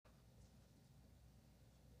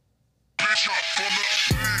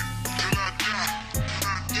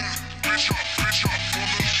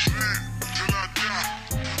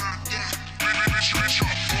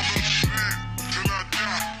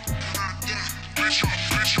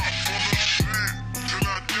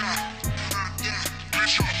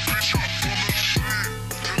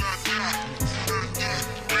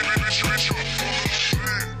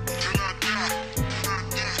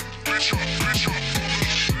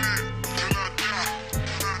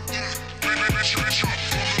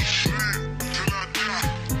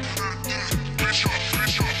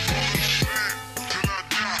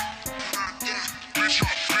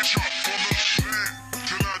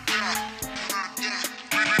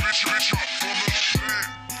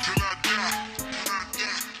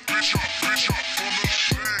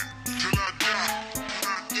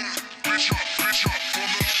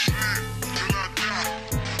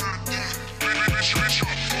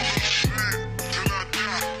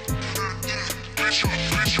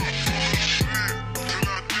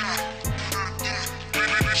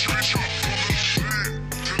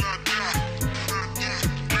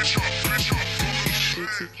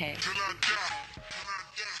BTK.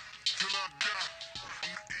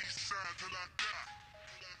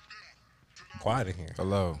 Quiet in here.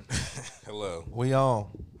 Hello. Hello. We on.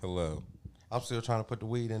 Hello. I'm still trying to put the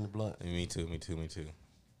weed in the blunt. Me too.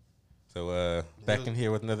 So, back in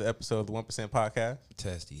here with another episode of the 1% Podcast.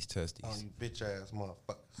 Testies. Oh, you bitch ass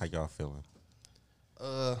motherfucker. How y'all feeling?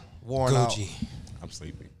 Worn out. Gucci. I'm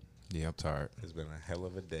sleepy. Yeah, I'm tired. It's been a hell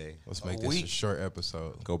of a day. Let's make this a short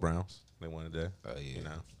episode. Go Browns. They won today. Oh, yeah. You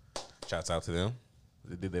know, shouts out to them.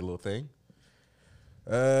 They did their little thing.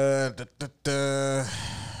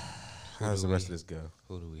 How's the rest of this go?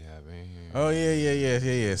 Who do we have in here? Oh,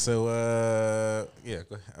 yeah. So,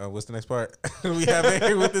 go ahead. What's the next part? We have in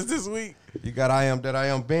here with us this week. You got I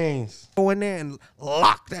am Beans. Go in there and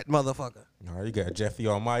lock that motherfucker. All right, you got Jeffy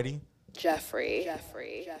Almighty. Jeffrey.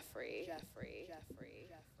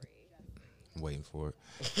 I'm waiting for it.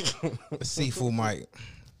 Seafood Mike.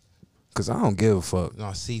 Because I don't give a fuck.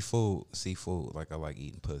 No, seafood. Like, I like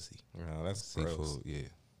eating pussy. No, that's Seafood, gross. yeah.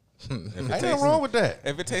 Ain't nothing wrong with that.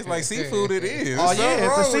 If it tastes like seafood, it is. Oh, There's yeah. nothing If the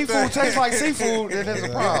wrong with seafood that. tastes like seafood, then there's a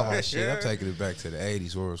problem. Shit, I'm taking it back to the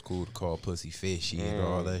 80s where it was cool to call pussy fishy and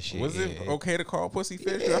all that shit. Was it Yeah. okay to call pussy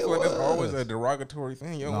fish? Yeah, I feel like that's it always was. a derogatory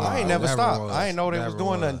thing. Yo, No, I ain't never never stopped. was. I ain't know they was Never doing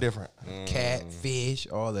was. nothing different. Cat, fish,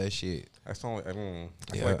 all that shit. that's only. I feel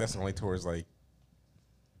Yeah. like that's only towards like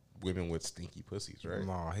women with stinky pussies, right?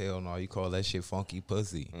 No, hell no. You call that shit funky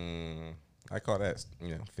pussy. I call that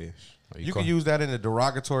fish. Or You call- can use that in a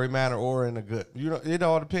derogatory manner or in a good. You know, it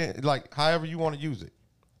all depends. Like however you want to use it.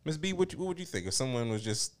 Miss B, what would you think if someone was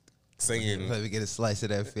just saying? Let me get a slice of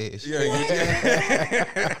that fish. Yeah,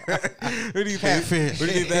 who do you think? Catfish. Would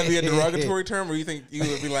you think that'd be a derogatory term, or you think you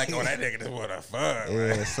would be like, "Oh, that nigga just wanna fuck"?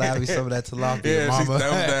 Yeah, slap me some of that tilapia, Yeah, she's mama.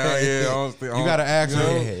 dumbed down. Yeah, honestly, You gotta ask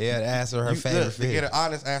her. Yeah, ask her her favorite To fish. get an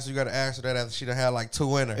honest answer, you gotta ask her that after she done had like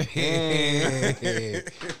 2 in her.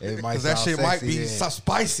 It might Because that sound shit might sexy be then. so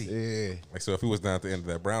spicy. Yeah. Like, so if we was down at the end of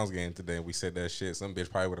that Browns game today and we said that shit, some bitch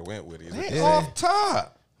probably would have went with it. Ain't Yeah. off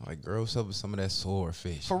top. Like, girl, what's up with some of that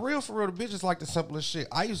swordfish? For real, the bitches like the simplest shit.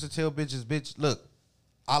 I used to tell bitches, bitch, look,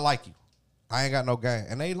 I like you. I ain't got no game.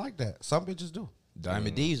 And they like that. Some bitches do.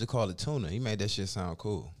 Diamond D used to call it tuna. He made that shit sound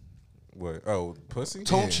cool. What? Oh, pussy?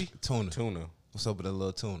 Tunchi. Yeah, tuna. Tuna. What's up with that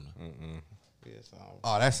little tuna? Yeah,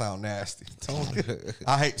 Oh, that sound nasty. tuna.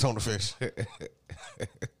 I hate tuna fish.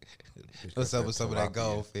 What's up with some of that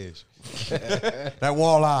goldfish? That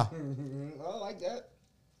walleye. I like that.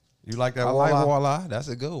 You like that I walleye? like walleye. That's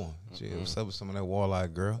a good one. Shit, what's up with some of that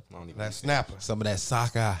walleye, girl? I don't even That snapper. Some of that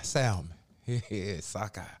sockeye salmon. Yeah,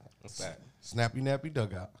 sockeye. What's that? Snappy nappy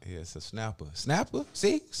dugout. Yeah, it's a snapper. Snapper?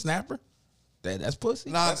 See? Snapper? That's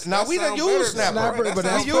pussy. Nah, that we done sound used better. snapper. That But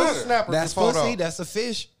sounds we better. used snapper That's before, pussy. though. That's a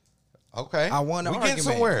fish. Okay. I won the we argument.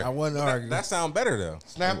 getting somewhere. I won the argument. That sound better though.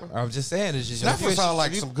 Snapper. I'm just saying, it's just Snapper fish. sound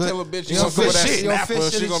like You some good. tell a bitch you you know, gonna go with good that shit. snapper,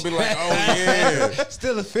 Fish she is- gonna be like, "Oh yeah."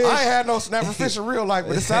 Still a fish. I ain't had no snapper fish in real life,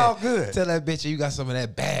 but it sound good. Tell that bitch you got some of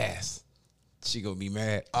that bass. She gonna be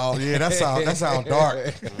mad. Oh yeah, that sound dark. I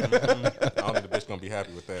don't think the bitch gonna be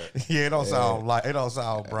happy with that. Yeah, it don't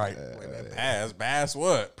sound bright. Bass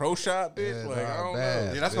what? Pro shop, bitch? Yeah, like, I don't bass.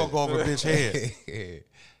 know. Yeah, that's gonna go over a bitch head.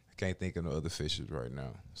 I can't think of no other fishes right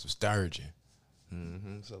now. Some sturgeon.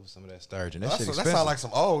 So some of that sturgeon. That shit That expensive. sound like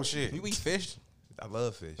some old shit. You eat fish? I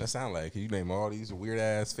love fish. That sound like you name all these weird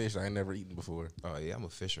ass fish I ain't never eaten before. Oh yeah, I'm a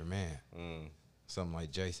fisherman. Something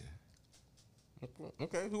like Jason.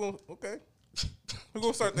 Okay, who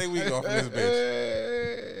gonna start their week off in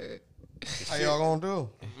this bitch? How y'all gonna do?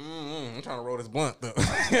 I'm trying to roll this blunt though.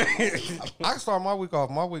 I can start my week off.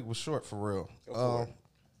 My week was short for real.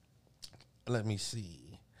 Let me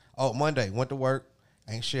see. Oh, Monday went to work.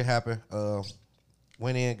 Ain't shit happened.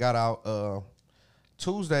 Went in, got out.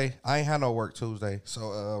 Tuesday I ain't had no work Tuesday,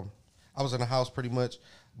 so I was in the house pretty much,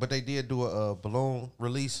 but they did do a balloon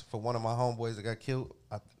release for one of my homeboys that got killed.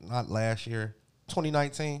 Not last year,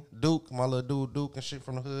 2019. Duke, my little dude Duke and shit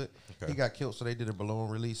from the hood. Okay. He got killed, so they did a balloon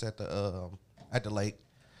release at the lake.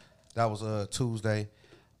 That was Tuesday.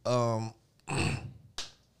 I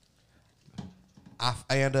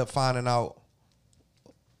end up finding out.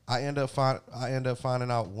 I end up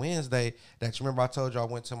finding out Wednesday that, you remember I told you I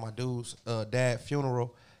went to my dude's dad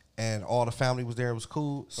funeral and all the family was there. It was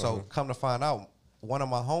cool. So come to find out, one of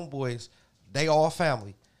my homeboys, they all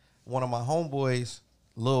family. One of my homeboys,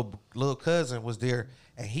 little cousin was there,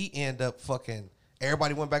 and he ended up fucking.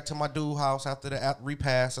 Everybody went back to my dude's house after the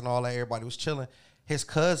repast and all that. Everybody was chilling. His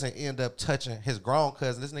cousin ended up touching his grown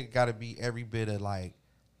cousin. This nigga got to be every bit of like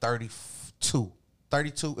 32,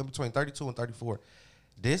 in between 32 and 34.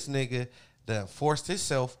 This nigga done forced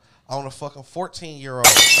himself on a fucking 14-year-old,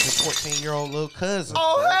 his 14-year-old little cousin.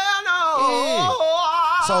 Oh, hell no. Yeah.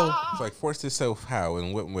 So It's like forced itself how?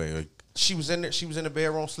 In what way? Like, she was in there. She was in the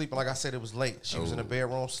bedroom sleeping. Like I said, it was late. She was in the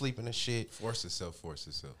bedroom sleeping and shit. Force itself.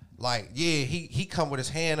 Like, yeah, he come with his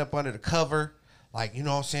hand up under the cover. Like, you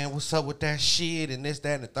know what I'm saying? What's up with that shit and this,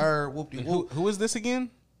 that, and the third. Whoop-de-whoop. who is this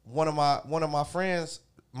again? One of my friends,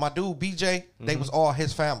 my dude BJ, they was all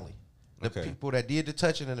his family. The people that did the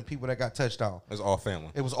touching and the people that got touched on. It's all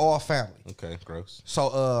family. It was all family. Okay, gross.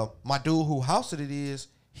 So my dude who house it is,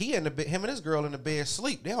 he in the bed, him and his girl in the bed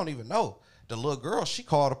sleep. They don't even know. The little girl, she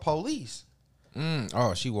called the police.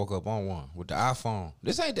 Oh, she woke up on one with the iPhone.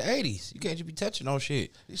 This ain't the 80s. You can't just be touching no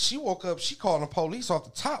shit. She woke up, she calling the police off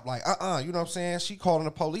the top, like, you know what I'm saying? She calling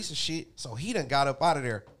the police and shit. So he done got up out of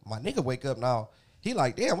there. My nigga wake up now. He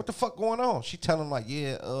like, damn, what the fuck going on? She telling him like,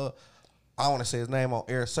 yeah, I want to say his name on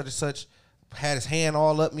air, such and such, had his hand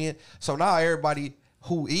all up me. So now everybody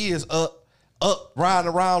who is up,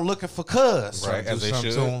 riding around looking for cuz. Right, as they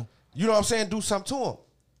should. You know what I'm saying? Do something to him.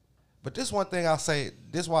 But this one thing I say,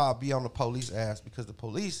 this why I be on the police ass, because the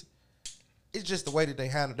police, it's just the way that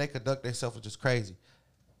they conduct themselves is just crazy.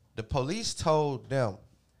 The police told them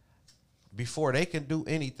before they can do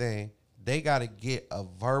anything, they got to get a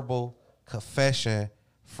verbal confession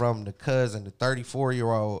from the cousin, the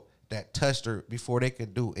 34-year-old that touched her, before they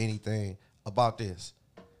could do anything about this.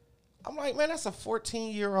 I'm like, man, that's a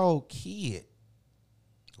 14-year-old kid.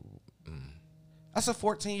 That's a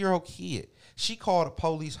 14-year-old kid. She called the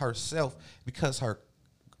police herself because her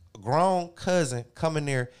grown cousin come in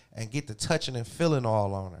there and get the touching and feeling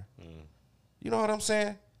all on her. You know what I'm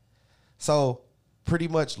saying? So pretty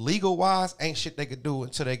much legal-wise, ain't shit they could do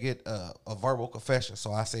until they get a verbal confession.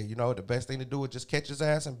 So I said, you know, the best thing to do is just catch his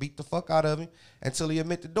ass and beat the fuck out of him until he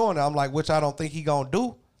admit to doing it. I'm like, which I don't think he gonna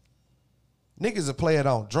do. Niggas will play it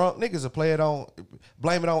on drunk. Niggas will play it on,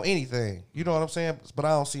 blame it on anything. You know what I'm saying? But I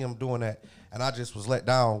don't see him doing that. And I just was let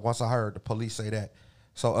down once I heard the police say that.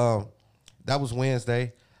 So that was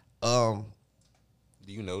Wednesday. Do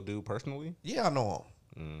you know dude personally? Yeah, I know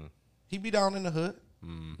him. He be down in the hood.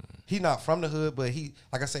 He not from the hood, but he,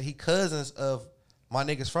 like I said, he cousins of my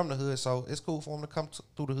niggas from the hood, so it's cool for him to come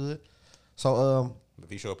through the hood. So If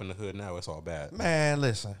he show up in the hood now, it's all bad. man,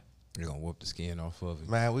 listen, You're gonna whoop the skin off of it.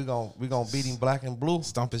 man, we gonna beat him black and blue.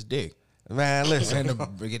 Stomp his dick. Man, listen,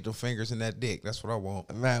 And get the fingers in that dick. That's what I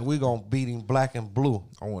want. man, we gonna beat him black and blue.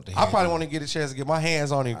 I want the I probably want to get a chance to get my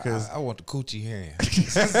hands on him because, I want the coochie hand.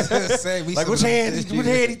 Say, we like, which hand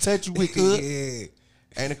he touch you with, cuz? Yeah.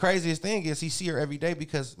 And the craziest thing is he see her every day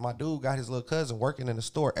because my dude got his little cousin working in the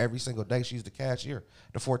store every single day. She's the cashier,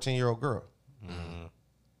 the 14-year-old girl.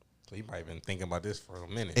 So you probably been thinking about this for a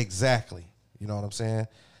minute. Exactly. You know what I'm saying?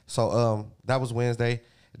 So that was Wednesday.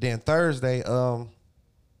 Then Thursday, like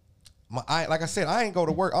I said, I ain't go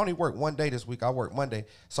to work. I only work one day this week. I work Monday.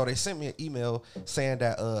 So they sent me an email saying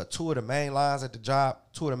that two of the main lines at the job,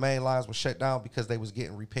 were shut down because they was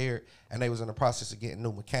getting repaired and they was in the process of getting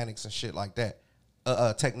new mechanics and shit like that.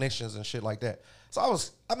 Technicians and shit like that. So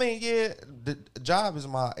the job is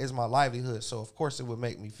my livelihood. So of course it would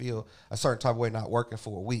make me feel a certain type of way not working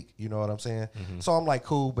for a week. You know what I'm saying? So I'm like,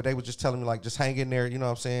 cool. But they were just telling me like, just hang in there. You know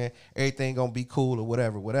what I'm saying? Everything gonna be cool or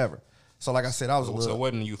whatever. So like I said, I was a little. So it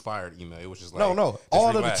wasn't you fired email. It was just like No. just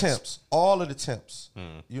All relax. of the temps.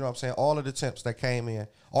 You know what I'm saying? All of the temps that came in.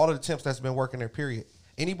 All of the temps that's been working there. Period.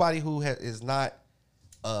 Anybody who is not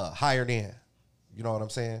hired in. You know what I'm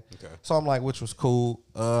saying? Okay. So I'm like, which was cool.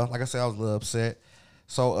 Like I said, I was a little upset.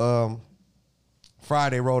 So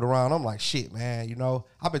Friday rolled around. I'm like, shit, man. You know,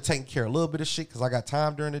 I've been taking care of a little bit of shit because I got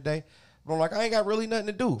time during the day. But I'm like, I ain't got really nothing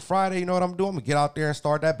to do. Friday, you know what I'm doing? I'm gonna get out there and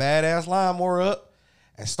start that badass lawnmower up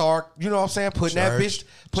and start, you know what I'm saying, put that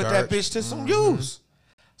bitch to some use.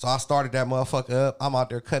 So I started that motherfucker up. I'm out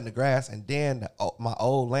there cutting the grass, and then my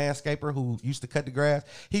old landscaper who used to cut the grass,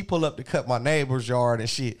 he pull up to cut my neighbor's yard and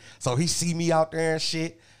shit. So he see me out there and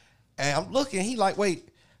shit, and I'm looking. He like, wait,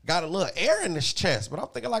 got a little air in his chest, but I'm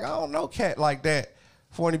thinking like, I don't know cat like that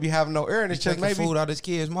for him to be having no air in his chest. Taking Maybe food out his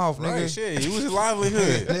kid's mouth, nigga. Right, shit. He was his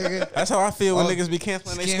livelihood. Nigga. That's how I feel when niggas be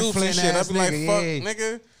canceling their scoops and shit. I be like, Nigga, fuck, yeah.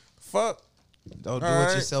 nigga. Fuck. Don't do All it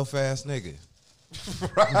right. yourself, ass nigga.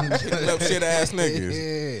 Hitting up shit ass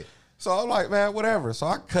niggas. Yeah. So I'm like, man, whatever. So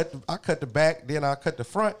I cut the back, then I cut the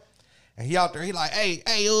front. And he out there, he like, hey,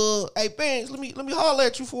 Banks, let me holler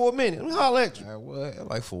at you for a minute. Let me holler at you. What?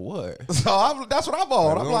 Like for what? So that's what I'm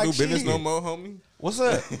on. We I'm don't like, do business shit. no more, homie. What's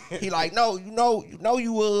up? He like, no,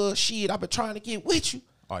 you shit, I've been trying to get with you.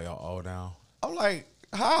 Oh, y'all all down. I'm like,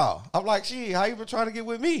 how? I'm like, shit, how you been trying to get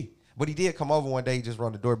with me? But he did come over one day, he just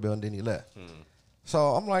run the doorbell and then he left. So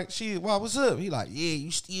I'm like, shit, why, what's up? He like, yeah,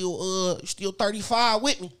 you still 35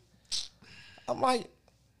 with me. I'm like,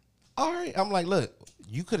 all right. I'm like, look,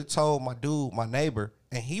 you could have told my dude, my neighbor,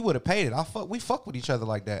 and he would have paid it. We fuck with each other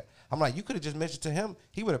like that. I'm like, you could have just mentioned to him,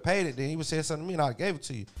 he would have paid it, then he would say something to me and I gave it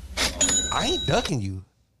to you. I ain't ducking you.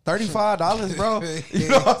 $35, bro. You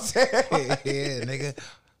know what I'm saying? Yeah, nigga.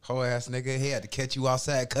 Whole ass nigga. He had to catch you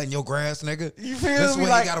outside cutting your grass, nigga. You feel This me? way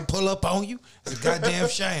Like, he got to pull up on you. It's a goddamn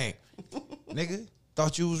shame. Nigga,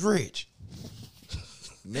 thought you was rich.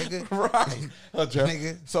 Nigga. right.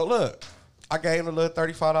 Nigga. So look, I gave him a little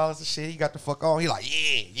 $35 and shit. He got the fuck on. He like,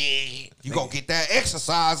 yeah. You gonna get that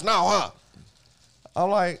exercise now, huh? I'm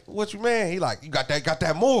like, what you mean? He like, you got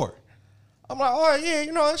that more. I'm like, oh yeah,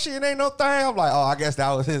 you know that shit ain't no thing. I'm like, oh, I guess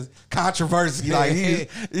that was his controversy. Like, you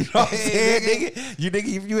know what I'm saying, nigga? You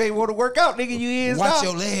nigga, if you ain't want to work out, nigga, you is Watch out.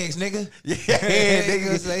 your legs, nigga. Yeah,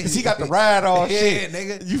 nigga. 'Cause he got the ride on shit.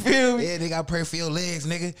 nigga. You feel me? Yeah, nigga, I pray for your legs,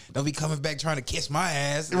 nigga. Don't be coming back trying to kiss my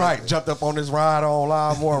ass. Right, jumped up on this ride on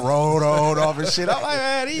lawnmower, rolled on off and shit. I'm like,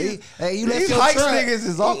 man, Hey, you these left your hikes truck. niggas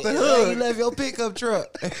is off the Hey, hood. you left your pickup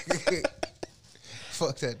truck.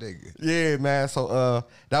 Fuck that nigga. Yeah, man. So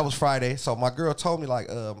that was Friday. So my girl told me like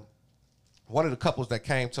one of the couples that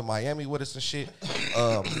came to Miami with us and shit,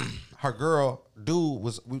 her girl dude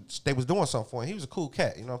they was doing something for him. He was a cool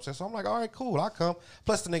cat, you know what I'm saying? So I'm like, all right, cool, I'll come.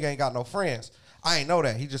 Plus the nigga ain't got no friends. I ain't know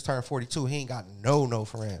that. He just turned 42. He ain't got no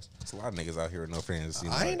friends. There's a lot of niggas out here with no friends.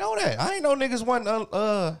 I ain't know that. I ain't know niggas wasn't.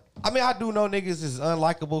 I mean, I do know niggas is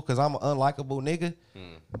unlikable because I'm an unlikable nigga.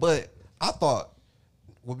 But I thought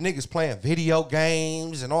with niggas playing video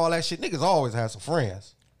games and all that shit, niggas always have some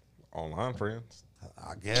friends. Online friends.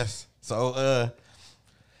 I guess. So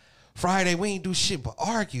Friday we ain't do shit but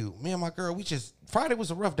argue. Me and my girl, Friday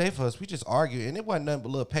was a rough day for us. We just argued, and it wasn't nothing but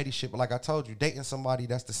little petty shit. But like I told you, dating somebody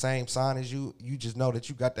that's the same sign as you, you just know that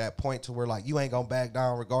you got that point to where like you ain't gonna back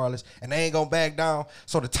down regardless, and they ain't gonna back down.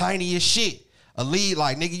 So the tiniest shit, a lead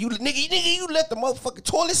like nigga, you let the motherfucking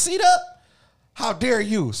toilet seat up. How dare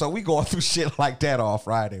you? So we going through shit like that on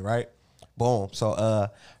Friday, right? Boom. So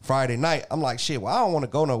Friday night, I'm like, shit, well, I don't want to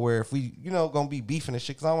go nowhere if we, gonna be beefing and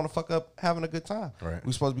shit, because I don't want to fuck up having a good time. Right.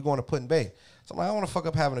 We supposed to be going to Put in Bay. So I'm like, I don't want to fuck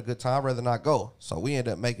up having a good time. I'd rather not go. So we end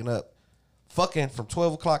up making up fucking from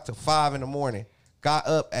 12 o'clock to 5 in the morning. Got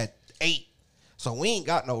up at 8. So we ain't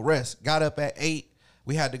got no rest. Got up at 8.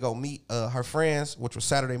 We had to go meet her friends, which was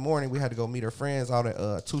Saturday morning. We had to go meet her friends out at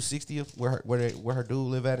 260th, where her dude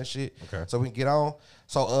live at and shit. Okay. So we can get on.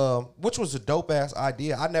 So, which was a dope ass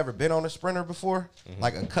idea. I never been on a Sprinter before,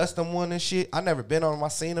 like a custom one and shit. I never been on them. I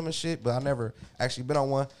seen them and shit, but I never actually been on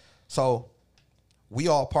one. So we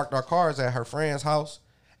all parked our cars at her friend's house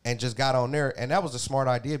and just got on there. And that was a smart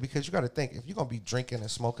idea because you got to think, if you're going to be drinking and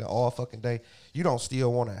smoking all fucking day, you don't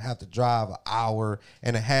still want to have to drive an hour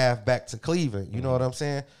and a half back to Cleveland. You know what I'm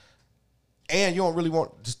saying? And you don't really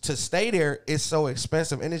want to stay there. It's so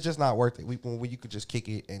expensive and it's just not worth it. When you could just kick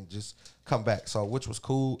it and just come back. So, which was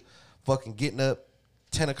cool. Fucking getting up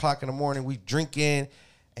 10 o'clock in the morning, we drinking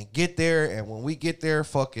and get there. And when we get there,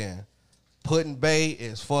 fucking Put in Bay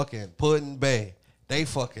is fucking Put in Bay.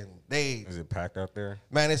 Is it packed out there?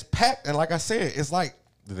 Man, it's packed, and like I said, it's like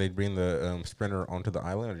Did they bring the Sprinter onto the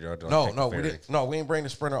island, or y'all no, we didn't bring the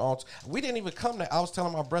Sprinter on. We didn't even come that. I was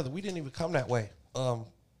telling my brother we didn't even come that way.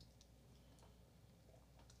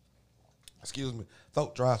 Excuse me,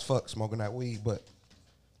 throat dry as fuck smoking that weed, but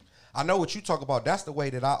I know what you talk about. That's the way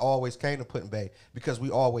that I always came to Put in Bay because we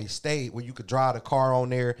always stayed where you could drive the car on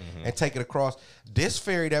there and take it across. This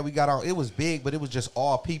ferry that we got on, it was big, but it was just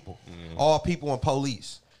all people and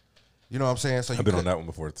police. You know what I'm saying? So I've been on that one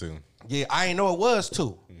before too. Yeah, I ain't know it was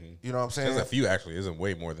two. You know what I'm saying? There's a few actually. There's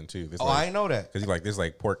way more than two. I ain't know that. Because there's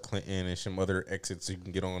like Port Clinton and some other exits you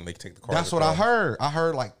can get on. They take the car. That's what I heard. I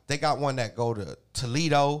heard like they got one that go to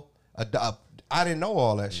Toledo I didn't know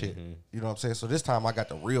all that shit. You know what I'm saying? So this time I got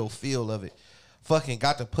the real feel of it. Fucking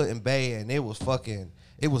got to Put in Bay, and it was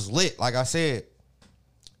lit. Like I said,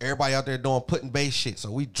 everybody out there doing Put in Bay shit. So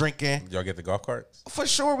we drinking. Y'all get the golf carts? For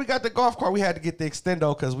sure, we got the golf cart. We had to get the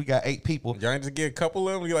extendo because we got 8 people. Y'all ain't just get a couple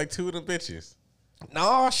of them? We get like 2 of them bitches.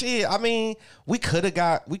 No shit. I mean, we could have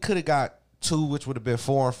got 2, which would have been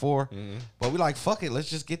 4 and 4. But we like, fuck it, let's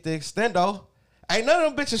just get the extendo. Ain't none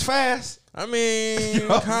of them bitches fast. I mean,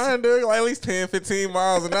 kind of like at least 10, 15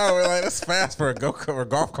 miles an hour. Like that's fast for a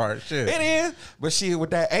golf cart. Shit, It is. But shit, with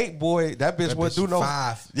that 8 boy, that bitch wasn't do no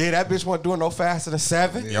 5. Yeah, that bitch wasn't doing no faster than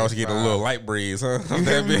 7. Y'all was getting a little light breeze, huh?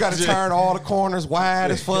 You got to turn all the corners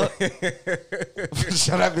wide as fuck.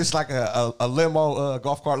 So that bitch like a limo,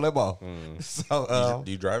 golf cart limo. So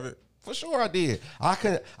Do you drive it? for sure I did. I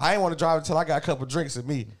didn't want to drive until I got a couple drinks in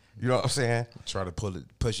me. You know what I'm saying? Try to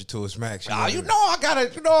push it to its max. You know I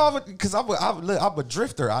gotta, because I'm a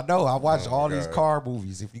drifter. I know. I watch all these car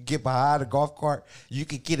movies. If you get behind a golf cart, you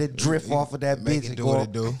can get a drift off of that Make bitch it and do go what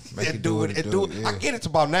it do. Make it do what it do. I Yeah. get it to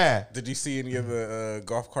about 9. Did you see any of the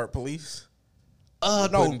golf cart police? No,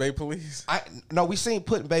 Put in Bay police? no, we seen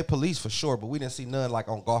Put in Bay police for sure, but we didn't see none like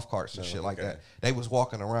on golf carts and shit like okay. that. They was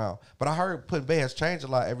walking around. But I heard Put in Bay has changed a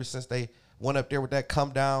lot ever since they went up there with that come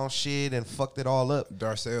down shit and fucked it all up.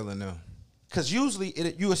 Darcel and them. Because usually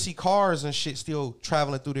you would see cars and shit still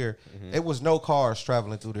traveling through there. It was no cars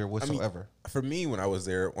traveling through there whatsoever. For me, when I was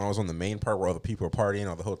there, when I was on the main part where all the people were partying,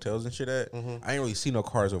 all the hotels and shit at, I didn't really see no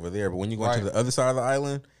cars over there. But when you go to the other side of the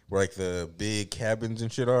island, where like the big cabins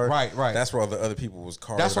and shit are, Right. that's where all the other people was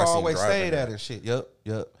cars. That's that where I seen always driving stayed at at. and shit. Yup.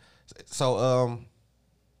 So,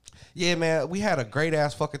 yeah, man, we had a great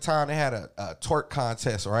ass fucking time. They had a twerk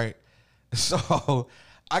contest, right? So,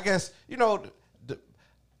 I guess, I'm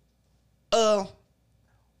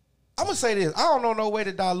gonna say this. I don't know no way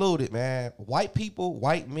to dilute it, man. White people,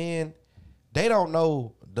 white men, they don't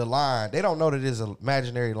know the line. They don't know that there's an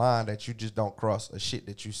imaginary line that you just don't cross, a shit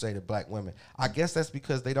that you say to black women. I guess that's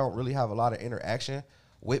because they don't really have a lot of interaction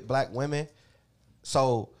with black women.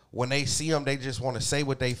 So when they see them, they just want to say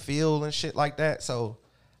what they feel and shit like that. So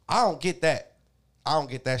I don't get that. I don't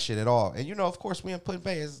get that shit at all. And of course, we in Put in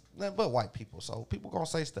Bay is nothing but white people. So people gonna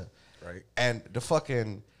say stuff. Right. And the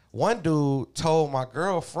fucking one dude told my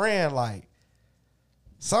girlfriend like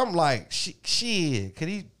something like shit, could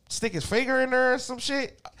he stick his finger in there or some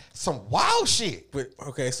shit? Some wild shit. But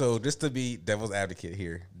okay, so just to be devil's advocate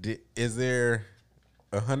here, is there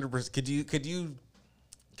 100%?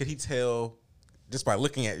 Could he tell just by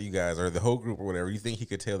looking at you guys or the whole group or whatever? You think he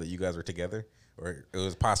could tell that you guys were together, or it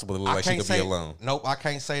was possible to look like she could be alone? Nope, I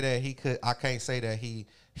can't say that he could. I can't say that he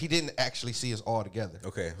didn't actually see us all together.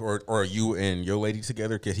 Okay, or you and your lady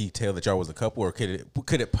together? Could he tell that y'all was a couple, or could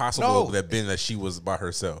it possibly have been that she was by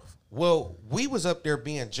herself? Well, we was up there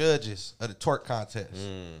being judges of the twerk contest.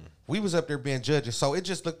 We was up there being judges, so it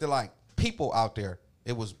just looked like people out there.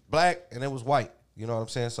 It was black and it was white. You know what I'm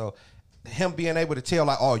saying? So him being able to tell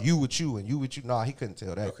like, oh, you with you and you with you, nah, he couldn't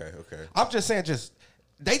tell that. Okay. I'm just saying,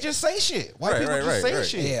 they just say shit. White people just say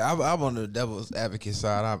shit. Yeah, I'm on the devil's advocate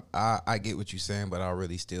side. I get what you're saying, but I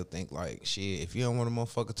really still think like shit. If you don't want a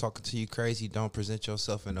motherfucker talking to you crazy, don't present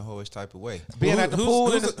yourself in a hoish type of way. Being at the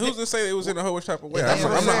pool, who's to say it was in a whole type of way? Yeah,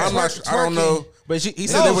 I'm not. I don't know. But he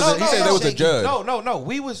said No, there was a judge. No.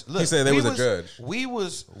 We was. Look, He said there was a judge. We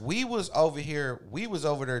was over here. We was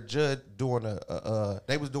over there. Judge doing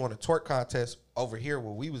they was doing a twerk contest over here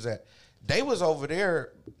where we was at. They was over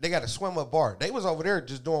there. They got a swim up bar. They was over there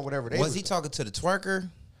just doing whatever they was. Was he talking to the twerker?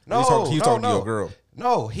 No, He was talking to your girl.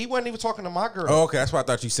 No, he wasn't even talking to my girl. Oh, okay. That's why I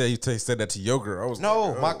thought you said that to your girl. I was No,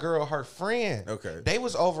 like, oh. my girl, her friend. Okay. They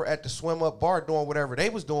was over at the swim up bar doing whatever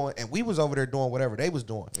they was doing, and we was over there doing whatever they was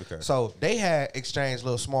doing. Okay. So they had exchanged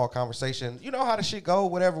little small conversation. You know how the shit go,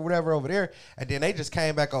 whatever over there. And then they just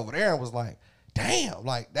came back over there and was like, damn,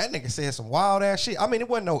 like that nigga said some wild ass shit. I mean, it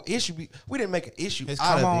wasn't no issue. We didn't make an issue His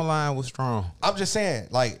out come of it. online was strong. I'm just saying,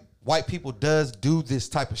 like, white people does do this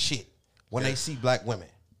type of shit when they see black women.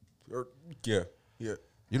 Yeah.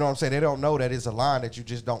 You know what I'm saying? They don't know that it's a line that you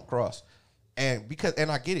just don't cross. And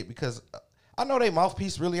I get it because I know they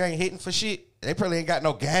mouthpiece really ain't hitting for shit. They probably ain't got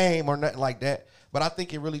no game or nothing like that. But I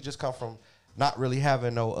think it really just come from not really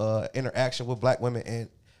having no interaction with black women. And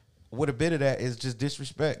with a bit of that is just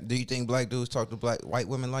disrespect. Do you think black dudes talk to white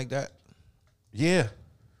women like that? Yeah.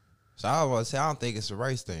 So I was say I don't think it's a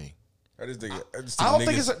race thing. I don't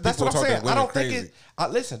think that's what I'm saying. I don't think it.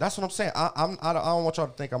 Listen, that's what I'm saying. I don't want y'all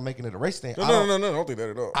to think I'm making it a race thing. No, I don't think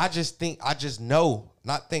that at all. I just know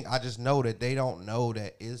that they don't know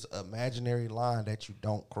that it's an imaginary line that you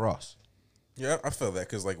don't cross. Yeah, I feel that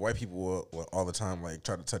because like white people will all the time like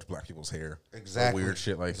try to touch black people's hair, or Exactly. weird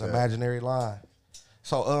shit like It's that. imaginary line.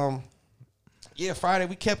 So yeah, Friday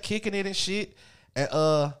we kept kicking it and shit. And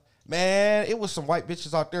man, it was some white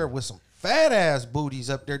bitches out there with some fat ass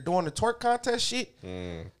booties up there doing the twerk contest shit.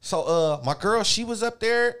 So my girl, she was up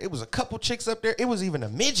there. It was a couple chicks up there. It was even a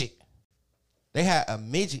midget. They had a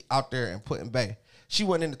midget out there in Put in Bay. She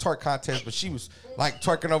wasn't in the twerk contest, but she was like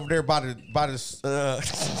twerking over there by the by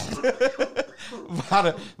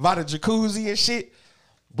the jacuzzi and shit.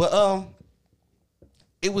 But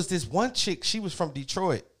it was this one chick. She was from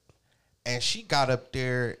Detroit, and she got up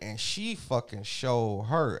there and she fucking showed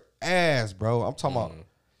her ass, bro. I'm talking about.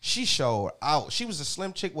 She showed out. She was a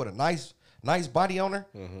slim chick with a nice body on her.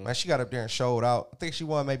 Man, she got up there and showed out. I think she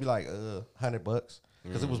won maybe like $100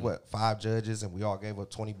 because it was what 5 judges and we all gave up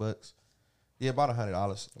 $20. Yeah, about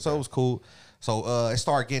 $100. So it was cool. So it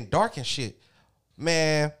started getting dark and shit.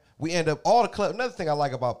 Man, we end up all the club. Another thing I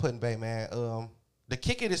like about Put in Bay, man, the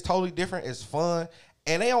kick it is totally different. It's fun.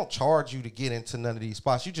 And they don't charge you to get into none of these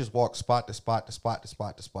spots. You just walk spot to spot to spot to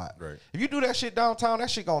spot to spot. Right. If you do that shit downtown, that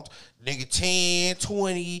shit going nigga 10,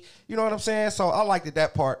 20. You know what I'm saying? So I liked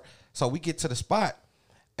that part. So we get to the spot,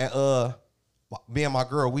 and me and my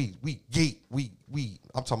girl, we geek.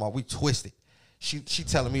 I'm talking about we twisted. She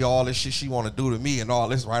telling me all this shit she want to do to me and all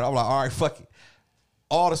this, right? I'm like, all right, fuck it.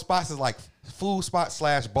 All the spots is like food spot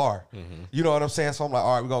 / bar. You know what I'm saying? So I'm like,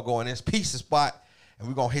 all right, we're going to go in this pizza spot and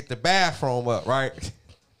we're going to hit the bathroom up, right?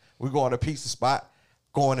 We go in the pizza spot,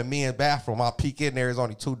 go in the men's bathroom. I'll peek in there. There's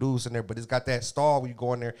only 2 dudes in there, but it's got that stall where you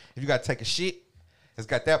go in there. If you got to take a shit, it's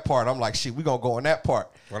got that part. I'm like, shit, we going to go in that part.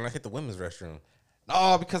 Why not hit the women's restroom?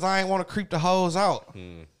 No, because I ain't want to creep the hoes out.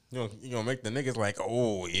 You gonna make the niggas like,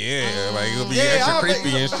 oh yeah, like it'll be Yeah, extra I'll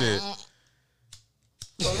creepy make- and shit.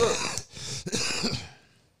 So look,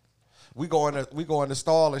 we go in the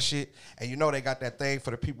stall and shit, and you know they got that thing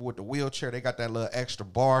for the people with the wheelchair. They got that little extra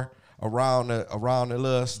bar around the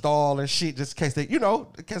little stall and shit, just in case they, in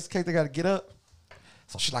case they got to get up.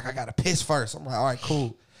 So she's like, I gotta piss first. I'm like, all right,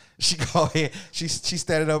 cool. She go ahead. She's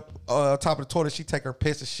standing up top of the toilet. She take her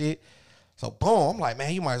piss and shit. So boom, I'm like,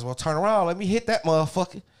 man, you might as well turn around. Let me hit that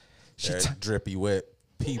motherfucker. She That drippy wet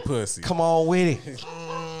pee pussy. come on with it.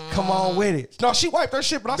 Come on with it. No, she wiped her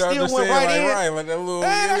shit, but I You know still what I'm went saying? right in. Like that little,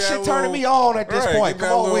 Man, that shit turning me on at this right, point. get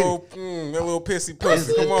Come on that with little, it. that little pissy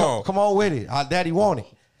pussy. Come on. Come on with it. Our daddy want it.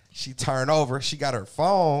 She turned over. She got her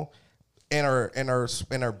phone in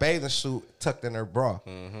her bathing suit tucked in her bra.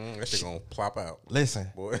 That shit gonna plop out. Listen,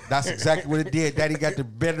 Boy. that's exactly what it did. Daddy got to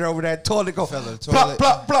bend it over that toilet. Go Fell in the plop, toilet.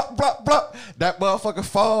 plop, plop, plop, plop. That motherfucker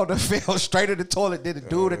phone that fell straight in the toilet. Did the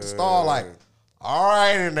dude at the stall like, all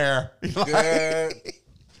right in there. He like, Good.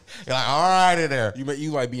 he like, all right in there.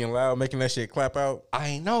 You like being loud, making that shit clap out. I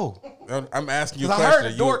ain't know. I'm asking you a Because I question.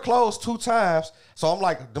 heard the door close 2 times. So I'm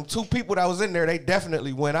like, them 2 people that was in there, they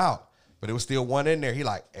definitely went out. But there was still one in there. He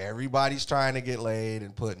like, everybody's trying to get laid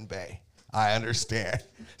and Put in Bay. I understand.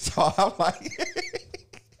 So I'm like,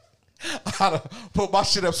 I done put my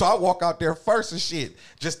shit up. So I walk out there first and shit,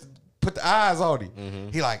 just to put the eyes on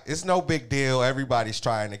him. He like, it's no big deal. Everybody's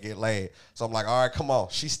trying to get laid. So I'm like, all right, come on.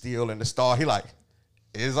 She's still in the stall. He like,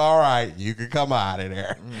 it's all right. You can come out of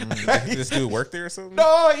there. this dude work there or something?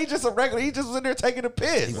 No, he just a regular. He just was in there taking a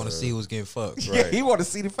piss. He want to see who's getting fucked. Yeah, Right. he want to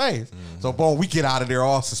see the face. So boom, we get out of there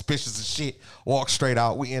all suspicious and shit. Walk straight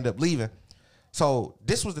out. We end up leaving. So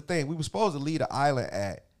this was the thing. We were supposed to leave the island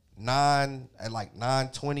at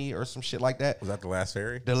 9:20 or some shit like that. Was that the last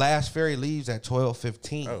ferry? The last ferry leaves at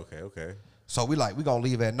 12:15. Oh, okay. So we gonna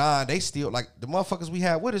leave at 9. They still like the motherfuckers we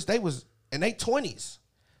had with us. They was in their 20s.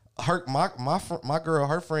 My girl,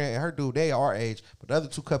 her friend, and her dude, they our age, but the other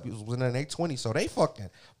 2 couples was in their 20s, so they fucking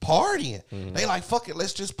partying. They like, fuck it,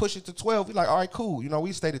 let's just push it to 12. We like, all right, cool.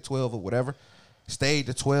 We stayed at 12 or whatever. Stayed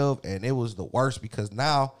to 12, and it was the worst because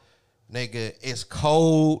now, nigga, it's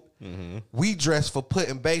cold. We dressed for Put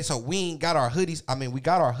in Bay, so we ain't got our hoodies. I mean, we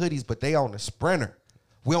got our hoodies, but they on the Sprinter.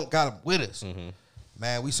 We don't got them with us.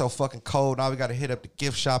 Man, we so fucking cold. Now we got to hit up the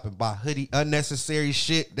gift shop and buy unnecessary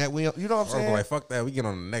shit that we, you know what I'm Or saying? like, fuck that. We get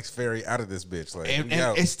on the next ferry out of this bitch. Like, And, we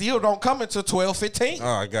out. it still don't come until 12:15.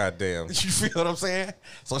 Oh, goddamn. You feel what I'm saying?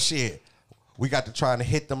 So shit, we got to trying to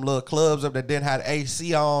hit them little clubs up that didn't have the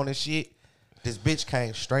AC on and shit. This bitch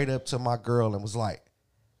came straight up to my girl and was like,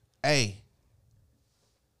 "Hey,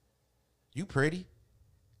 you pretty?"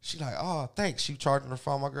 She like, "Oh, thanks." She charging her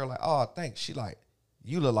phone. My girl like, "Oh, thanks." She like,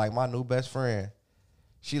 "You look like my new best friend."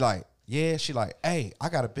 She like, "Yeah." She like, "Hey, I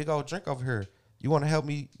got a big old drink over here. You want to help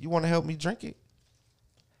me? You want to help me drink it?"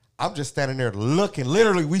 I'm just standing there looking.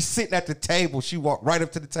 Literally, we sitting at the table. She walked right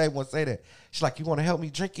up to the table and say that. She's like, "You want to help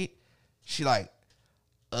me drink it?" She like,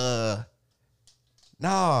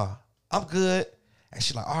 nah, I'm good. And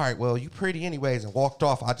she like, all right, well, you pretty anyways, and walked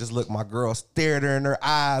off. I just looked my girl, stared her in her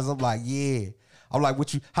eyes. I'm like, yeah. I'm like,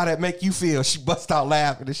 how that make you feel? She bust out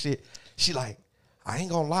laughing and shit. She like, I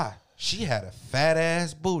ain't gonna lie. She had a fat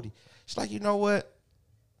ass booty. She's like, you know what?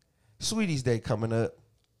 Sweetie's Day coming up.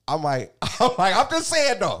 I'm just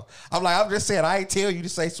saying though. I'm just saying, I ain't tell you to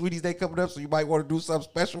say Sweetie's Day coming up, so you might want to do something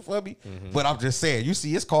special for me. But I'm just saying, you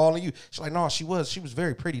see, it's calling you. She's like, no, she was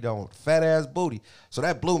very pretty though, fat ass booty. So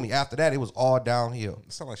that blew me. After that, it was all downhill.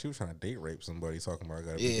 It sounded like she was trying to date rape somebody. Talking about I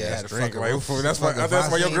got a Yeah, big ass the drink. fucking Like,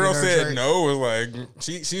 that's why your girl said no. It was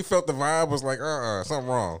like she felt the vibe was like something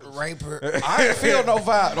wrong. Raper. I didn't feel no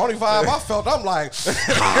vibe. The only vibe I felt, I'm like,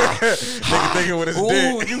 Nigga thinking with his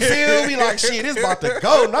ooh, dick. you feel me? Like, shit, it's about to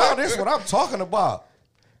go. Now this is what I'm talking about.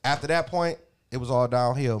 After that point, it was all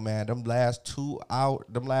downhill, man. Them last 3 hours,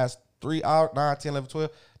 9, 10, 11, 12,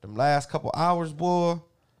 them last couple hours, boy,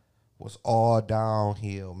 was all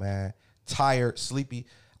downhill, man. Tired, sleepy.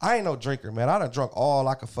 I ain't no drinker, man. I done drunk all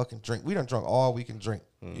I could fucking drink. We done drunk all we can drink.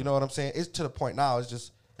 You know what I'm saying? It's to the point now, it's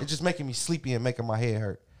just making me sleepy and making my head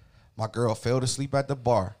hurt. My girl fell asleep at the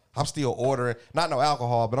bar. I'm still ordering, not no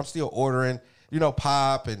alcohol, but I'm still ordering,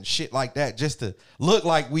 pop and shit like that just to look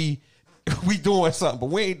like we doing something, but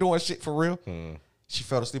we ain't doing shit for real. She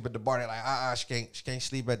fell asleep at the bar. They're like, she can't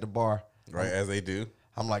sleep at the bar. Right, as they do.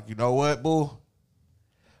 I'm like, you know what, boo?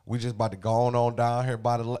 We just about to go on down here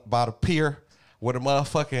by the pier where the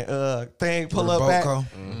motherfucking thing pull up at.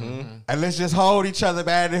 And let's just hold each other,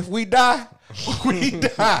 man. If we die, we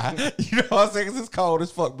die. You know what I'm saying? 'Cause it's cold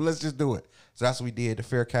as fuck, but let's just do it. So that's what we did. The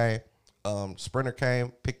fair came. Sprinter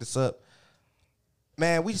came, picked us up.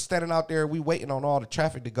 Man, we standing out there, we waiting on all the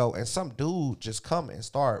traffic to go, and some dude just come and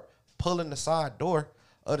start pulling the side door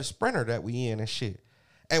of the Sprinter that we in and shit.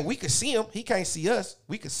 And we could see him. He can't see us.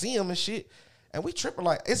 We could see him and shit. And we tripping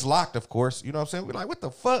like, it's locked, of course. You know what I'm saying? We're like, what the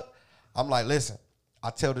fuck? I'm like, listen, I'm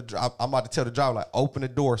about to tell the driver, like, open the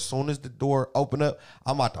door. As soon as the door open up,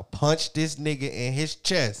 I'm about to punch this nigga in his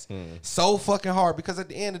chest so fucking hard, because at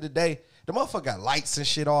the end of the day, the motherfucker got lights and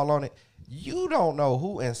shit all on it. You don't know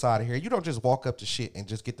who inside of here. You don't just walk up to shit and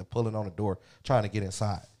just get to pulling on the door trying to get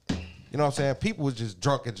inside. You know what I'm saying? People was just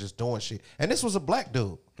drunk and just doing shit. And this was a black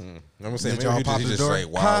dude. I'm gonna say, Did y'all maybe pop he the just door?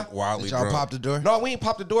 like wildly Did y'all drunk. pop the door? No, we ain't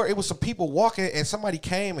popped the door. It was some people walking and somebody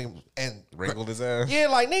came and Wrinkled his ass. yeah,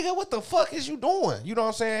 like, nigga, what the fuck is you doing? You know what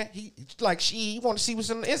I'm saying? He want to see what's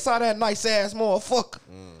in the inside of that nice ass motherfucker.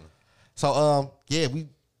 So yeah, we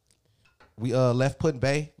left Put in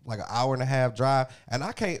Bay, like an hour and a half drive. And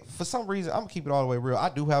I can't, for some reason, I'm gonna keep it all the way real. I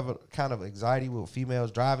do have a kind of anxiety with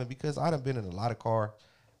females driving because I done been in a lot of car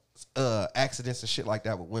accidents and shit like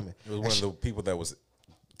that with women. It was one of the people that was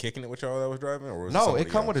kicking it with y'all that was driving, or was No, somebody it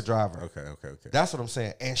come with a else? driver. Okay. That's what I'm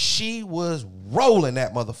saying. And she was rolling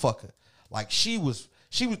that motherfucker. Like she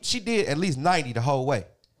did at least 90 the whole way.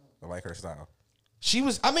 I like her style. She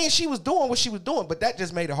was doing what she was doing, but that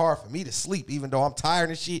just made it hard for me to sleep, even though I'm tired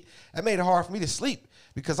and shit. That made it hard for me to sleep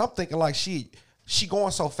because I'm thinking like she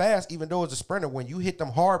going so fast, even though it's a Sprinter, when you hit them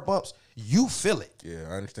hard bumps, you feel it. Yeah,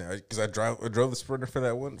 I understand. Because I drove the Sprinter for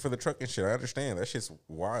that one, for the truck and shit. I understand. That shit's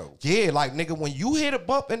wild. Yeah, like, nigga, when you hit a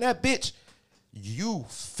bump in that bitch, you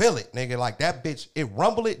feel it, nigga. Like, that bitch, it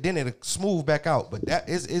rumble it, then it'll smooth back out. But that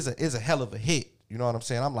is a hell of a hit. You know what I'm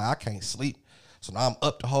saying? I'm like, I can't sleep. So now I'm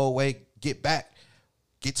up the whole way, get back,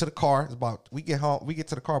 get to the car. We get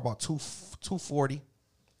to the car about 2:40.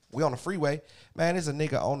 We on the freeway. Man, there's a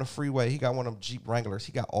nigga on the freeway. He got one of them Jeep Wranglers.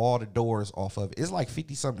 He got all the doors off of it. It's like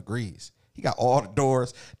 50-some degrees. He got all the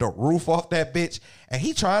doors, the roof off that bitch, and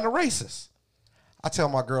he trying to race us. I tell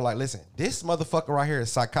my girl, like, listen, this motherfucker right here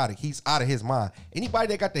is psychotic. He's out of his mind. Anybody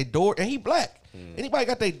that got their door, and he black. Anybody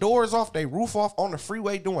got their doors off, their roof off on the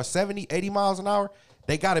freeway doing 70, 80 miles an hour,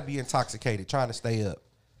 they got to be intoxicated, trying to stay up.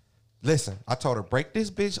 Listen, I told her, break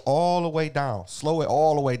this bitch all the way down. Slow it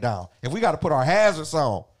all the way down. If we got to put our hazards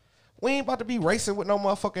on, we ain't about to be racing with no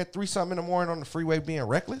motherfucker at 3-something in the morning on the freeway being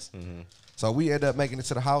reckless. So we ended up making it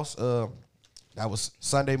to the house. That was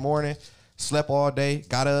Sunday morning. Slept all day.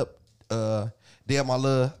 Got up. Did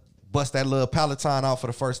my bust that little Peloton out for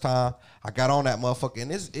the first time. I got on that motherfucker,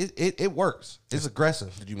 and it works. It's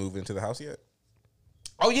aggressive. Did you move into the house yet?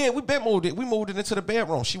 Oh, yeah, we been moved it. We moved it into the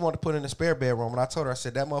bedroom. She wanted to put it in the spare bedroom, and I told her, I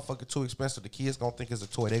said, that motherfucker too expensive. The kids gonna think it's a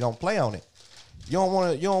toy. They gonna play on it. You don't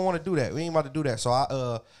want to do that. We ain't about to do that.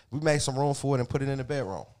 So we made some room for it and put it in the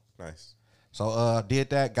bedroom. Nice. So did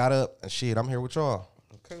that, got up, and shit, I'm here with y'all.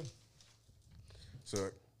 Okay. So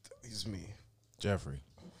he's me, Jeffrey.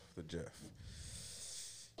 the Jeff.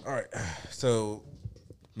 All right. So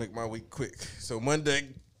make my week quick. So Monday,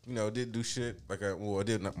 did do shit like I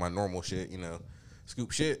did my normal shit.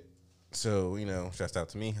 Scoop shit. So, shouts out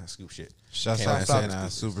to me. I scoop shit. Shouts Came out out to and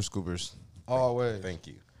said, Super Scoopers. Always. Thank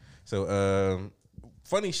you. So,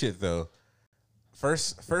 funny shit though.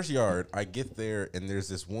 First yard, I get there and there's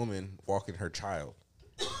this woman walking her child,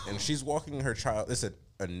 and she's walking her child. It's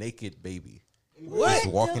a naked baby. What? Just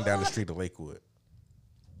walking down the street of Lakewood,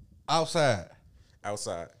 Outside.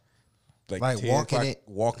 outside, Like 10 walking o'clock, it?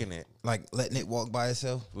 walking it, Like letting it walk by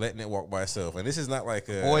itself. letting it walk by itself. And this is not like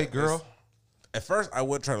a Boy, girl. this- At first, I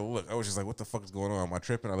would try to look. I was just like, "What the fuck is going on? Am I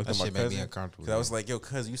tripping?" I looked That at my shit made me cousin. uncomfortable, 'Cause I was like, "Yo,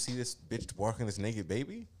 cuz, you see this bitch walking this naked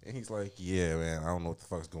baby?" And he's like, "Yeah, man. I don't know what the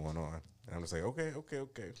fuck's going on." And I'm just like, "Okay."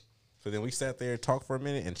 So then we sat there, talked for a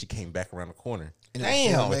minute, and she came back around the corner.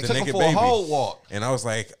 Damn, with they the took him naked for a baby. whole walk. And I was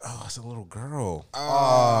like, "Oh, it's a little girl."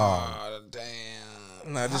 Oh, damn.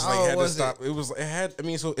 And I just How like had to was stop. It had. I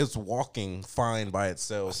mean, so it's walking fine by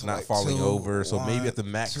itself, So not like falling 2, over. So maybe 1, at the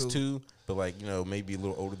max 2. 2, but like maybe a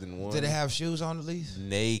little older than 1. Did it have shoes on at least?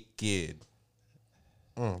 naked?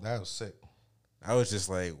 That was sick. I was just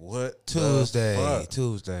like, "What Tuesday. the fuck?"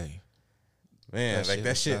 Tuesday. Man, like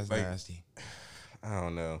that shit, sounds like nasty. I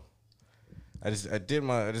don't know. I just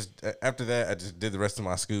after that I just did the rest of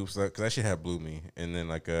my scoops because that shit had blew me, and then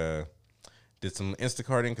did some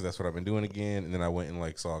Instacarting because that's what I've been doing again, and then I went and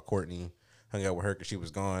like saw Courtney, hung out with her because she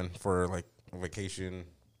was gone for like a vacation,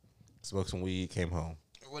 smoked some weed, came home.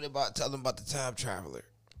 What about tell them about the time traveler?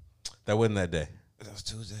 That wasn't that day. That was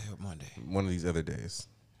Tuesday or Monday. One of these other days.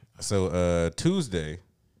 So Tuesday,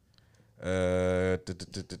 so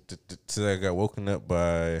I got woken up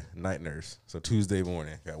by night nurse. So Tuesday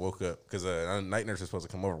morning, got woke up because night nurse was supposed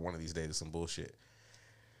to come over one of these days to some bullshit.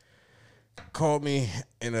 Called me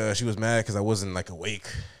and she was mad because I wasn't like awake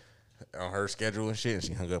on her schedule and shit. And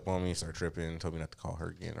she hung up on me, started tripping, told me not to call her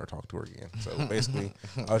again or talk to her again. So basically,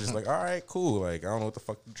 I was just like, all right, cool. Like I don't know what the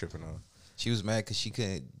fuck you tripping on. She was mad because she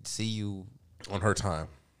couldn't see you. On her time.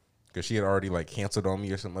 Because she had already like canceled on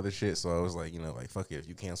me or some other shit. So I was like, like fuck it. If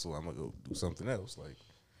you cancel, I'm going to go do something else. Like,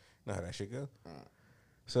 you know how that shit go?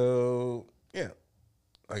 So, yeah.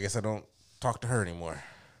 I guess I don't talk to her anymore.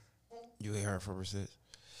 You ain't heard from her since?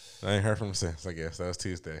 I ain't heard from her since, I guess. That was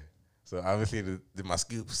Tuesday. So obviously did my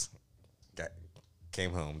scoops.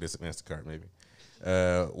 Came home. Did some Instacart maybe.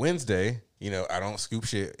 Wednesday, I don't scoop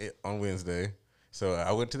shit on Wednesday. So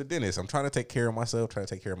I went to the dentist. I'm trying to take care of myself, trying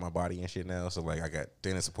to take care of my body and shit now. So like I got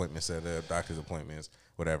dentist appointments set up, doctor's appointments,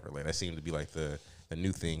 whatever. Like that seemed to be like the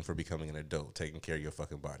new thing for becoming an adult, taking care of your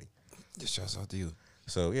fucking body. Just shouts out to you.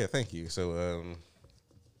 So yeah, thank you. So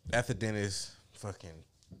at the dentist, fucking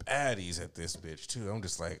baddies at this bitch too. I'm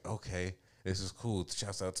just like, okay, this is cool.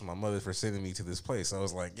 Shouts out to my mother for sending me to this place. I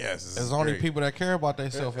was like, yes, this There's is only great. people that care about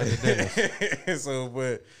themselves at the dentist. So,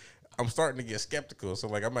 but I'm starting to get skeptical. So,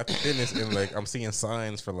 like, I'm at the dentist and like I'm seeing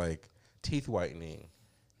signs for like teeth whitening,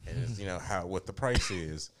 and it's, what the price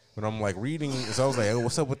is. But I'm like reading, so I was like, "Oh,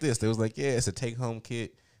 what's up with this?" They was like, "Yeah, it's a take-home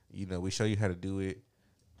kit. We show you how to do it,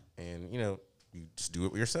 and you just do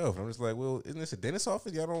it yourself." And I'm just like, "Well, isn't this a dentist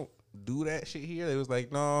office? Y'all don't do that shit here?" They was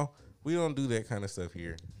like, "No, we don't do that kind of stuff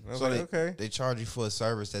here." And I was So like, "Okay." they charge you for a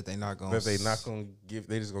service that they not going. But they not gonna give.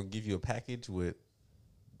 They just gonna give you a package with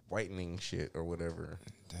whitening shit or whatever.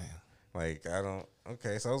 Damn. Like I don't.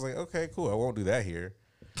 Okay, so I was like, okay, cool. I won't do that here.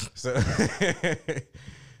 So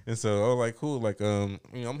and so I was like, cool. Like I'm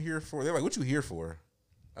here for. They're like, what you here for?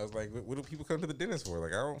 I was like, what do people come to the dentist for?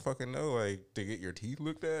 Like I don't fucking know. Like to get your teeth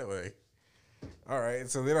looked at. Like all right.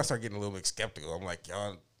 So then I start getting a little bit skeptical. I'm like,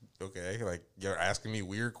 y'all okay? Like you're asking me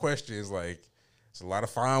weird questions. Like there's a lot of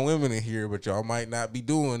fine women in here, but y'all might not be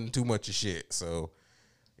doing too much of shit. So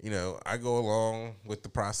I go along with the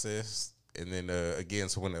process. And then again,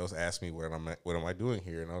 someone else asked me what am I doing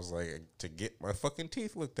here, and I was like, to get my fucking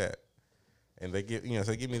teeth looked at. And they give so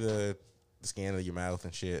they give me the scan of your mouth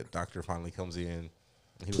and shit. Doctor finally comes in, and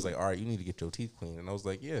he was like, all right, you need to get your teeth cleaned. And I was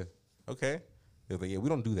like, yeah, okay. He was like, yeah, we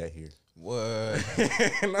don't do that here. What?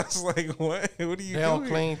 And I was like, what? What do you They do don't here?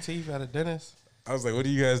 clean teeth at a dentist. I was like, what do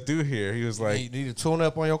you guys do here? He was like, You need to tune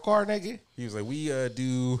up on your car, nigga. we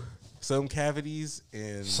do some cavities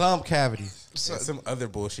and Some cavities. some other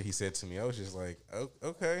bullshit he said to me. I was just like, oh,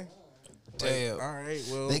 okay. Damn. Like, all right,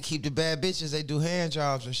 well, They keep the bad bitches. They do hand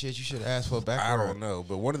jobs and shit. You should ask for a I background. don't know,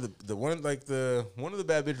 but one of the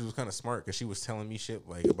bad bitches was kind of smart because she was telling me shit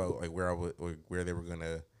like about like where I would like, where they were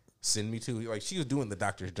gonna send me to. Like she was doing the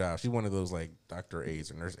doctor's job. She's one of those like doctor aides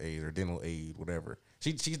or nurse aides or dental aide, whatever.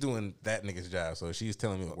 She's doing that nigga's job, so she's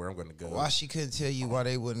telling me where I'm going to go. Why she couldn't tell you why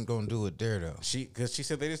they wasn't gonna do it there though? Because she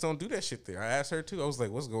said they just don't do that shit there. I asked her too. I was like,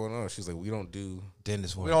 "What's going on?" She's like, "We don't do."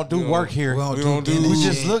 Dentist work. We don't do We work don't- here. We don't We do don't do- dentist We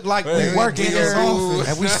shit. just look like Hey, we work we in don't here, do-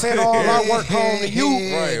 and we send all of our work home to you.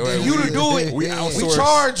 Right, You to do it. We We outsource.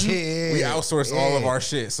 charge you. Yeah. We outsource all of Yeah. our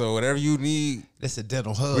shit. So whatever you need, That's a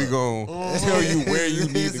dental hub. we gonna tell you where you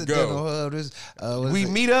need It's to a dental go. hub. This, what's We it?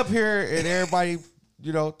 meet up here and everybody,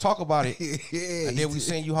 talk about it, Yeah. and then we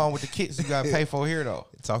send you home with the kits you got to pay for here though.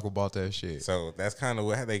 Talk about that shit. So that's kind of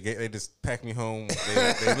what they get. They just packed me home.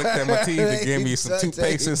 They looked at my teeth. They gave me some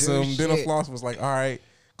toothpaste and some dental floss. Was like, all right,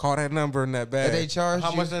 call that number in that And bag. they charge How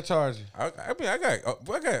you? much they charge you? I mean, I got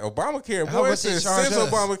Obamacare. How Boy, much they since charge us?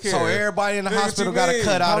 Obamacare. So everybody in the Nigga, what hospital you got to mean?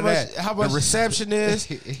 cut out How of much- that. how much- The receptionist,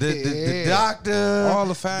 the Yeah. doctor, All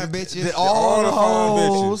the fine bitches. all the fine bitches.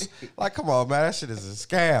 hoes. Like, come on, man, that shit is a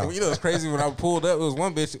scam. You know, it's crazy. When I pulled up, it was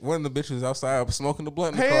one of the bitches outside smoking the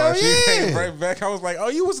blunt in the Hell car. She yeah. came right back. I was like, "Oh,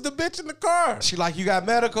 you was the bitch in the car." She like, you got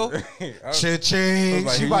medical? I was- Cha-ching.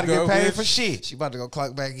 like, She here about to you get go, paid bitch. for shit. She about to go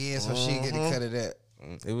clock back in, so she get the cut of that.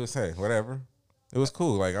 It was hey, whatever. It was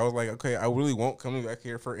cool. Like I was like, okay, I really won't come back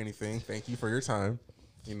here for anything. Thank you for your time.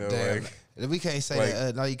 You know, Damn. like We can't say like-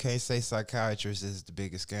 that. No, you can't say psychiatrists is the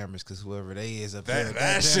biggest scammers because whoever they is up that. there.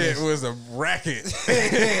 That shit was a racket.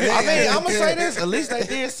 I mean, I'm going to say this. At least they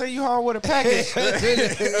did send you home with a package.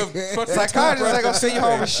 Psychiatrists ain't going to send you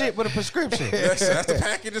home with shit with a prescription. That's the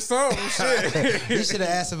package of something. Shit. You should have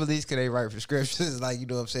asked them at least can they write prescriptions? Like, you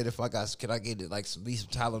know what I'm saying? If I got, can I get it like some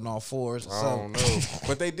Tylenol 4s or I don't something? know,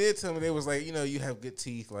 but they did tell me they was like, you have good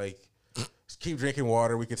teeth. Like, just keep drinking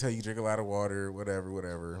water. We can tell you drink a lot of water. Whatever.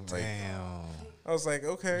 Like, Damn. I was like,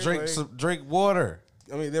 okay, Drink like, drink water.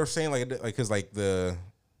 I mean, they were saying like because like the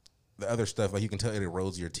other stuff, like you can tell it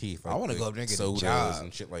erodes your teeth. Like, I wanna the go up there and get a sodas job.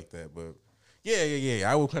 and shit like that. But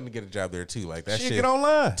yeah. I would come to get a job there too. Like that Shit, shit. get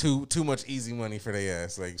online. Too much easy money for their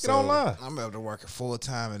ass. Like Get so, online. I'm able to work full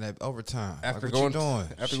time and that overtime. After like, going what you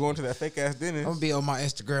doing? after going to that fake ass I'm dentist. gonna be on my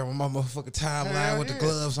Instagram on my motherfucking timeline Hell with the yeah.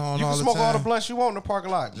 gloves on You all can the smoke time. all the blunts you want in the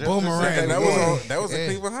parking lot. Just Boomerang. and that was Yeah. in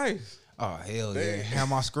Cleveland Heights. Oh hell yeah! Have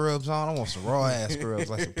my scrubs on. I want some raw ass scrubs,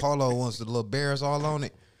 like some polo ones with the little bears all on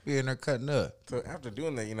it. Be in there cutting up. So after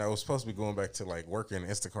doing that, I was supposed to be going back to like working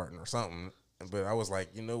Instacarting or something, but I was like,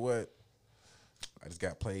 you know what? I just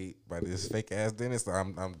got played by this fake ass dentist.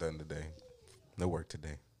 I'm done today. No work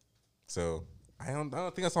today. So I don't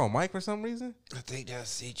think I saw Mike for some reason. I think they'll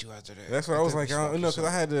seat you after that. That's what I was like. I don't know, because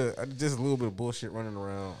I did just a little bit of bullshit running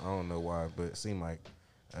around. I don't know why, but it seemed like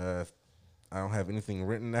I don't have anything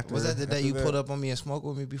written after. Was that the day after you that. pulled up on me and smoked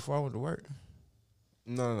with me before I went to work?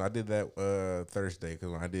 No, I did that Thursday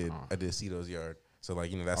because when I did Cito's yard. So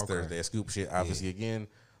like that's Okay. Thursday. I scoop shit obviously again.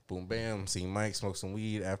 Boom bam. Seen Mike smoke some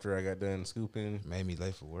weed after I got done scooping. Made me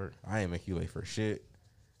late for work. I ain't make you late for shit.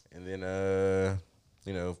 And then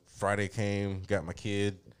Friday came, got my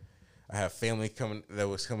kid. I have family that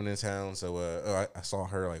was coming in town, so I saw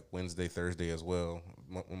her like Wednesday, Thursday as well.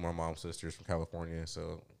 My mom's sisters from California,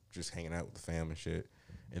 so just hanging out with the fam and shit.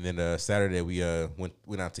 And then Saturday we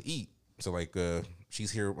went out to eat. So like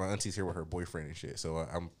she's here, my auntie's here with her boyfriend and shit. So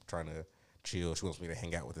I'm trying to chill. She wants me to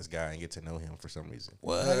hang out with this guy and get to know him for some reason.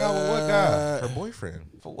 What? Hang out with what guy? Her boyfriend,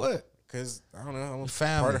 For what? because I don't know, I'm a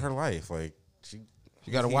Family. part of her life. Like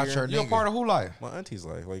You gotta watch her. You a nigga. part of who life? My auntie's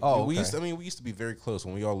life. Like Oh, we okay. used to be very close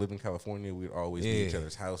when we all lived in California. We'd always be at each Yeah.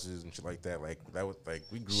 other's houses and shit like that. Like that was like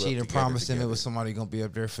we grew up. She done together, promised him it together. was somebody gonna be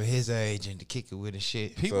up there for his age and to kick it with and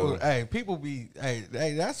shit. People, So- people be,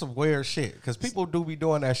 that's some weird shit. Because people do be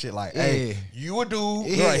doing that shit. Like, Yeah. hey, you a dude,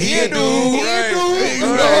 Yeah. right? He He a a dude, dude, he right. a dude,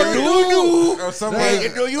 you Right. know, dude. Or something Hey,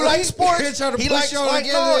 like- do you like sports? He trying to He push likes y'all like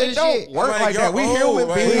together no, and it don't shit. work Like, like that. We y'all human old,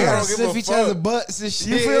 like, We I gotta don't beings. give sniff a each fuck. other's butts and shit.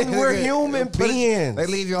 You feel me? We're Nigga. human beings. They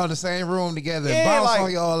leave y'all in the same room together and Yeah, bounce like-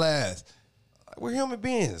 on y'all ass. We're human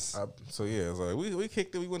beings. So yeah, it was like we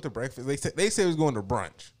kicked it. We went to breakfast. They said we was going to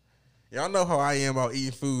brunch. Y'all know how I am about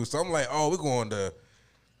eating food, so I'm like, oh, we're going to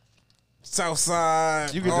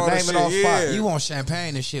Southside. You get all the that name and all shit, spot. yeah. You want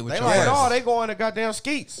champagne and shit with They your like, Yes. no, they going to goddamn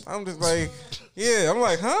Skeets. I'm just like, yeah. I'm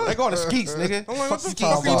like, huh? They going to Skeets, nigga. I'm like, what the Fuck fuck you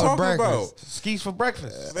are you talking talking about? about? Skeets for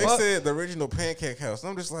breakfast. They Fuck. said the original Pancake House.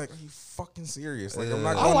 And I'm just like, are you fucking serious? Like, I'm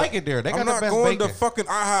not. I Going like to, it there. They I'm got the not best going to bacon. fucking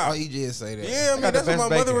IHOP. Oh, you just say that. Yeah, I They mean got the that's what my best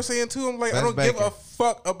mother bacon. was saying too. I'm like, I Best don't give bacon. a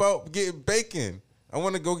fuck about getting bacon. I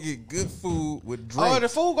want to go get good food with Oh, drinks. the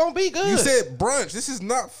food gonna be good. You said brunch. This is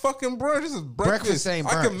not fucking brunch. This is breakfast. Breakfast ain't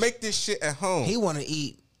I can brunch. make this shit at home. He want to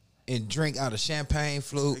eat and drink out of champagne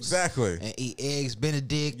flutes. Exactly. And eat eggs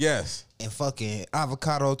Benedict Yes. and fucking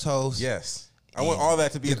avocado toast. Yes. I want all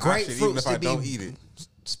that to be The an option, even grapefruits if I to be don't eat it.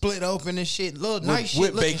 split open and shit. Little With, nice shit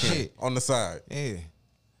with looking bacon shit. on the side. Yeah.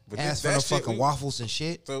 But Ask for that no shit, fucking waffles and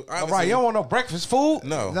shit. So All right, you don't want no breakfast food?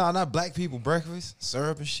 No. No, not black people breakfast,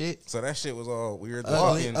 syrup and shit. So that shit was all weird.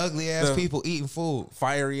 Ugly ass the people eating food.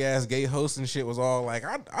 Fiery ass gay host and shit was all like,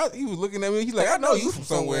 he was looking at me. He's like, I know you from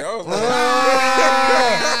somewhere. I was like,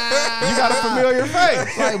 You got a familiar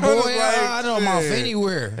face. Like, boy, like, I know my shit.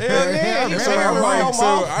 anywhere. Hell yeah, you so, say I'm I'm like, your so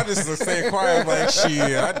mom. I just stayed quiet. Like, shit,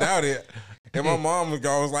 I doubt it. And my mom was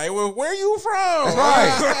like, well, where you from?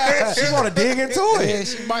 Right. She want to dig into Yeah,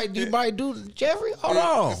 it. you might do Jeffrey. Hold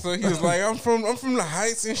on. So he was like, I'm from the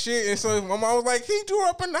Heights and shit. And so my mom was like, he grew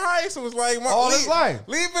up in the Heights. It was like, All his life.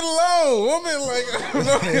 leave it alone, woman.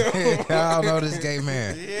 Like, I don't know this gay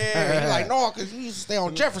man. Yeah. He like, no, because you used to stay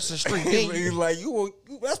on Jefferson Street, didn't you? he's like,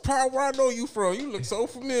 that's probably where I know you from. You look so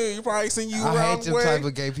familiar. You probably seen you I around hate the them way. type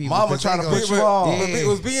of gay people. Mama 'cause they trying to go- put you on. But it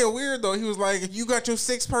was being weird though. He was like, if you got your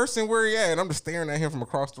 6th person, where you at? And I'm just staring at him from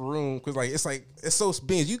across the room because it's so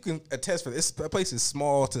big. You can attest for this. That place is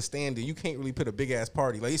small to stand in. You can't really put a big ass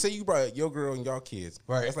party. Like you say, you brought your girl and y'all kids.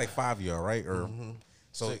 Right. That's like 5 of y'all, right? Or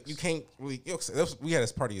so 6. you can't really. We had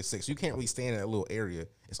this party of 6. You can't really stand in that little area.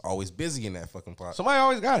 It's always busy in that fucking plot. Somebody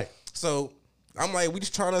always got it. So I'm like, we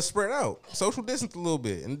just trying to spread out, social distance a little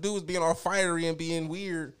bit. And the dude was being all fiery and being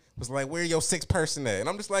weird. Was like, where your 6th person at? And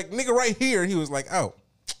I'm just like, nigga, right here. He was like, oh.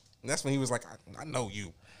 And that's when he was like, I know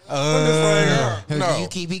you. I'm just like, no.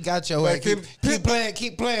 He got your Like, ass.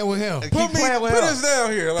 Keep playing with him. Put us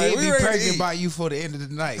down here. Like, He'll we be ready to pregnant eat. by you for the end of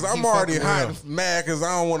the night. Cause I'm Keep already fucking hot with him. and mad because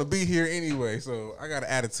I don't want to be here anyway. So I got an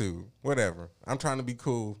attitude. Whatever. I'm trying to be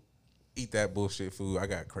cool. Eat that bullshit food. I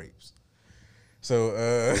got crepes.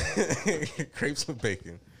 So crepes with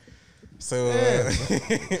bacon. So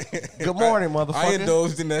Good morning, motherfucker. I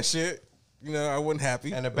indulged in that shit. You know, I wasn't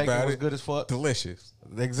happy. And the bacon about was it. good as fuck. Delicious.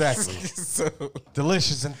 Exactly. So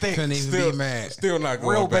Delicious and thick. Couldn't even be mad. Still not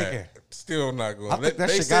going Real back. bacon. Still not going. I think that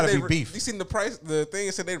They shit said gotta they be beef. You seen the price? The thing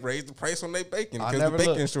said they raised the price on their bacon I because never the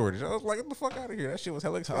bacon looked. shortage. I was like, get the fuck out of here. That shit was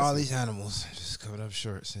hella To expensive. all these animals just coming up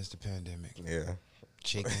short since the pandemic. Yeah.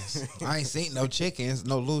 Chickens. I ain't seen no chickens,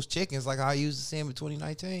 no loose chickens like I used to see them in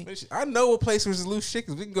 2019. I know a place where there's loose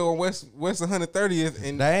chickens. We can go on West 130th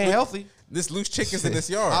and They ain't healthy. This loose chickens in this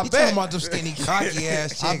yard. I You bet. talking about them skinny, cocky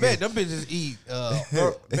ass chickens? I bet them bitches eat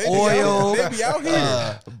Bro, they be oil, They be out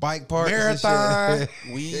here. Bike parks, marathon, and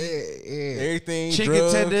shit. Weed, Yeah. everything, Chicken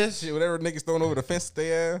drugs, tenders. shit, whatever niggas throwing over the fence to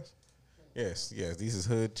their ass. Yes, these is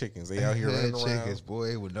hood chickens. They out here Hood running around. chickens,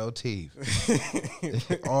 boy, with no teeth,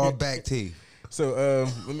 all back teeth. So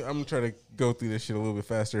I'm gonna try to go through this shit a little bit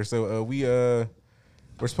faster. So we're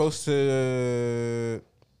supposed to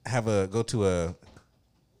go to a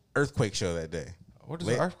earthquake show that day. What is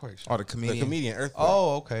Late- an earthquake? Oh, the The comedian. comedian earthquake.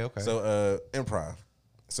 Oh, okay. So improv.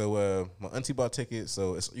 So my auntie bought tickets.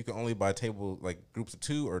 So you can only buy table like groups of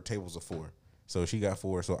 2 or tables of 4. So she got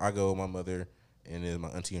 4. So I go with my mother and then my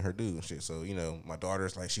auntie and her dude and shit. So my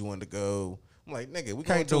daughter's like she wanted to go. I'm like, nigga, we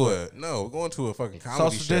Can't going do to we're going to a fucking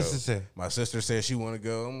comedy Social show. distancing. My sister said she want to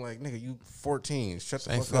go. I'm like, nigga, you 14. Shut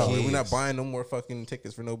the Ain't fuck up. for We're not kids. buying no more fucking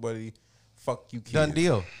tickets for nobody. Fuck you, kids. Done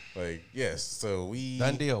deal. Like, yes. So we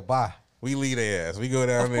Done deal. Bye. we lead their ass. We go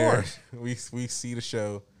down Of there. course. We see the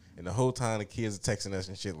show. And the whole time the kids are texting us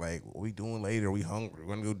and shit like, what we doing later? We hungry.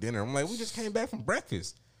 We're going to go dinner. I'm like, we just came back from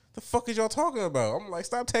breakfast. The fuck is y'all talking about? I'm like,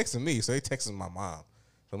 stop texting me. So they texting my mom.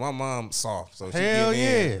 So my mom soft. So she Hell getting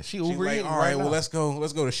in. yeah. She She's Uber like, eating all right right, well, now. let's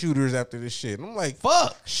go to Shooters after this shit. And I'm like,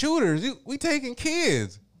 Fuck. Shooters? We taking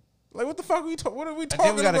kids. Like, what the fuck are we what are we And talking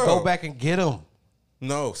then we gotta about? go back and get them.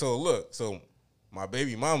 No, so look, my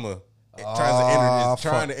baby mama Oh,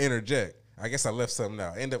 trying to interject. I guess I left something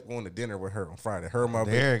out. I end up going to dinner with her on Friday. Her and my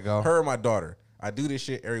There you go. Her and my daughter. I do this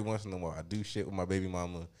shit every once in a while. I do shit with my baby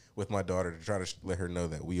mama, with my daughter to try to let her know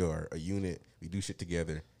that we are a unit. We do shit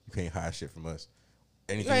together. You can't hide shit from us.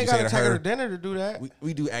 Anything You ain't say gotta to take her her, to dinner to do that.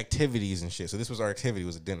 we do activities and shit. So this was our activity.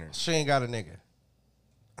 Was a dinner. She ain't got a nigga.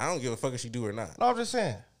 I don't give a fuck if she do or not. No, I'm just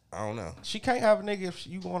saying. I don't know. She can't have a nigga if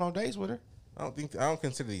you going on dates with her. I don't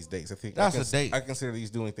consider these dates. I think That's a date. I consider these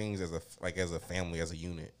doing things as a family, as a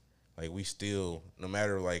unit. Like we still, no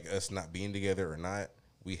matter like us not being together or not,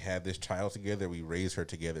 we have this child together. We raise her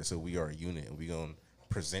together, so we are a unit, and we gonna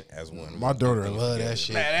present as one. My We do daughter things love together. that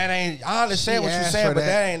shit. Man, that ain't. I understand She what you're asked saying, for but that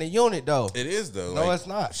that. ain't a unit though. It is though. No, Like, it's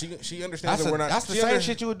not. She understands that we're not. That's the she same under-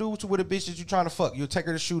 shit you would do with a bitch that you trying to fuck. You'll take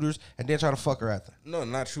her to Shooters and then try to fuck her after. No,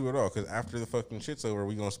 not true at all. Because after the fucking shit's over,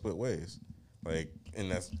 we gonna split ways. Like,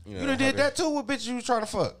 and that's You done did that too with bitches you was trying to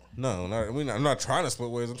fuck. No, I'm not trying to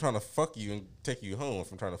split ways. I'm trying to fuck you and take you home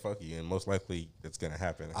if I'm trying to fuck you, and most likely it's gonna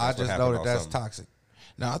happen. I That's what just happened know that on that's something. toxic.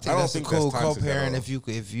 No, I I think don't that's a think cool that's toxic at co-parent. all.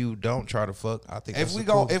 If you don't try to fuck, I think If that's we a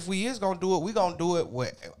gon' cool. if we is gonna do it, we gonna do it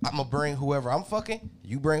with I'm gonna bring whoever I'm fucking,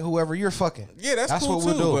 you bring whoever you're fucking. Yeah, that's cool what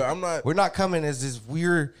we'll too, do. but I'm not- We're not coming as this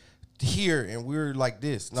we're here and we're like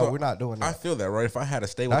this. No, So, we're not doing I that. feel that, right? If I had a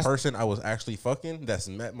stable That's- person I was actually fucking that's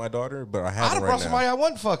met my daughter, but I I'd haven't have right brought now. somebody I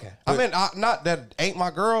wasn't fucking. I mean, not that ain't my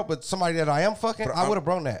girl, but somebody that I am fucking. But I would have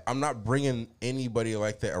brought that. I'm not bringing anybody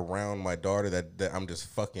like that around my daughter that I'm just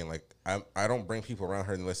fucking. Like I don't bring people around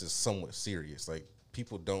her unless it's somewhat serious. Like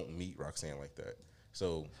people don't meet Roxanne like that.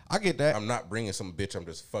 So I get that. I'm not bringing some bitch I'm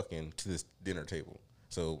just fucking to this dinner table.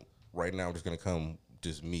 So right now I'm just gonna come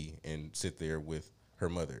just me and sit there with her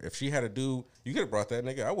mother. If she had a dude, you could have brought that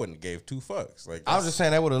nigga. I wouldn't have gave two fucks. Like I was just saying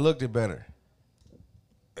that would have looked it better.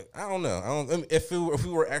 I don't know. I mean, if we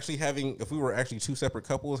were actually two separate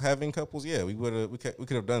couples having couples, yeah, we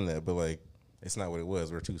could have done that. But like, it's not what it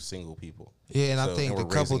was. We're two single people. Yeah, and I So- think and the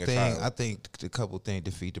we're couple raising a thing, child. I think the couple thing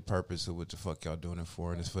defeat the purpose of what the fuck y'all doing it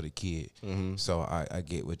for, and it's for the kid. Mm-hmm. So I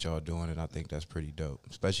get what y'all doing, and I think that's pretty dope.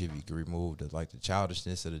 Especially if you can remove the the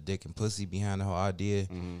childishness of the dick and pussy behind the whole idea,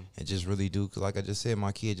 Mm-hmm. and just really do. Cause like I just said,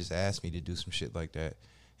 my kid just asked me to do some shit like that,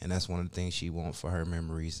 and that's one of the things she wants for her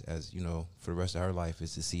memories, as you know, for the rest of her life,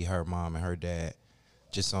 is to see her mom and her dad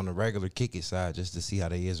just on the regular kick it side, just to see how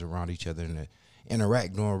they is around each other and to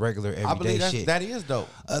interact doing regular I everyday believe shit. that is dope.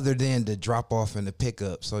 Other than the drop off and the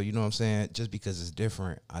pickup. So, you know what I'm saying? Just because it's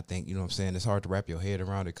different, I think, you know what I'm saying, it's hard to wrap your head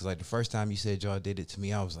around it. Because, like, the first time you said y'all did it to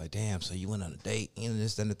me, I was like, damn, so you went on a date, and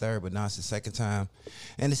this, then the third, but now it's the second time.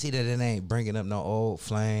 And to see that it ain't bringing up no old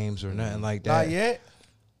flames or nothing like that. Not yet.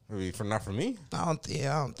 Maybe not for me. I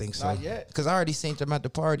don't think so. Not yet. Because I already seen them at the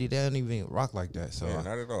party. They don't even rock like that. So, Yeah,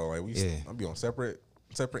 not at all. Like I'll be on separate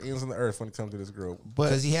ends on the earth when it comes to this girl.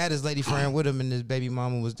 because he had his lady friend with him, and his baby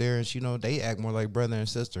mama was there, and you know they act more like brother and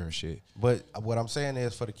sister and shit. But what I'm saying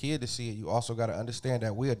is, for the kid to see it, you also got to understand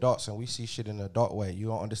that we adults and we see shit in an adult way. You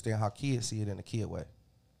don't understand how kids see it in a kid way.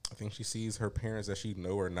 I think she sees her parents that she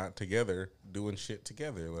know are not together doing shit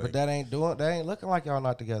together. Like, But that ain't looking like y'all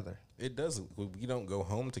not together. it doesn't. We don't go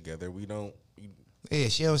home together. We don't. Yeah,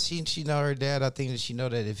 she know her dad. I think that she know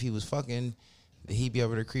that if he was fucking, that he'd be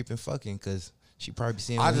able to creep and fucking, because she probably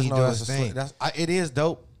seeing I what just he know do that's his a thing. it is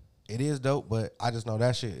dope. It is dope, but I just know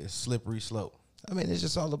that shit is slippery slope. I mean, it's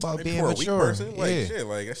just all about Maybe being for a mature. weak person, like yeah. shit,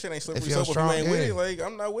 like that shit ain't slippery If y'all slope. If you ain't strong, with yeah. it, like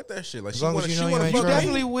I'm not with that shit. Like As she long want as you she know you want to ain't fuck You trying. me.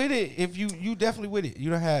 definitely with it. If you definitely with it. You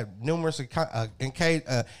don't have numerous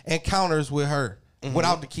encounters with her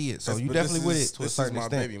without the kids, so That's- you but definitely this with is- it to a this is certain my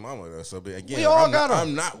extent. baby mama though. So but again, We all I'm got not, her.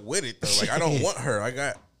 I'm not with it though. Like I don't want her. I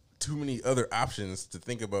got too many other options to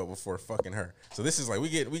think about before fucking her. So this is like we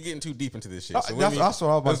getting too deep into this shit. So That's what I was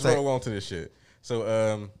about let's to say. roll on to this shit.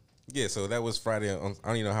 So yeah, so that was Friday. I don't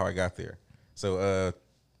even know how I got there. So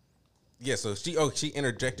yeah, so she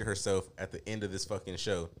interjected herself at the end of this fucking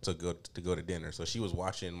show to go to dinner. So she was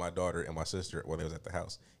watching my daughter and my sister while they was at the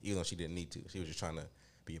house, even though she didn't need to. She was just trying to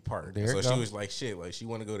be a part. There So it she go. was like, shit, like she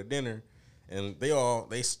want to go to dinner, and they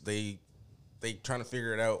trying to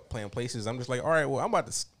figure it out, playing places. I'm just like, all right, well, I'm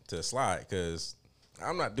about to slide because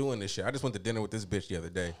I'm not doing this shit. I just went to dinner with this bitch the other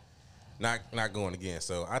day, not going again.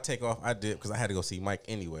 So I take off, I dip because I had to go see Mike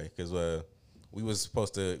anyway because we was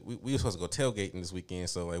supposed to go tailgating this weekend.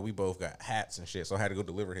 So like we both got hats and shit. So I had to go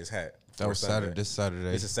deliver his hat. That for was Sunday. Saturday. This Saturday.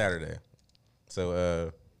 This is Saturday.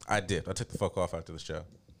 So I dipped. I took the fuck off after the show.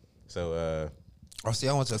 So Oh, see,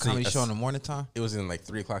 I went to a See, comedy that's- show in the morning time. it was in like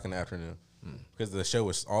 3:00 in the afternoon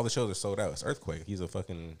because all the shows are sold out. It's Earthquake. He's a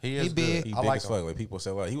fucking He is big. good. he I big like as him. fuck. Like people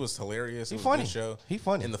sell out. He was hilarious. He It was funny. A good show. He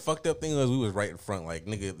funny. And the fucked up thing was we was right in front. Like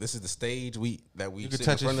nigga, this is the stage we You could sit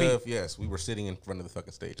touch in his front of. Yes, we were sitting in front of the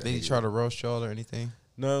fucking stage. Did he try to roast y'all or anything?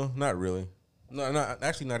 No, not really. No,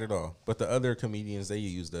 actually not at all. But the other comedians they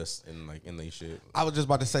used us in they shit. I was just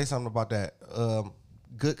about to say something about that.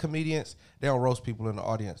 Good comedians, they don't roast people in the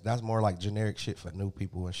audience. That's more like generic shit for new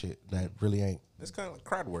people and shit that really ain't. It's kind of like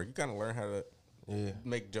crowd work. You kind of learn how to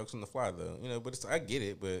make jokes on the fly though. You know, but I get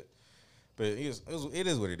it. But it is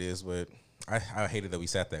what it is. But I hated that we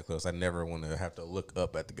sat that close. I never want to have to look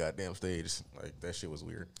up at the goddamn stage. Like that shit was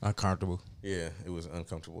weird. Uncomfortable. Yeah, it was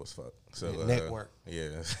uncomfortable as fuck. So Yeah, network.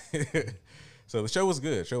 Yeah. So the show was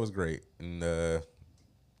good. Show was great. And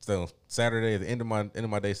so Saturday, at the end of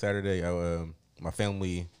my day Saturday, my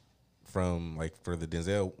family from for the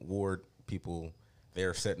Denzel Ward people,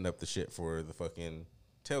 they're setting up the shit for the fucking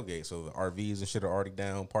tailgate. So the RVs and shit are already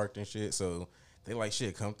down, parked and shit. So they like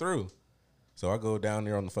shit, come through. So I go down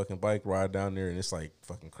there on the fucking bike, ride down there, and it's like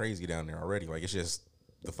fucking crazy down there already. Like it's just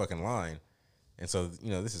the fucking line. And so,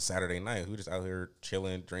 this is Saturday night. We're just out here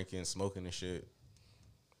chilling, drinking, smoking and shit.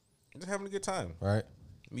 Just having a good time. Right.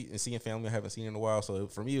 meeting and seeing family I haven't seen in a while. So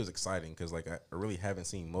for me, it was exciting because like I really haven't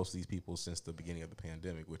seen most of these people since the beginning of the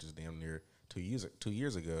pandemic, which is damn near 2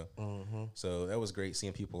 years ago. So that was great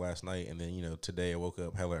seeing people last night. And then, you know, today I woke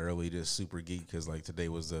up hella early, just super geek because like today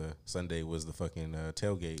was Sunday was the fucking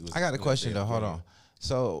tailgate. It was, I got a you know, question though. damn Hold game. on.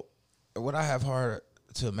 So, what I have hard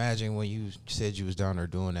to imagine when you said you was down there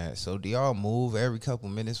doing that. So, do y'all move every couple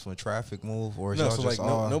minutes when traffic move, or is No, y'all so just like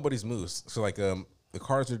all? nobody's moves. So like the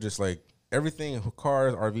cars are just like everything,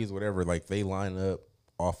 cars, RVs, whatever. Like they line up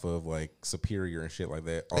off of like Superior and shit like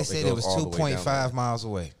that. They said it was 2.5 miles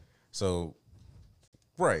away. So,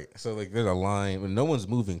 right. So like there's a line, and no one's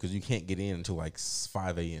moving because you can't get in until like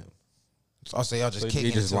 5 a.m. So I'll say y'all just So kicking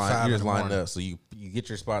you just until 5 line, in you're the just lined morning. up. So you get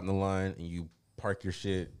your spot in the line and you park your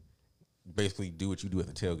shit. Basically, do what you do at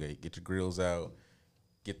the tailgate. Get your grills out.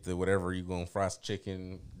 Get the whatever you going fry some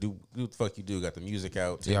chicken. Do what the fuck you do. Got the music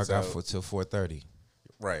out. Y'all tents got out. till 4:30.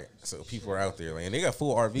 Right. So people are out there, like, and they got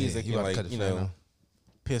full RVs. Yeah, They you can about to cut like the you fan know now.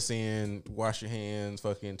 piss in, wash your hands,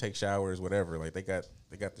 fucking take showers, whatever. Like they got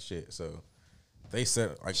the shit. So they set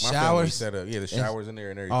like my family Showers? set up. Yeah, the showers in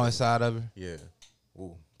there and everything. Oh, inside of it. Yeah.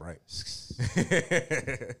 Ooh, right.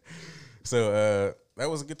 So that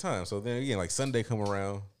was a good time. So then again, like Sunday come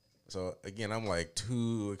around. So again, I'm like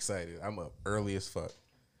too excited. I'm up early as fuck.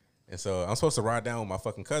 And so I'm supposed to ride down with my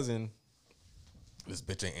fucking cousin. This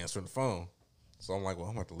bitch ain't answering the phone. So I'm like, well,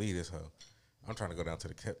 I'm about to leave this hoe. I'm trying to go down to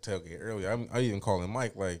the tailgate early. I even calling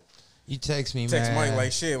Mike like, You text me, text man. Mike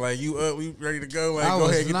like, shit, like you up, we ready to go. Like I go was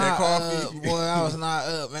ahead and get that not coffee. up, boy. I was not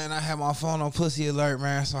up, man. I had my phone on pussy alert,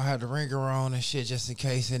 man. So I had the ringer on and shit just in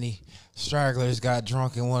case any stragglers got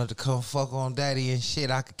drunk and wanted to come fuck on daddy and shit.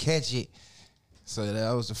 I could catch it. So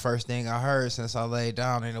that was the first thing I heard since I laid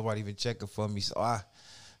down. Ain't nobody even checking for me. So I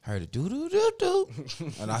heard a do-do-do-do.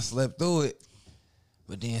 And I slept through it.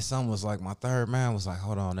 But then someone was like, my third man was like,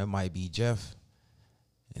 hold on, that might be Jeff.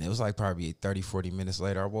 And it was like probably 30, 40 minutes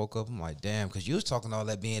later, I woke up. I'm like, damn, because you was talking all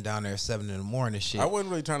that being down there at 7 in the morning and shit. I wasn't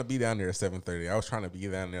really trying to be down there at 7:30. I was trying to be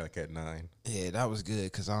down there like at 9. Yeah, that was good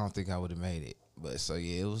because I don't think I would have made it. But so,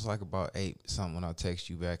 yeah, it was like about 8 something when I text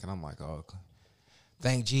you back. And I'm like, oh,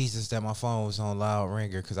 thank Jesus that my phone was on loud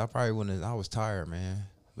ringer because I probably wouldn't have, I was tired, man.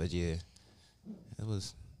 But, yeah, it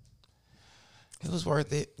was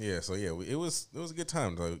worth it. Yeah, so yeah, it was a good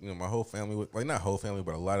time. Like, you know, my whole family, like not whole family,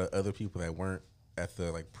 but a lot of other people that weren't at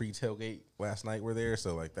the like pre-tailgate last night were there.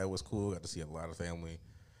 So like that was cool. Got to see a lot of family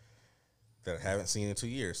that I haven't seen in 2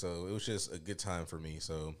 years. So it was just a good time for me.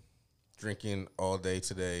 So drinking all day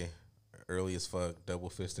today, early as fuck, double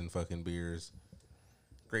fisting fucking beers.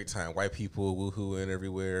 Great time. White people woohooing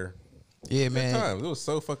everywhere. Yeah, Good man. time. It was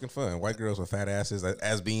so fucking fun. White girls with fat asses.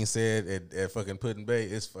 As being said at fucking Puddin' Bay,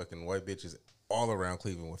 it's fucking white bitches all around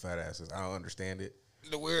Cleveland with fat asses. I don't understand it.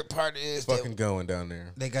 The weird part is Fucking going down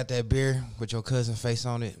there. they got that beer with your cousin face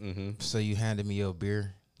on it. Mm-hmm. So you handed me your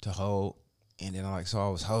beer to hold. And then I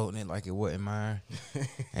was holding it like it wasn't mine.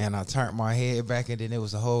 And I turned my head back and then it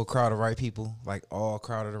was a whole crowd of white people, like all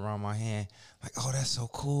crowded around my hand. Like, oh, that's so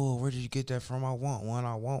cool. Where did you get that from? I want one.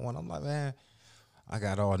 I'm like, man, I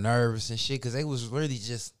got all nervous and shit because they was really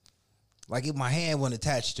just, like my hand wasn't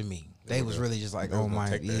attached to me. They was really just like, They was oh gonna my,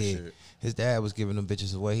 take that yeah. shit. His dad was giving them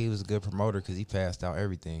bitches away. He was a good promoter because he passed out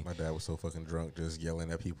everything. My dad was so fucking drunk, just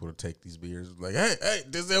yelling at people to take these beers. Like, hey,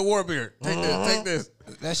 this is that war beer. Take this, take this.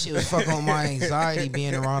 That shit was fucking on my anxiety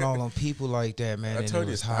being around all them people like that, man. I and told it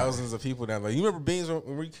you, was it's hot. thousands of people down there. You remember Beans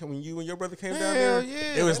when you and your brother came down Hell there?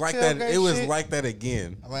 yeah, It was that like that. tailgate It was shit. like that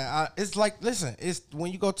again. I mean, it's like, listen, it's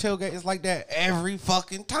when you go tailgate, it's like that every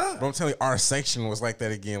fucking time. But I'm telling you, our section was like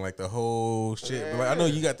that again, like the whole shit. But like, I know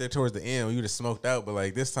you got there towards the end, you just smoked out. But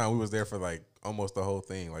like this time, we was there for like almost the whole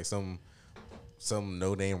thing. Like some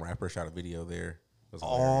no name rapper shot a video there. It was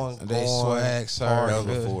hilarious. They swag, sir. That was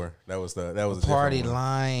Good. before. That was a different Party one.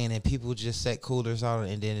 line and people just set coolers out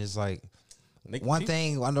and then it's like Nigga, one people-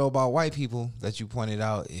 thing I know about white people that you pointed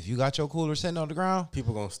out, if you got your cooler sitting on the ground,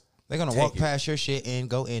 people gonna they're gonna take walk it. past your shit and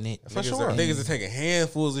go in it. Niggas sure. are, niggas are taking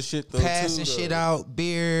handfuls of shit though. Passing too, shit though. out,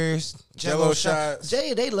 beers, Jell-O shots.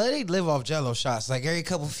 shots. They live off Jello shots. Like every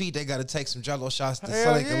couple feet, they gotta take some Jello shots so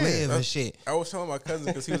Hell they can yeah. live and shit. I was telling my cousin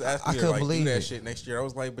because he was asking I me to couldn't like do believe that it. shit next year. I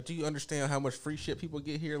was like, but do you understand how much free shit people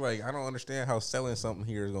get here? Like, I don't understand how selling something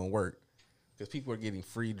here is gonna work. Because people are getting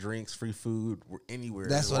free drinks, free food, anywhere.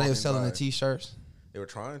 That's just why they were walking selling by. the t-shirts. They were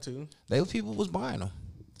trying to. People was buying them.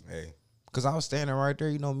 Hey, Cause I was standing right there,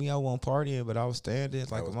 you know me, I wasn't partying, but I was standing I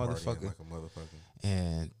like a was partying motherfucker. like a motherfucker.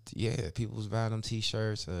 And yeah, people was buying them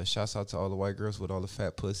t-shirts. Shouts out to all the white girls with all the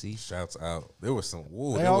fat pussies. Shouts out. There was some.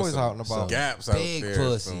 Woo, They there was always some, out and about. some gaps out Big there.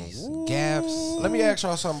 pussies, Some, gaps. Let me ask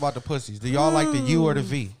y'all something about the pussies. Do y'all like the U or the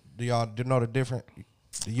V? Do y'all know the difference?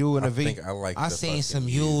 The U and I the V. think I like. I the seen some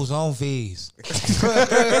fucking U's on V's.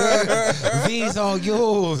 V's on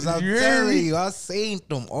U's. I'm telling you, I seen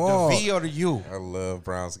them all. The V or the U. I love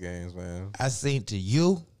Browns games, man. I seen the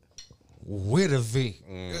U with a V.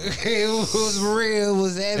 Mm. It was real. It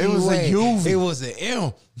was heavyweight. It was a U. It was an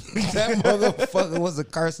M. That motherfucker was a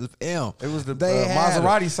cursive M. It was the had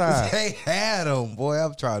Maserati 'em. sign. They had them, boy.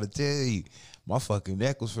 I'm trying to tell you. My fucking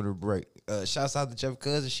neck was for the break. Shouts out to Jeff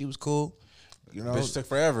Cousin. She was cool. You know, Bitch took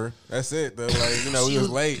forever. That's it. Though, like we was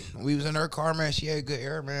late. We was in her car, man. She had good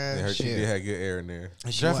air, man. Yeah, she Shit. did have good air in there.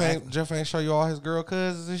 And she Jeff went ain't show you all his girl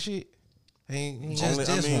cousins and shit. He Just Only,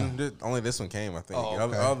 this one. only this one came. I think Oh,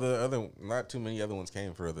 okay. all the other, not too many other ones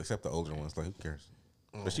came further, except the older ones. Like who cares?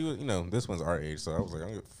 But she was, this one's our age, so I was like, I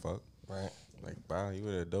don't give a fuck. right. Like, bye, you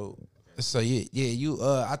an adult. So you.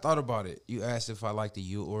 I thought about it. You asked if I liked the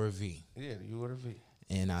U or a V, Yeah, the U or the V.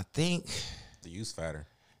 and I think, The U's fatter.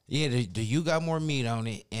 yeah, the U got more meat on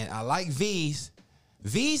it, and I like V's.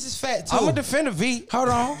 V's is fat too. I'm gonna defend a V. Hold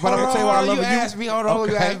on, But I'm gonna tell you what I love you a U. asked me. Hold on,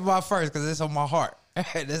 you Okay. asked me about first because it's on my heart.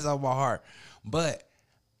 That's on my heart. But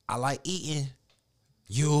I like eating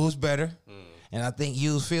U's better, and I think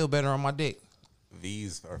U's feel better on my dick.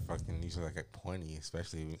 V's are fucking usually like pointy,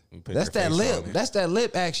 especially when you put That's your that face lip. on it. That's that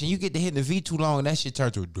lip action. You get to hit the V too long, and that shit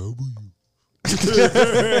turns to a W.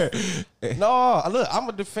 No, look, I'm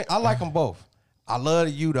a defend. I like them both. I love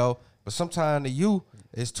the U though, but sometimes the U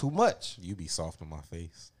is too much. You be soft on my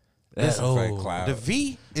face. That's It's like cloud. The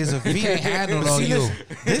V is a V. You can't handle on See, you. listen,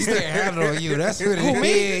 This can't handle on you. That's what it Who, me?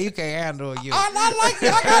 is. You can't handle on you. I like it.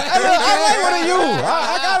 I like with a U.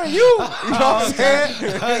 I got a U. You know what I'm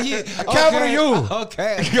saying? Capital U.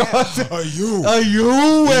 Okay. You know what I'm saying? A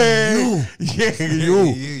U.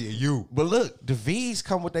 Yeah, U. But look, the V's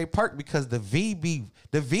come with their perk because the V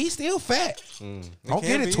still fat. Don't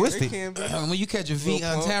get it twisted. When you catch a V Little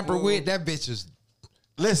pump, untampered little- with, that bitch is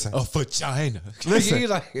Listen, a vagina. listen. You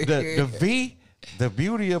like- The V, the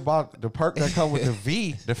beauty about the perk that come with the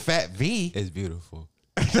V, the fat V. It's beautiful.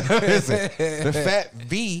 Listen, the fat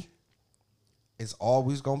V is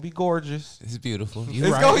always gonna be gorgeous. It's beautiful. You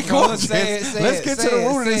It's right. gonna be Come on, gorgeous. say it, say Let's it, get to say the it,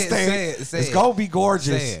 root of this say it, thing. say it, say It's it. gonna be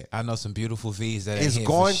gorgeous. Say it. I know some beautiful V's that It's ain't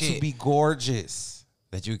going for to shit be gorgeous.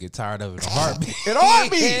 that you get tired of in a heartbeat. In a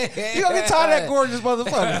heartbeat. You gonna get tired of that gorgeous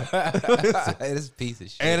motherfucker. This piece of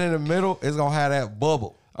shit. And in the middle, it's gonna have that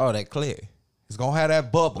bubble. Oh, that click. It's gonna have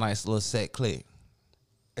that bubble. Nice little set click.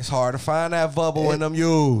 It's hard to find that bubble in them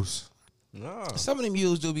U's. No. Some of them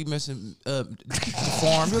U's do be missing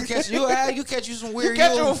form. You'll catch you some You weird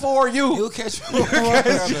catch you a U's. 4U. You'll catch you.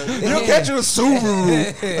 You'll catch you a Subaru.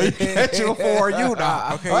 You catch you a 4U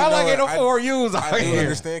now. Okay, I you know like it what? a 4U's out I do here.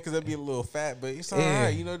 understand because that'd be a little fat, but it's all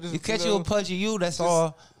right. Just you catch you a pudgy U. That's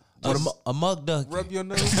all. A mug duck. Rub your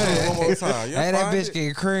nose one more time. You'll Hey, that find bitch it.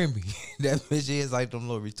 getting creamy. That bitch is like them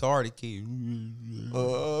little retarded kids.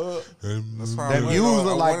 That's fine. Them I U's want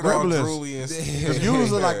look it like all gremlins. drooly and Them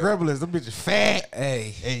U's look like gremlins. Them bitches fat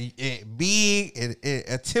Hey, and big and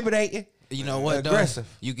intimidating. you know what? though? Aggressive,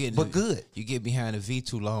 You get but good. You get behind the V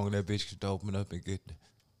too long, and that bitch could open up and get the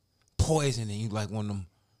poison, and you like one of them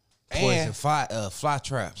poison And- fly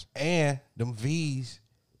traps. And them V's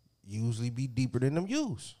usually be deeper than them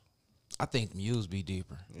U's. I think them U's be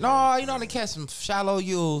deeper. No, you know to catch some shallow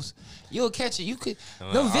U's. You'll catch it. You could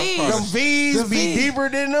them V's. Them V's Them be V's. deeper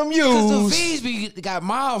than them Cause the U's. V's be got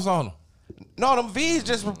miles on them. No, them V's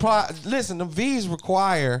just reply. Listen, them V's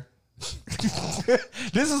require.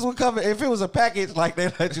 This is what coming. If it was a package, like they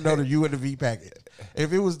let you know the U and the V package.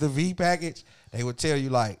 If it was the V package, they would tell you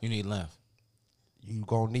like You need length. you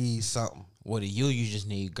gonna need something. With a U, you just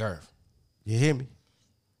need girth. You hear me?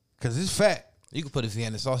 Cause it's fat. You can put a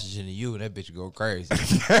Vienna sausage in the U, and that bitch go crazy.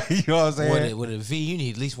 You know what I'm saying? With a V, you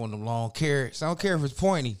need at least one of them long carrots. I don't care if it's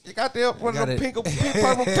pointy. You got the one of them gotta-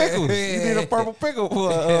 purple pickles. You need a purple pickle for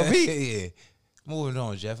a V. Yeah. Moving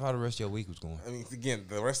on, Jeff. How the rest of your week was going? I mean, again,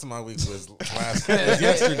 the rest of my week was last. It was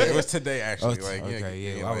yesterday. It was today, actually. Oh, Like, okay, yeah,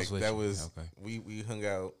 again, I was like, with that you. was. Okay. We hung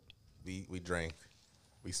out. We drank.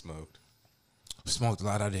 We smoked. Smoked a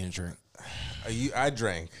lot. I didn't drink. I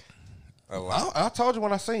drank a lot. I told you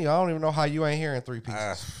when I seen you. I don't even know how you ain't here in 3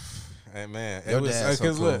 pieces. Hey, man, Your it was dad's so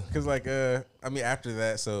because cool. look, because like I mean, after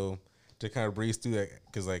that, so to kind of breeze through that,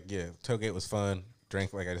 because like tailgate was fun.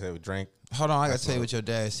 Drank, like I said, we drank. Hold on, I gotta tell you what your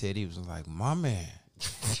dad said. He was like, "My man."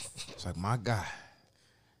 It's like, "My guy,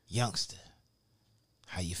 youngster,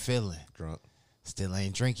 how you feeling? Drunk. Still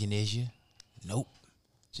ain't drinking, is you? Nope,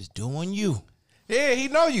 just doing you." Yeah, he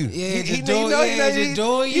know you. Yeah, he just know doing- yeah, just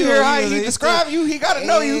doing You you. hear how You he know, describe you? He got to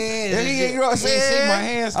know you. Yeah, You know what I'm just- saying? See my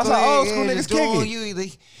hands. That's how old school yeah, niggas just doing kick it.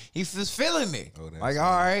 you. He was feeling me. Oh, that's Like,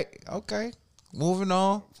 all right, okay, moving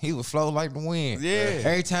on. He would flow like the wind. Yeah.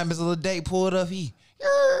 Every time his little date pulled up, he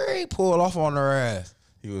pulled off on her ass.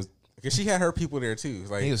 He was because she had her people there too.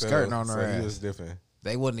 Like He was skirting on her so ass. He was different.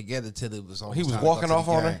 They wasn't together till it was. He was walking off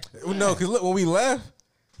on her. Well, no, because look, when we left,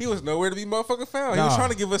 he was nowhere to be motherfucking found. He Nah. was trying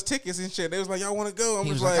to give us tickets and shit. They was like, y'all want to go? I'm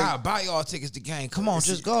He was just like, like, "I'll buy y'all tickets to game. Come on,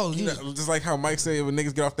 just go." You know, just like how Mike said when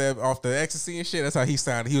niggas get off the ecstasy and shit. That's how he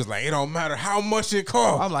sounded. He was like, it don't matter how much it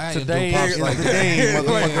costs. I'm like, I ain't Today do pops is like the that. day,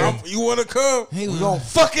 like, motherfucker. you want to come? He was Gonna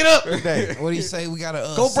fuck it up today. What do you say? We got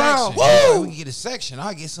a Go section. Brown. He was like, Woo! we can get a section.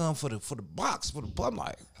 I'll get some for the box for the. I'm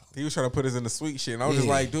like, He was trying to put us in the sweet shit. And I was just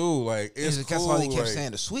Yeah. like, dude, like it's that's cool. why he kept like,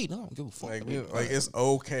 saying the sweet. I don't give a fuck. like it's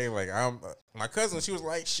okay. Like my cousin, she was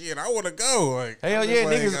like, shit, I want to go. Like Hell I'm yeah, just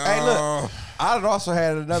like, niggas. Hey, look, I'd also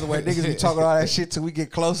had it another way. Niggas be talking all that shit till we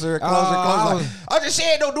get closer and closer and I closer. I'm just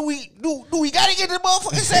saying, though, do we gotta get to the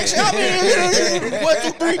motherfucking section? I mean, 1,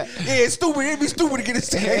 2, 3. Yeah, it's stupid. It'd be stupid to get a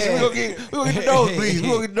section. We gonna get the nosebleeds. We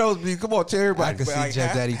gonna get the nosebleeds. Come on, tell I everybody. could see like,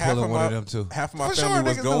 Jeff Daddy half pulling of one my- of them too. Half of my For family sure,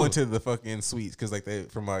 was niggas going do. to the fucking suites because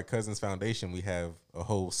like from my cousin's foundation, we have a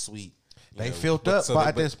whole suite. you They know, filled but- up so by that-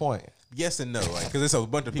 at but this point. Yes and no, like because it's a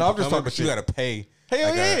bunch of No, people I'm just coming, talking but you shit. got to pay Hell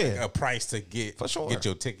like yeah. a price to get For sure. get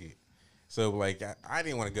your ticket. So like I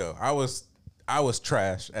didn't want to go. I was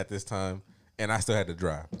trash at this time, and I still had to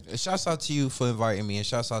drive. Shouts out to you for inviting me, and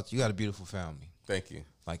shouts out to you. Got a beautiful family. Thank you.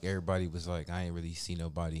 Like everybody was like, I ain't really see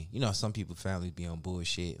nobody. You know, some people families be on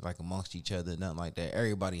bullshit like amongst each other, nothing like that.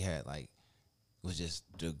 Everybody had like was just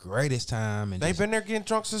the greatest time, and They just, been there getting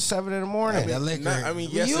drunk since 7 in the morning. that liquor. I mean,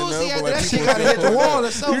 yes and Usually no, after but like that shit people got to hit the still- wall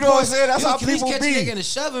at some You know what I'm point. saying? That's You how at least people catch be. a nigga in the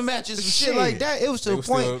shoving matches and shit Shit. like that. It was to They the were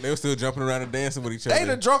point. still, they were still jumping around and dancing with each They other.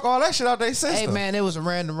 done drunk all that shit out their system. Hey man, it was a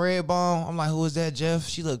random red bone. I'm like, who is that, Jeff?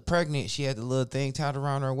 She looked pregnant. She had the little thing tied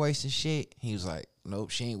around her waist and shit. He was like, nope,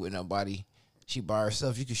 she ain't with nobody. She by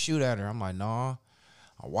herself. You can shoot at her. I'm like, nah.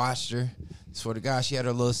 I watched her. Swear to God, she had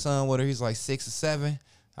her little son with her. He's like 6 or 7.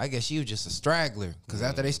 I guess she was just a straggler. Because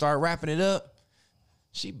after they started wrapping it up,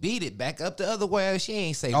 she beat it back up the other way. She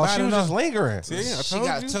ain't say Oh, bye she to was no- just lingering. See, I She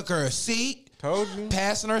told you. took her a seat, Told you.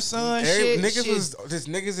 passing her son Every, shit. niggas shit. was just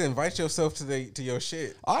niggas invite yourself to your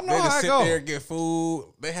shit. I know they just how it sit go. there and get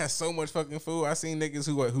food. They had so much fucking food. I seen niggas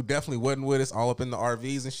who definitely wasn't with us all up in the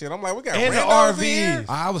RVs and shit. I'm like, we got In the randos in RVs. here.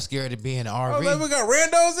 I was scared to be in the I was RV. like, we got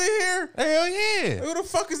randos in here. Hell yeah. Who the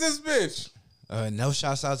fuck is this bitch? No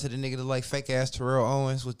shouts out to the nigga that like fake ass Terrell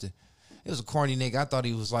Owens with the. It was a corny nigga. I thought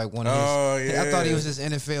he was like one of his. Oh, I thought he yeah. was his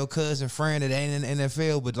NFL cousin friend that ain't in the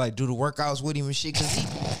NFL, but like do the workouts with him and shit. Cause he,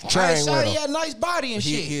 Train I saw with he him. had a nice body and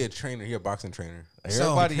He shit. a trainer. He a boxing trainer. So,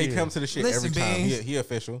 Everybody He is. comes to the shit Listen, every time. Beans. He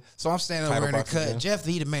official. So I'm standing over Title in the boxing, cut. yeah. Jeff,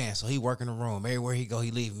 he the man, so he work in the room. Everywhere he go,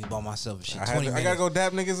 he leave me by myself and shit. I 20 minutes. gotta go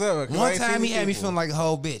dap niggas up. 'cause I One ain't time seen he these had me people. feeling like a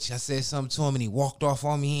whole bitch. I said something to him and he walked off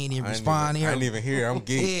on me. He ain't even I ain't respond. even- I didn't even hear. I'm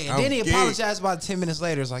geeked. Yeah, and I'm then he geeked. apologized about 10 minutes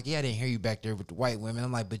later. It's like, yeah, I didn't hear you back there with the white women.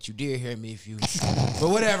 I'm like, but you did hear me if you. But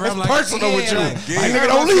whatever. I'm like, personal yeah, with you. Like, Like, you nigga, hurt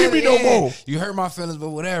don't my leave me no feelings, yeah. more. You hurt my feelings, but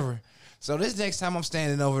whatever. So this next time I'm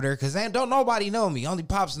standing over there, because don't nobody know me. Only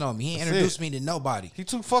Pops know me. He That's introduced it. me to nobody. He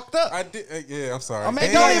too fucked up. I did. Yeah, I'm sorry. I mean,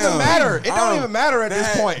 It don't Damn. even matter. It don't even matter at this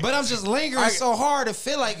that- point. But I'm just lingering so hard to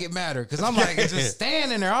feel like it mattered. Because I'm like, just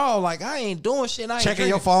standing there all like, I ain't doing shit. I ain't Checking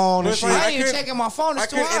your drinking. phone and But it's shit. like, I ain't even couldn't- checking my phone. I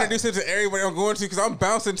It's too couldn't hot. introduce it to everybody I'm going to because I'm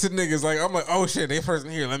bouncing to niggas. Like I'm like, oh shit, they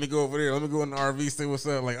person here. Let me go over there. Let me go in the RV, see what's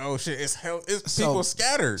up. Like, oh shit, it's hell. It's So- people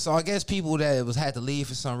scattered. So I guess people that had to leave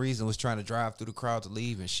for some reason was trying to drive through the crowd to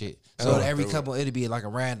leave and shit. So Oh, every dude. couple, it'd be like a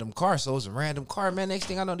random car. So it was a random car, man. Next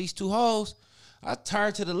thing I know, these two hoes. I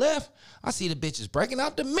turn to the left. I see the bitches breaking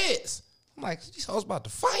out the mitts. I'm like, these hoes about to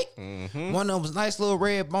fight. One of them was nice little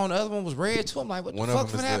red bone. The other one was red too. I'm like, what One the of fuck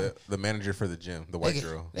them for is happened? the manager for the gym, the They white get,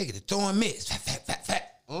 girl. they get to throwing mitts. Fat, fat, fat,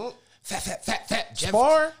 fat. Fat, fat, fat, fat. Jeff-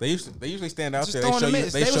 Spar? They usually stand out Just there. They throwing show the you.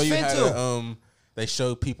 mitts. They They show was you fin how to. to They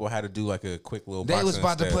show people how to do like a quick little. They was boxing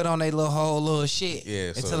about to step. put on their whole little shit. Yeah,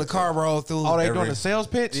 Until so- the car rolled through. Oh, they Every- doing the sales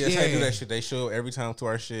pitch? Yeah, that's how they do Yeah. that shit. They show every time to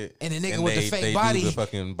our shit. And the nigga with the fake they body, do the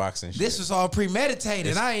fucking boxing shit. This was all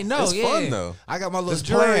premeditated. I ain't know. it's yeah. fun, though. I got my little It's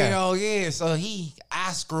jewelry planned. on. Yeah. So he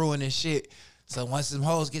eye screwing and shit. So once them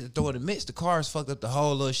hoes get to throw in the mitts, the cars fucked up the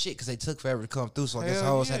whole little shit because they took forever to come through. So I guess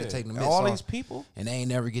Hell hoes had to yeah. take the And mitts all off. these people? And they ain't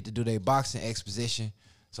never get to do their boxing exposition.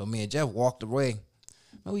 So me and Jeff walked away.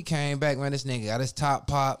 When we came back, man, this nigga got his top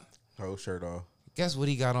pop. whole shirt off, Guess what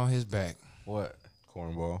he got on his back? What?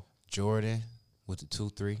 cornball, Jordan with the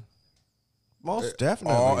 2-3. Most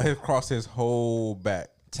definitely. all across his whole back.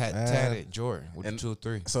 Tatted Jordan with And- the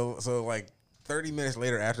 2-3. So like 30 minutes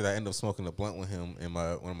later after that, I ended up smoking a blunt with him and one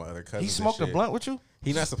of my other cousins. He smoked a and shit. blunt with you?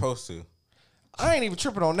 He not supposed to. I ain't even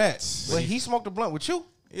tripping on that. But he smoked a blunt with you?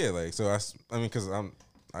 Yeah, like so I mean because I'm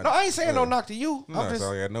No, I ain't saying no knock to you. No, I'm just,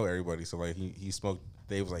 so I know everybody. So like he smoked.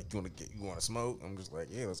 Dave was like, you want to smoke? I'm just like,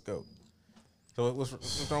 yeah, let's go. So what's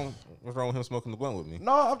wrong with him smoking the blunt with me?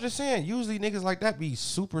 no, I'm just saying. Usually niggas like that be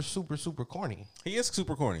super, super, super corny. He is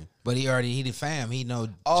super corny. But he the fam. He know.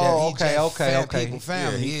 Oh, Jeff, okay. People,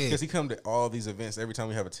 family. Yeah, Because he come to all these events every time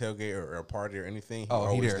we have a tailgate or a party or anything. He Oh, he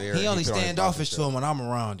always there. there. He only put on his standoffish show. to him when I'm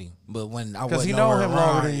around him. But when I Because wasn't he know nowhere him around,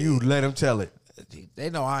 longer than you. Let him tell it. They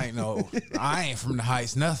know I ain't no. I ain't from the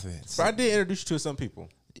heights. Nothing. But I did introduce you to some people.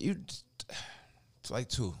 You, it's like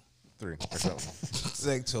 2. 3 or something. It's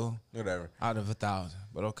like 2 Whatever. out of 1,000.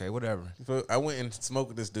 But okay, whatever. So I went and smoked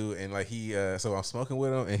with this dude, and like so I'm smoking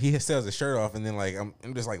with him, and he still has his shirt off, and then like I'm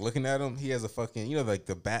just like looking at him. He has a fucking, like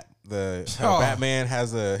how Batman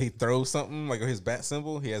has he throws something like his bat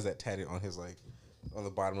symbol. He has that tatted on his like on the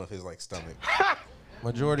bottom of his like stomach.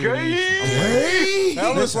 Majority of these.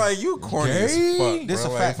 I was like, you corny as fuck. This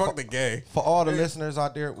bro. a Like, fact. fuck the gay. For all the listeners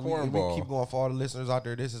out there, we Cornball. keep going. For all the listeners out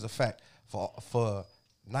there, this is a fact. For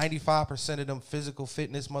 95% of them physical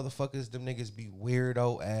fitness motherfuckers, them niggas be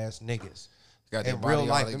weirdo ass niggas. Got their In real body all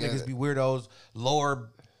life, them together. niggas be weirdos. Lower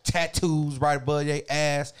tattoos right above their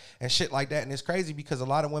ass and shit like that. And it's crazy because a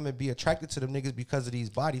lot of women be attracted to them niggas because of these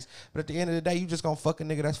bodies. But at the end of the day, you just gonna fuck a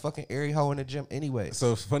nigga that's fucking airy hoe in the gym anyway.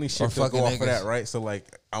 So funny shit Or to go fucking off of niggas. that, right? So like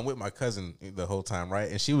I'm with my cousin the whole time, right?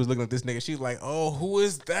 And she was looking at this nigga. She's like, "Oh, who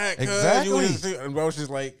is that?" cuz? Exactly. And I was just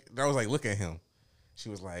like, look at him. She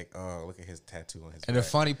was like, "Oh, look at his tattoo on his." And the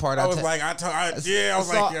back. I was te- like,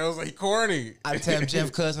 I was like, corny. I tapped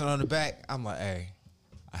Jeff Cousin on the back. I'm like, hey,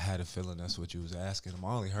 I had a feeling that's what you was asking him.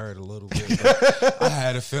 I only heard a little bit. But I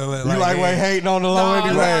had a feeling You like yeah. way hating on the low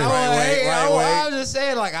anyway. I was just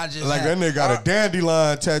saying, like, I just Like had, that nigga got a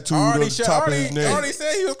dandelion tattooed on the top of his neck. already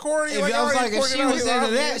said he was corny. If I was like, if she was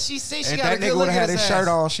into that, she said she And got that a good nigga look would have at had his his ass. shirt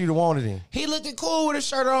on, she'd have wanted him. He looked cool with his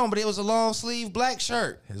shirt on, but it was a long sleeve black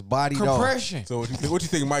shirt. His body don't. Compression. So what you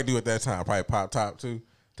think Mike do at that time? Probably pop top too.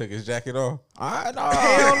 Took his jacket off. I know.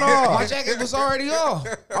 Hell no. My jacket was already off.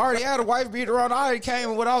 I already had a wife beater on. I already came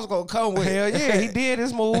with what I was gonna come with. Hell yeah, he did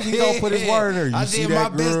his move. He gonna put his word in there. You I see did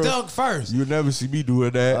that my best girl? dunk first. You'll never see me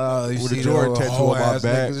doing that You with a see Jordan the tattoo whole on my ass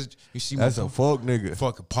back. niggas. You see That's my a fuck nigga.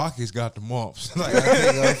 fucking pockets got the mumps. Like I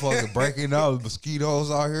think I'm fucking breaking out mosquitoes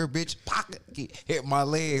out here, bitch. Pocket hit my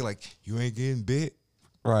leg. Like you ain't getting bit.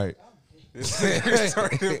 Right.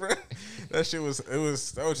 That shit was I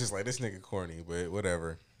was just like, this nigga corny, but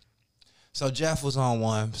whatever. So Jeff was on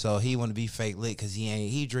one, so he wanted to be fake lit because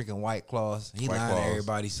he drinking White Claws. He White lying to Claws.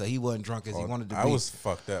 everybody, so he wasn't drunk as he wanted to be. I was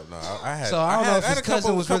fucked up. No, I had. So I don't know if had his a couple-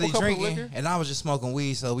 cousin was really couple drinking, liquor. and I was just smoking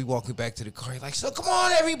weed. So we walking back to the car. He's like, so come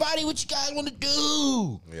on, everybody, what you guys want to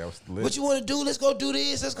do? Yeah, I was lit. What you want to do? Let's go do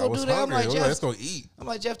this. Let's I go was do that. I'm hungry. like, I was Jeff, let's go eat. I'm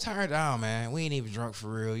like, Jeff, turn it down, man. We ain't even drunk for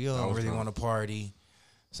real. You don't was really drunk. want to party.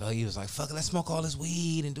 So he was like, fuck it, let's smoke all this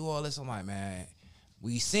weed and do all this. I'm like, man,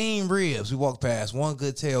 we seen ribs. We walked past one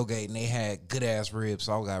good tailgate and they had good ass ribs.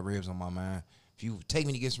 So I got ribs on my mind. If you take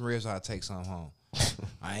me to get some ribs, I'll take some home.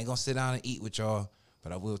 I ain't gonna sit down and eat with y'all,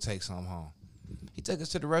 but I will take some home. He took us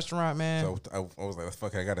to the restaurant, man. So I was like,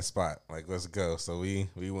 fuck it, I got a spot. Like, let's go. So we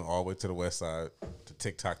went all the way to the west side to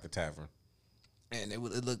TikTok the tavern. And it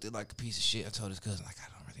looked like a piece of shit. I told his cousin, like, I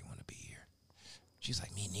don't really want to be here. She's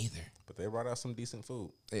like, me neither. But they brought out some decent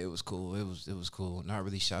food. It was cool. It was cool. Not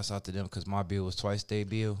really shouts out to them because my bill was twice their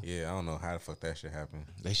bill. Yeah, I don't know how the fuck that shit happened.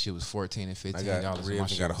 That shit was $14 and $15. I got and my ribs and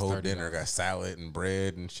shit got a was whole $30. dinner. Got salad and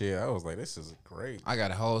bread and shit. I was like, this is great. I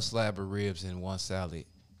got a whole slab of ribs and one salad,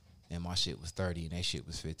 and my shit was 30 and that shit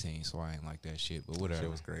was 15. So I ain't like that shit. But whatever.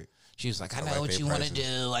 Shit was great. She was like, I know like what they you want to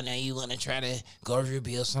prices. do. I know you want to try to go over your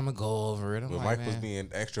bill, so I'm gonna go over it. I'm But like, Mike man, was being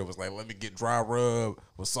extra. Was like, let me get dry rub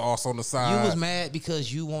with sauce on the you side. was mad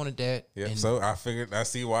because you wanted that. Yeah, and so I figured I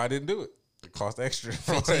see why I didn't do it. It cost extra.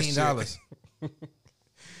 for all that shit. $15.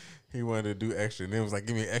 He wanted to do extra, and then was like,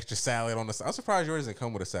 "Give me an extra salad on the side." I'm surprised yours didn't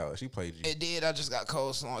come with a salad. She played you. It did. I just got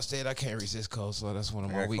coleslaw instead. I can't resist coleslaw. That's one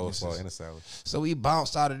of I my got weaknesses. coleslaw and a salad. So we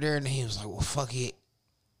bounced out of there, and he was like, "Well, fuck it,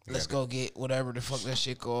 let's go get whatever the fuck that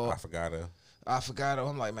shit called." I forgot her. I forgot it.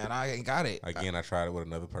 I'm like, man, I ain't got it. Again, I tried it with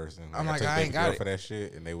another person. I'm like, took I baby ain't got girl it. for that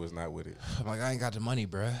shit, and they was not with it. I'm like, I ain't got the money,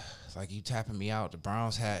 bruh. It's like you tapping me out, the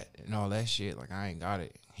Browns hat and all that shit. Like I ain't got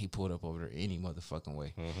it. He pulled up over there any motherfucking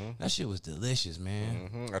way. That shit was delicious,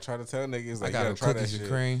 man. I try to tell niggas like, got you a gotta try that cookies and shit.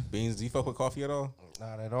 cream. Beans, do you fuck with coffee at all?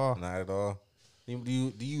 Not at all. Not at all. Do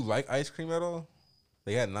you like ice cream at all?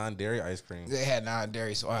 They had non-dairy ice cream. They had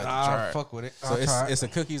non-dairy, so I had to try I it. fuck with it. So it's a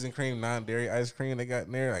cookies and cream non-dairy ice cream they got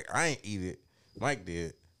in there. Like I ain't eat it. Mike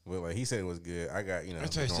did. But like he said, it was good. I got It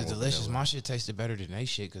tasted normal delicious. vanilla. My shit tasted better than they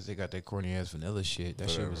shit because they got that corny ass vanilla shit. That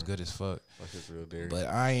shit was Whatever. good as fuck. My shit's real dairy. But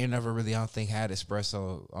I ain't never really, I don't think, had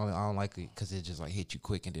espresso. I don't like it because it just like hit you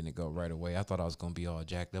quick and then it go right away. I thought I was gonna be all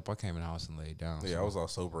jacked up. I came in the house and laid down. yeah, so. I was all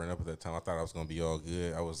sobering up at that time. I thought I was gonna be all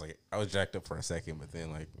good. I was jacked up for a second, but then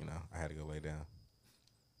I had to go lay down,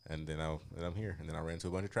 and then I'm here, and then I ran into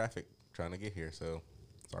a bunch of traffic trying to get here. So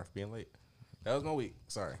sorry for being late. That was my week.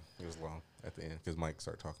 Sorry, it was long at the end because Mike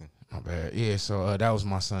started talking. My bad. Yeah, so that was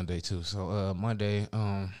my Sunday too. So Monday,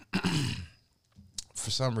 for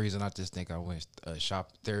some reason I just think I went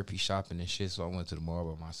therapy shopping and shit. So I went to the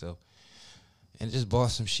mall by myself and just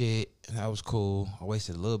bought some shit. And that was cool. I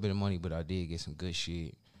wasted a little bit of money, but I did get some good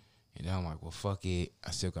shit. And then I'm like, well, fuck it.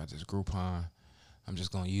 I still got this Groupon. I'm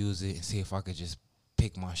just gonna use it and see if I could just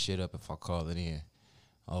pick my shit up if I call it in.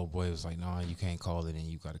 Oh boy, it was like, nah, you can't call it in.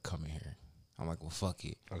 You got to come in here. I'm like, well, fuck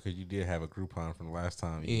it. Okay, you did have a Groupon from the last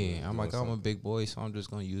time. Yeah, I'm like, I'm a big boy, so I'm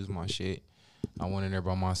just gonna use my shit. I went in there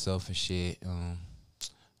by myself and shit.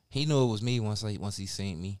 He knew it was me once he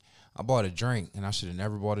seen me. I bought a drink, and I should have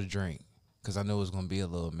never bought a drink because I knew it was gonna be a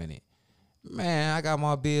little minute. Man, I got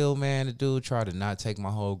my bill. Man, the dude tried to not take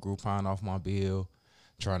my whole Groupon off my bill,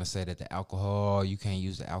 trying to say that the alcohol, you can't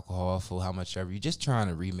use the alcohol for how much ever. You just trying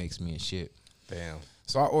to remix me and shit. Damn.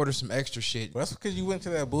 So I ordered some extra shit. Well, that's because you went to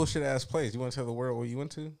that bullshit ass place. You went to the world where you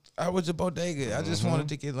went to? I was a bodega. I just wanted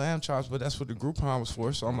to get lamb chops, but that's what the Groupon was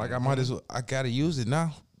for. So I'm like, I might as well. I gotta use it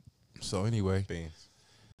now. So anyway, Beans.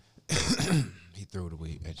 he threw it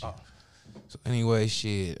away at you. So anyway,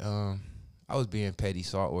 shit. I was being petty,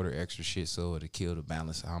 so I ordered extra shit so to kill the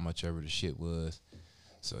balance of how much ever the shit was.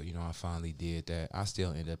 So I finally did that. I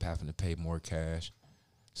still ended up having to pay more cash.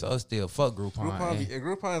 So it's still fuck Groupon.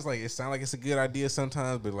 Groupon is like, it sounds like it's a good idea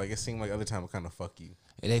sometimes, but like it seemed like other time it kind of fuck you.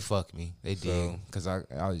 They fucked me. They So- did because I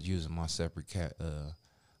was using my separate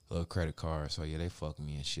little credit card. So yeah, they fucked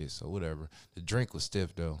me and shit. So whatever. The drink was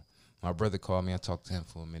stiff though. My brother called me. I talked to him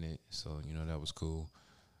for a minute. So that was cool.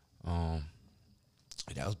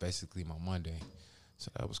 That was basically my Monday. So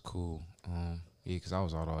that was cool. Yeah, because I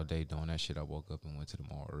was out all day doing that shit. I woke up and went to the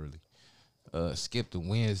mall early. Skipped the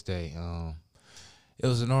Wednesday. It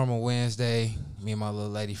was a normal Wednesday. Me and my little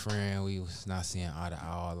lady friend, we was not seeing eye to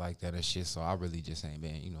eye like that and shit. So I really just ain't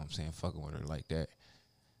been, fucking with her like that.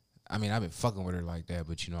 I mean, I've been fucking with her like that,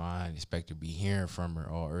 but I didn't expect to be hearing from her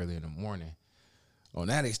all early in the morning. On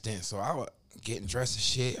that extent, so I was getting dressed and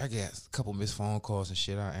shit. I got a couple missed phone calls and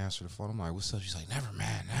shit. I answered the phone. I'm like, what's up? She's like, never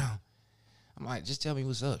mind now. I'm like, just tell me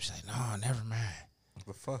what's up. She's like, no, never mind. What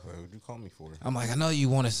the fuck? Like, what'd you call me for? I'm like, I know you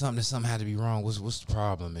wanted something that something had to be wrong. What's the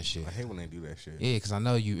problem and shit? I hate when they do that shit. Yeah, because I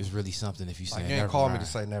know you it's really something if you say Like, you never ain't call me mind. to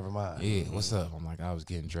say never mind. Yeah, what's up? I'm like, I was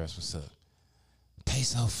getting dressed. What's up?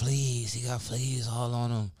 Peso fleas. He got fleas all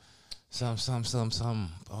on him. Some.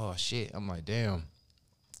 Oh, shit. I'm like, damn.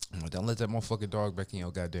 I'm like, don't let that motherfucking dog back in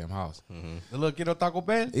your goddamn house. The little kiddo Taco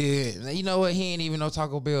Bell? Yeah. You know what? He ain't even no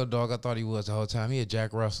Taco Bell dog. I thought he was the whole time. He a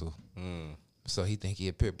Jack Russell. So he think he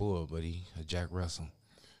a pit bull, but he a Jack Russell.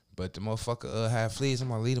 But the motherfucker had fleas. I'm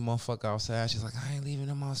gonna leave the motherfucker outside. She's like, I ain't leaving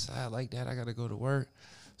him outside like that. I gotta go to work.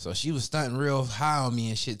 So she was stunting real high on me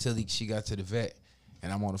and shit till she got to the vet.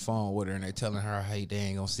 And I'm on the phone with her, and they telling her, hey, they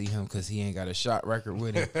ain't gonna see him because he ain't got a shot record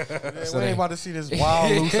with him. So we ain't about to see this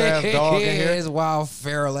wild, loose-ass dog in here. His wild,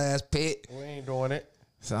 feral-ass pit. We ain't doing it.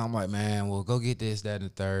 So I'm like, man, well, go get this, that, and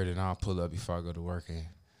the third, and I'll pull up before I go to work and,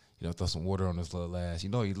 throw some water on this little ass. He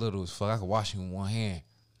little as fuck. I can wash him with one hand.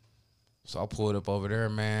 So I pulled up over there,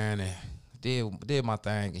 man, and did my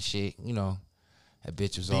thing and shit. That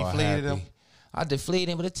bitch was all Defleated happy. him? I defleated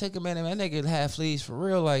him, but it took a minute. Man, that nigga had fleas for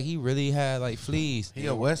real. Like, he really had, like, fleas. He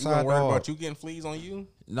a West You gonna Side worry dog. about you getting fleas on you?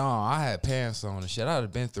 No, I had pants on and shit. I'd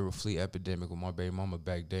have been through a flea epidemic with my baby mama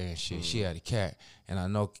back then and shit. She had a cat, and I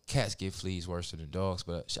know cats get fleas worse than dogs,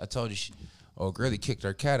 but I told you, Grilly kicked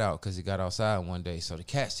her cat out because he got outside one day. So the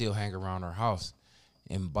cat still hang around her house.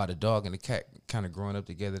 And by the dog and the cat kind of growing up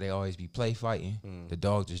together, they always be play fighting. The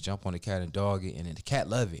dog just jump on the cat and dog it, and then the cat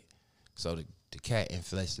love it. So the cat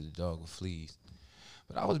infested the dog with fleas.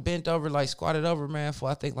 But I was bent over, like squatted over, man, for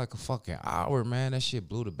I think like a fucking hour, man. That shit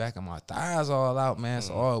blew the back of my thighs all out, man.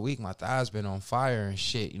 So all week my thighs been on fire and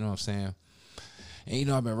shit, you know what I'm saying?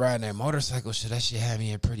 And I've been riding that motorcycle shit. That shit had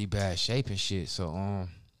me in pretty bad shape and shit. So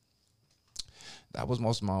that was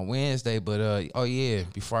most of my Wednesday. But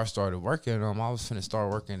before I started working, I was finna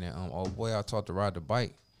start working and old boy I taught to ride the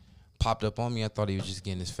bike popped up on me. I thought he was just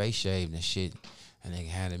getting his face shaved and shit. And they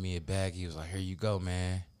handed me a bag. He was like, here you go,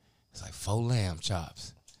 man. It's like 4 lamb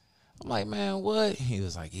chops. I'm like, man, what? He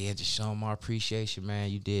was like, yeah, just show him my appreciation, man.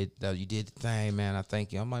 You did the thing, man. I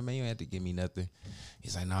thank you. I'm like, man, you ain't have to give me nothing.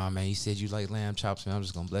 He's like, nah, man, you said you like lamb chops, man. I'm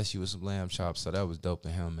just going to bless you with some lamb chops. So that was dope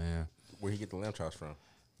in him, man. Where he get the lamb chops from?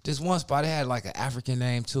 This one spot, it had like an African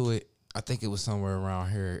name to it. I think it was somewhere around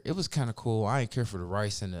here. It was kind of cool. I ain't care for the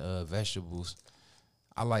rice and the vegetables.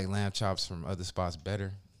 I like lamb chops from other spots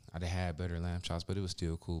better. I done had better lamb chops, but it was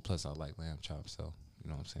still cool. Plus, I like lamb chops, so you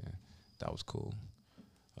know what I'm saying. That was cool.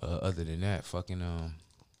 Other than that, fucking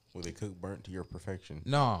Will they cook burnt to your perfection?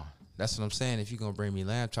 no, that's what I'm saying. If you gonna bring me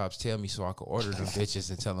lamb chops, tell me so I could order them bitches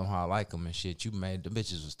and tell them how I like them and shit. You made the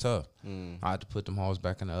bitches was tough. I had to put them hoes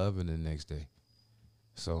back in the oven the next day.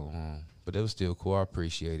 So, but it was still cool. I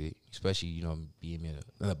appreciate it, especially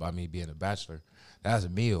being a bachelor. That's a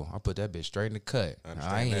meal. I put that bitch straight in the cut.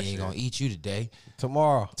 I ain't gonna eat you today.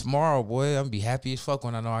 Tomorrow, boy, I'm gonna be happy as fuck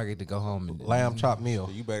when I know I get to go home and Lamb chop meal.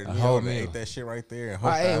 So you better whole meal. ate that shit right there and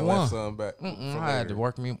hope I I ate left one. some back. I had to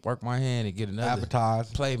work my hand and get another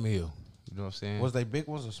Appetizer. play meal. You know what I'm saying? Was they big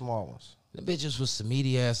ones or small ones? The bitches was some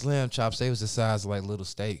meaty ass lamb chops. They was the size of like little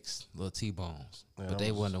steaks, little T-bones. Yeah, But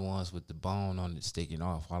they wasn't the ones with the bone on it sticking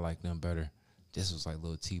off. I like them better. This was like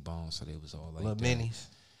little T-bones, so they was all like Little that. minis.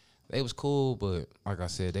 They was cool, but like I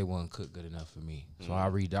said, they wasn't cooked good enough for me. So I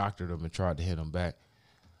redoctored them and tried to hit them back.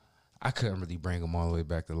 I couldn't really bring them all the way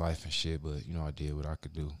back to life and shit, but I did what I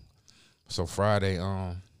could do. So Friday,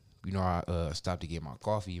 I stopped to get my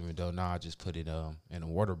coffee, even though now I just put it in a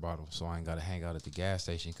water bottle, so I ain't gotta hang out at the gas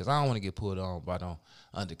station because I don't want to get pulled on by no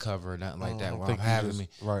undercover or nothing like that. While I'm having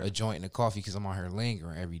a joint and a coffee because I'm out here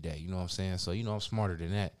lingering every day. You know what I'm saying? So I'm smarter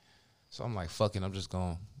than that. So I'm like, fucking, I'm just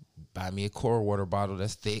gonna buy me a core water bottle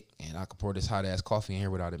that's thick, and I could pour this hot ass coffee in here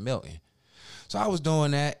without it melting. So I was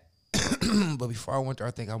doing that, but before I went there,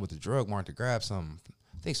 I think I went to Drug Mart to grab something.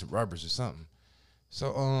 I think some rubbers or something.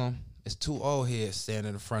 So it's two old heads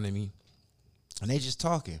standing in front of me, and they just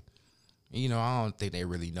talking. I don't think they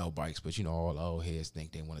really know bikes, but all the old heads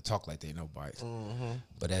think they want to talk like they know bikes.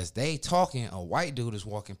 But as they talking, a white dude is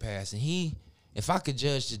walking past, and if I could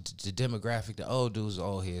judge the demographic, the old dudes are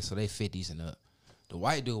old heads, so they 50s and up. The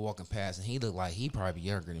white dude walking past, and he looked like he probably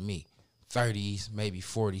younger than me, 30s, maybe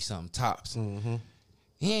 40 something tops.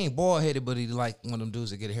 He ain't bald headed, but he like one of them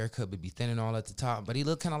dudes that get a haircut but be thin and all at the top. But he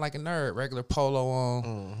look kind of like a nerd, regular polo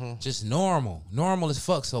on, just normal as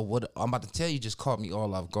fuck. So what I'm about to tell you just caught me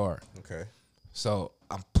all off guard. Okay. So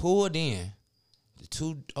I'm pulled in. The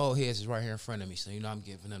two old heads is right here in front of me, so I'm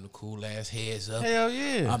giving them the cool ass heads up. Hell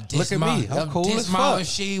yeah! Look at me, I'm cool as fuck.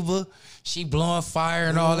 Shiva, she blowing fire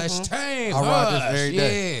and all that. Dang, I ride this every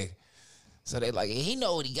day. Yeah. So they like, he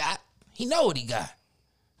know what he got. He know what he got.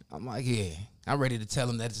 I'm like, yeah. I'm ready to tell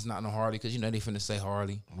him that it's not no Harley because they finna say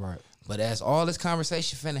Harley. Right. But as all this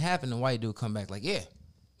conversation finna happen, the white dude come back like, yeah,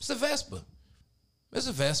 it's a Vespa. It's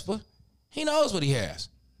a Vespa. He knows what he has.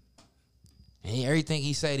 And everything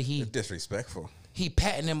he say that It's disrespectful. he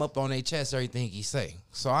patting them up on their chest, everything he say.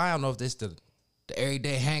 So I don't know if this the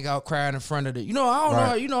everyday hangout crowd in front of the, I don't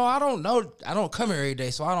know, I don't know. I don't come here every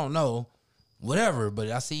day, so I don't know. Whatever,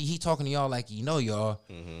 but I see he talking to y'all like y'all.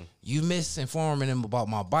 You misinforming him about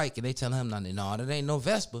my bike, and they tell him nothing. No, that ain't no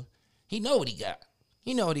Vespa. He know what he got.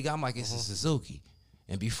 I'm like, it's a Suzuki.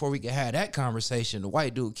 And before we can have that conversation, the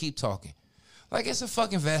white dude keep talking. Like, it's a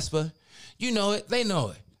fucking Vespa. You know it. They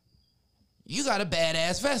know it. You got a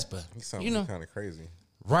badass Vespa. He sounds kind of crazy.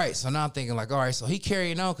 Right. So now I'm thinking like, all right, so he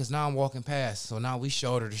carrying on because now I'm walking past. So now we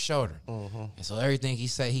shoulder to shoulder. And so everything he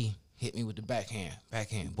say, he hit me with the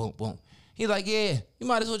backhand, boom, boom. He's like, yeah, you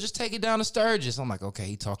might as well just take it down to Sturgis. I'm like, okay,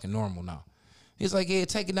 he talking normal now. He's like, yeah,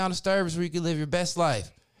 take it down to Sturgis where you can live your best life.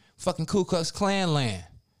 Fucking Ku Klux Klan land.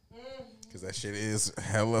 Because that shit is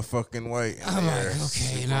hella fucking white. I'm like,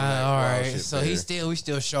 okay, all right. So we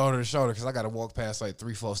still shoulder to shoulder because I got to walk past like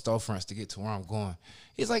 3-4 storefronts to get to where I'm going.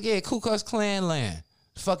 He's like, yeah, Ku Klux Klan land.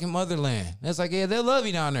 Fucking motherland. And it's like, yeah, they love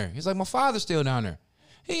you down there. He's like, my father's still down there.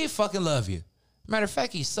 He fucking love you. Matter of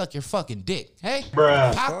fact, he suck your fucking dick. Hey?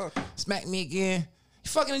 Bruh. Pop, smack me again. You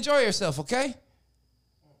fucking enjoy yourself, okay?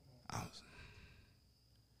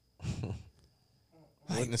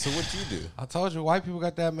 So what you do? I told you, white people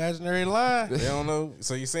got that imaginary line. They don't know.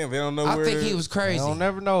 So you saying they don't know I where? think he was They crazy. don't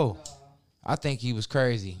never know. I think he was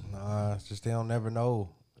crazy. Nah, it's just they don't never know.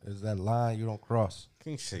 It's that line you don't cross.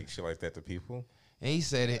 Can you say shit like that to people? And he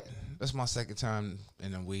said it. That's my second time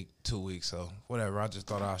in a week, 2 weeks. So whatever. I just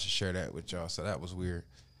thought I should share that with y'all. So that was weird.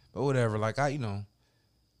 But whatever. Like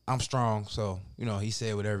I'm strong. So, he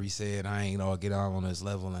said whatever he said. I ain't all get on this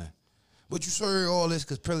level. But you say all this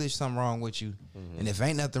because probably there's something wrong with you. And if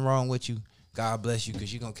ain't nothing wrong with you, God bless you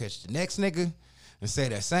because you're going to catch the next nigga and say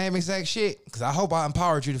that same exact shit, because I hope I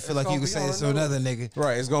empowered you to feel It's like you gonna can be say on this the to news. another nigga.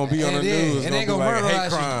 Right, it's gonna be on the And then- news. It's and they gonna be gonna like a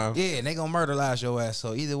hate murderize crime. you. Yeah, and they gonna murderize your ass.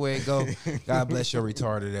 So either way it go, God bless your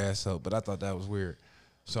retarded ass. So, but I thought that was weird.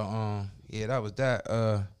 So yeah, that was that.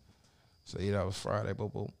 So yeah, that was Friday. Boom,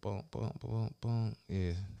 boom, boom, boom, boom, boom.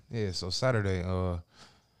 Yeah. So Saturday,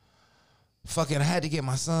 fucking, I had to get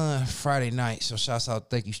my son Friday night. So shouts out,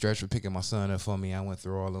 thank you, Stretch, for picking my son up for me. I went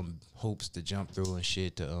through all them hoops to jump through and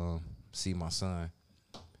shit to see my son.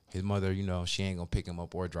 His mother, you know, she ain't gonna pick him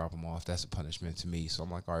up or drop him off. That's a punishment to me. So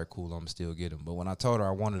I'm like, all right, cool, I'm gonna still get him. But when I told her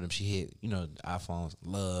I wanted him, she hit, you know, the iPhones,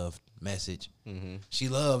 love, message. She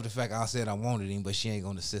loved the fact I said I wanted him, but she ain't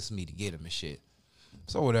gonna assist me to get him and shit.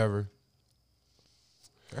 So whatever.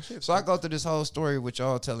 So I go through this whole story with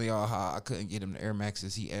y'all telling y'all how I couldn't get him the Air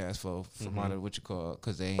Maxes he asked for from out of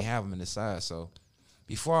because they ain't have them in the size. So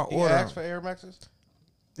before I He order, asked for Air Maxes.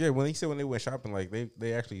 Yeah, when he said when they went shopping, like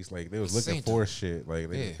they actually like they was looking Seen for shit, like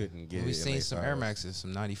they yeah, couldn't get it. we in seen they some size. Air Maxes,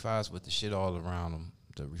 some 95s with the shit all around them.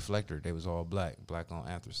 The reflector, they was all black on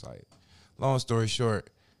anthracite. Long story short,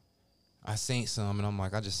 I seen some and I'm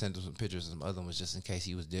like, I just sent him some pictures of some other ones just in case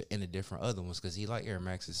he was in the different other ones because he like Air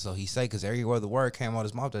Maxes. So he say, because every other word came out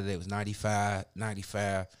his mouth that day was 95,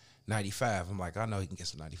 95, 95. I'm like, I know he can get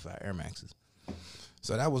some 95 Air Maxes.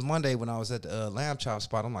 So that was Monday when I was at the lamb chop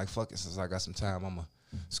spot. I'm like, fuck it, since I got some time, I'm going to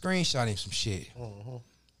screenshot him some shit.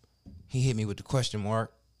 He hit me with the question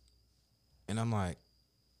mark. And I'm like,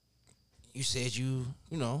 you said you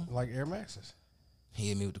know. Like Air Maxes. He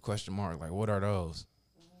hit me with the question mark, like, what are those?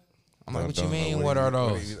 I'm like, Don't what you know mean, what are What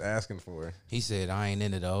those? he was asking for? He said, I ain't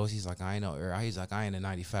into those. He's like, I ain't no Air. He's like, I ain't a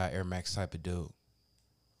 95 Air Max type of dude.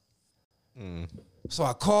 So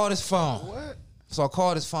I called his phone. What? So I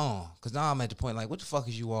called his phone because now I'm at the point like, what the fuck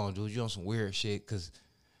is you on, dude? You on some weird shit? Because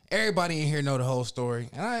everybody in here know the whole story,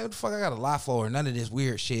 and what the fuck I got to lie for? None of this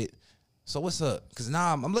weird shit. So what's up? Because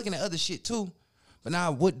now I'm looking at other shit too, but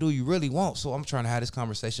now what do you really want? So I'm trying to have this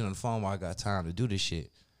conversation on the phone while I got time to do this shit.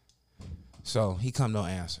 So he come no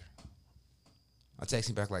answer. I text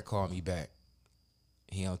him back like, call me back.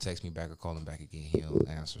 He don't text me back or call him back again. He don't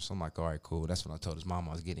answer. So I'm like, all right, cool. That's when I told his mom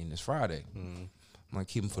I was getting this Friday. I'm like,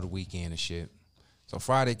 keep him for the weekend and shit. So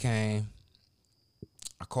Friday came.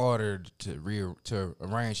 I called her to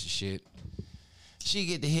arrange the shit. She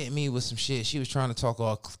get to hit me with some shit. She was trying to talk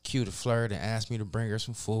all cute and flirt and ask me to bring her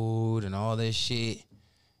some food and all this shit.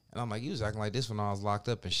 And I'm like, you was acting like this when I was locked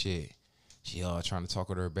up and shit. She trying to talk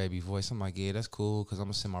with her baby voice. I'm like, yeah, that's cool, because I'm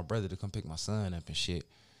going to send my brother to come pick my son up and shit.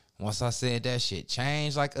 Once I said that shit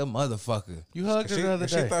changed like a motherfucker. You hugged her the other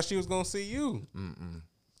She day. thought she was gonna see you.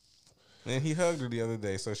 And he hugged her the other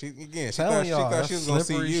day. So she Telling y'all, thought she was gonna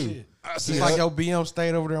see slippery you. shit. I It's said, like your BM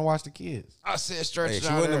stayed over there and watched the kids. I said stretch Hey, it she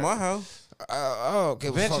out wasn't there. in my house. I don't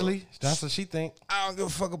give a fuck. Eventually, that's what she think. I don't give a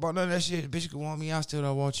fuck about none of that shit. The bitch can want me, I still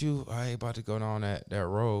don't want you. I ain't about to go down that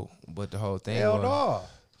road. But the whole thing Hell was, no.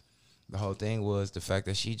 the whole thing was the fact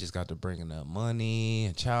that she just got to bringing up money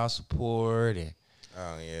and child support and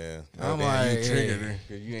Oh yeah. I'm damn, like, you triggered her.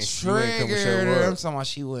 'Cause You ain't come and triggered show her. I'm up. talking about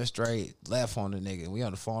she went straight left on the nigga. We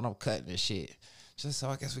on the phone. I'm cutting this shit. Just so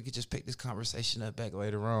I guess we could just pick this conversation up back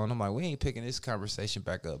later on. I'm like, we ain't picking this conversation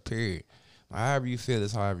back up. Period. However you feel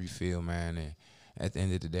is however you feel, man. And at the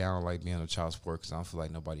end of the day, I don't like being on child support because I don't feel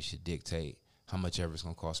like nobody should dictate how much ever it's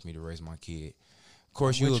gonna cost me to raise my kid. Of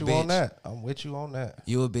course, you a With you bitch. on that. I'm with you on that.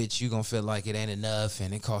 You a bitch, you gonna feel like it ain't enough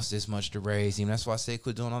and it costs this much to raise him. That's why I say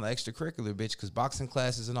quit doing all the extracurricular, bitch, because boxing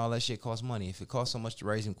classes and all that shit cost money. If it costs so much to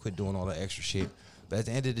raise him, quit doing all that extra shit. But at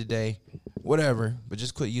the end of the day, whatever, but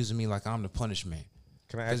just quit using me like I'm the punishment.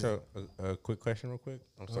 Can I ask you a quick question real quick?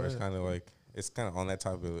 I'm sorry, it's kind of on that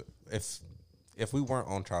topic. If we weren't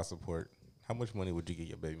on child support, how much money would you get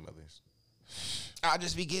your baby mothers? I'll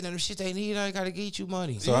just be getting them shit they need. I gotta get you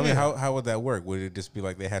money. So I mean, how would that work? Would it just be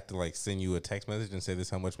like they have to like send you a text message and say this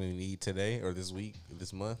is how much we need today or this week, or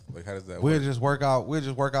this month? Like how does that We'll work? just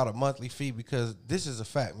work out a monthly fee because this is a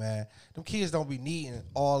fact, man. Them kids don't be needing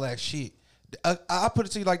all that shit. I put it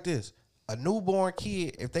to you like this: a newborn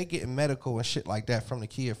kid, if they getting medical and shit like that from the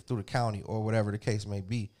kid through the county or whatever the case may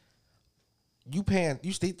be,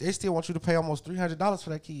 they still want you to pay almost $300 for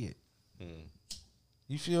that kid.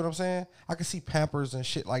 You feel what I'm saying? I can see Pampers and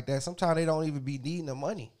shit like that. Sometimes they don't even be needing the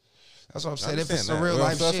money. That's what I'm saying. If understand it's a that. real Well,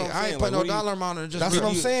 life that's shit, what I'm I saying. ain't put Like, no what do you- dollar amount on it. Just That's what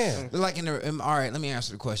I'm you- saying. Like all right, let me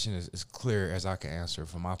answer the question as clear as I can answer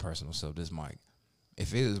for my personal self. This mic.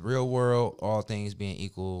 If it was real world, all things being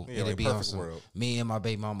equal, Yeah, it'd like be on perfect some world. me and my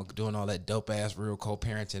baby mama doing all that dope ass real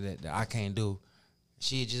co-parenting that I can't do.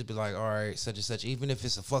 She'd just be like, all right, such and such. Even if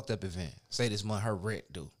it's a fucked up event, say this month her rent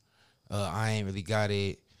due, I ain't really got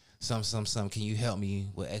it. some. Can you help me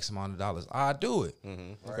with X amount of dollars? I'll do it.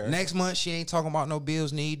 Okay. Next month, she ain't talking about no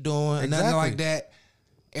bills need doing, nothing Exactly. like that.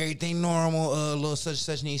 Everything normal. Little such and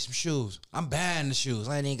such need some shoes. I'm buying the shoes.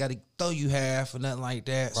 I ain't got to throw you half or nothing like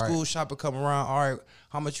that. Right. School shopper come around. All right,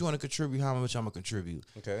 how much you want to contribute? How much I'm gonna contribute?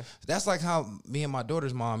 Okay. That's like how me and my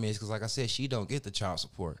daughter's mom is, because like I said, she don't get the child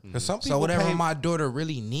support. 'Cause some So people whatever pay my daughter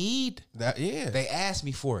really need, that. Yeah, they ask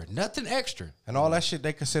me for it. Nothing extra. and all that shit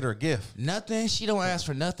they consider a gift. Nothing. She don't ask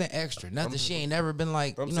for nothing extra. Nothing. She ain't never been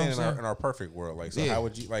like. But I'm You know saying what I'm saying? in our perfect world, like, so Yeah.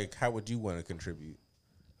 how would you want to contribute?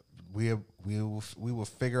 We will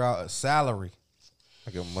figure out a salary.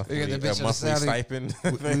 Like a Look monthly, at the bitch on the monthly salary. stipend.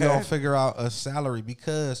 We gonna figure out a salary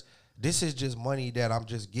because this is just money that I'm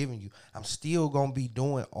just giving you. I'm still gonna be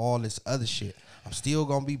doing all this other shit. I'm still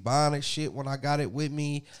gonna be buying it shit when I got it with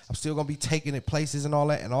me. I'm still gonna be taking it places and all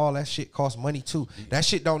that shit costs money too. That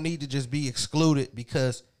shit don't need to just be excluded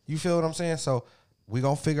because you feel what I'm saying. So we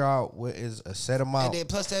gonna figure out what is a set amount. And then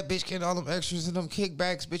plus that bitch getting all them extras and them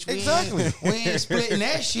kickbacks, bitch. Exactly. We ain't splitting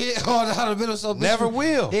that shit all down the middle. So bitch, Never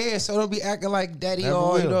will. Yeah, so don't be acting like daddy Never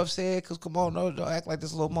all, you will. know what I'm saying? Cause come on, no, don't act like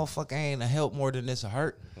this little motherfucker ain't a help more than this a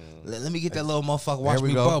hurt. Let me get that little motherfucker. Watch There we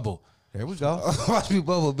me go. bubble. There we go. Watch me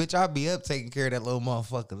bubble, bitch. I'll be up taking care of that little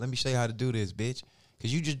motherfucker. Let me show you how to do this, bitch.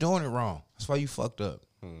 Cause you just doing it wrong. That's why you fucked up.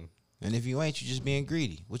 And if you ain't, you just being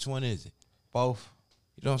greedy. Which one is it? Both.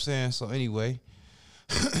 You know what I'm saying? So anyway,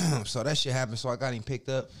 so that shit happened. So I got him picked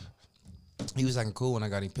up. He was acting cool when I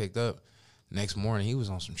got him picked up. Next morning, he was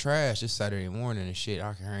on some trash. This Saturday morning and shit.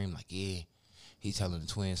 I can hear him like, yeah. He telling the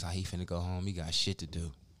twins how he finna go home. He got shit to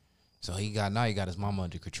do. So he got his mama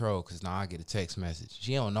under control because now I get a text message.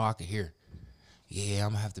 She don't know I can hear. Yeah, I'm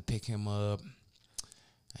gonna have to pick him up.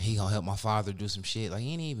 He gonna help my father do some shit. Like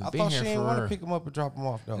he ain't even I been thought she here didn't for want to real. pick him up and drop him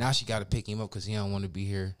off though. Now she got to pick him up because he don't want to be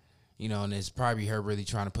here. You know, and it's probably her really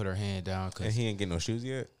trying to put her hand down And because he ain't getting no shoes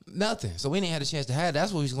yet. nothing. So we didn't have a chance to have.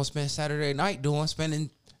 That's what we was gonna spend Saturday night doing, spending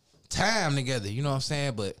time together. You know what I'm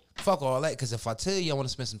saying? But fuck all that. Because if I tell you I want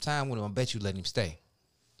to spend some time with him, I bet you let him stay.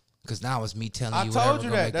 Because now it's me telling I you. told whatever you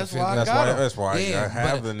gonna that. make That's feel why I good. got him. That's why I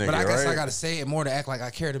have the nigga, but I guess I right? gotta say it more to act like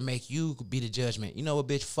I care to make you be the judgment. You know what,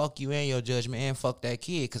 bitch? Fuck you and your judgment, and fuck that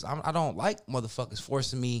kid. Because I don't like motherfuckers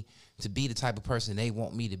forcing me to be the type of person they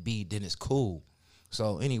want me to be. Then it's cool.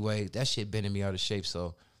 So anyway, that shit bending me out of shape.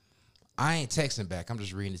 So I ain't texting back. I'm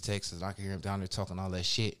just reading the texts. And I can hear him down there talking all that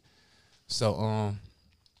shit. So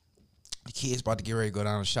the kids about to get ready to go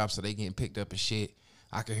down to the shop, so they getting picked up and shit.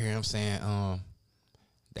 I could hear him saying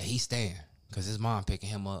that he's staying because his mom picking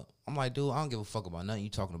him up. I'm like, dude, I don't give a fuck about nothing you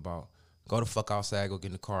talking about. Go the fuck outside, go get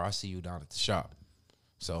in the car. I'll see you down at the shop.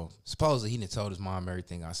 So supposedly he done told his mom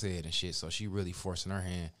everything I said and shit. So she really forcing her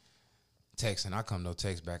hand. Texting, I come no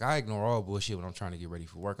text back. I ignore all bullshit when I'm trying to get ready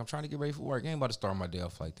for work. I'm trying to get ready for work. I ain't about to start my day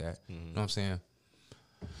off like that. You know what I'm saying?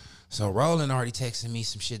 So Roland already texting me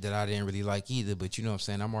some shit that I didn't really like either, but you know what I'm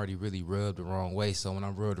saying? I'm already really rubbed the wrong way. So when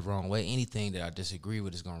I'm rubbed the wrong way, anything that I disagree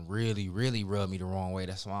with is gonna really, really rub me the wrong way.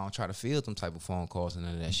 That's why I don't try to field them type of phone calls and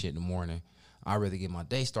none of that shit in the morning. I'd rather get my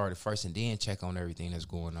day started first and then check on everything that's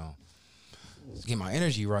going on. Get my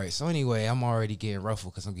energy right. So anyway, I'm already getting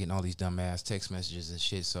ruffled because I'm getting all these dumbass text messages and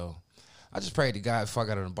shit. So I just prayed to God before I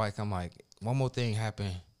got on the bike. I'm like, one more thing happen,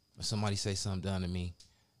 or somebody say something done to me,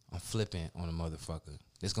 I'm flipping on a motherfucker.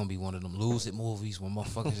 It's gonna be one of them lose it movies where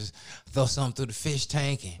motherfuckers just throw something through the fish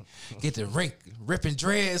tank and get the ripping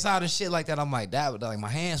dreads out and shit like that. I'm like, that, like my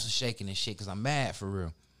hands was shaking and shit because I'm mad for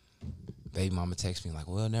real. Baby mama texts me like,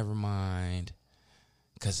 well, never mind,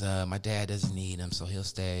 because my dad doesn't need him, so he'll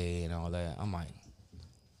stay and all that. I'm like,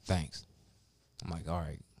 thanks. I'm like, all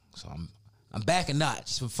right. So I'm back a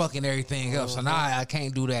notch from fucking everything up. So now I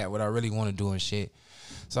can't do that, what I really want to do and shit.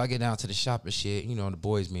 So I get down to the shop and shit. You know, the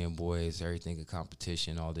boys being boys, everything a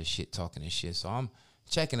competition, all this shit talking and shit. So I'm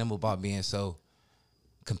checking them about being so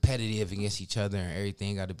competitive against each other and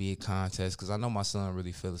everything got to be a contest. Because I know my son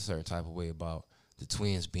really feel a certain type of way about the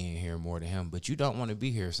twins being here more than him. But you don't want to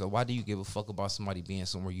be here. So why do you give a fuck about somebody being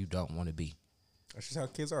somewhere you don't want to be? That's just how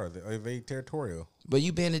kids are. They're very territorial. But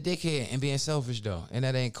you being a dickhead and being selfish though, and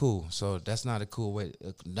that ain't cool. So that's not a cool way,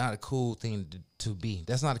 not a cool thing to be.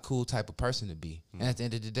 That's not a cool type of person to be. And at the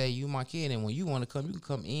end of the day, you my kid, and when you want to come, you can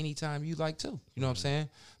come anytime you like to. You know what I'm saying?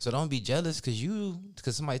 So don't be jealous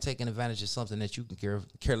because somebody taking advantage of something that you can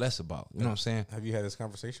care less about. You know what I'm saying? Have you had this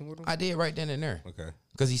conversation with him? I did right then and there. Okay.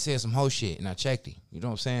 Because he said some whole shit, and I checked him. You know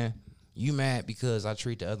what I'm saying? You mad because I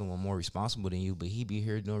treat the other one more responsible than you, but he be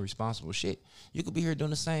here doing responsible shit. You could be here doing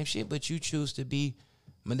the same shit, but you choose to be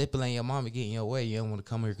manipulating your mom and getting your way. You don't want to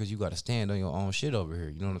come here because you got to stand on your own shit over here.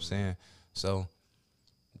 You know what I'm saying? So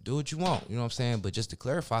do what you want. You know what I'm saying? But just to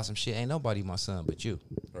clarify some shit, ain't nobody my son but you.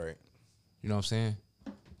 Right. You know what I'm saying?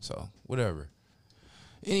 So whatever.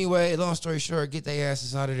 Anyway, long story short, get their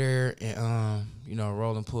asses out of there, and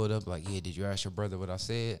Roland pulled up like, yeah, did you ask your brother what I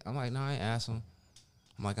said? I'm like, no, I ain't asked him.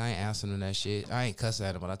 I'm like, I ain't asking him that shit. I ain't cussing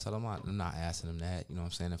at him, but I tell him I'm not asking him that. You know what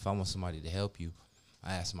I'm saying? If I want somebody to help you,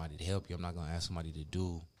 I ask somebody to help you. I'm not gonna ask somebody to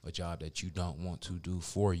do a job that you don't want to do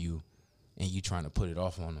for you, and you trying to put it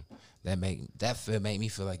off on them. That made me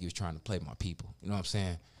feel like he was trying to play my people. You know what I'm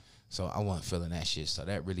saying? So I wasn't feeling that shit. So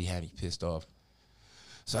that really had me pissed off.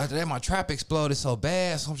 So after that, my trap exploded so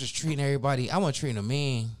bad. So I'm just treating everybody. I wasn't treating them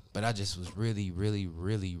mean, but I just was really, really,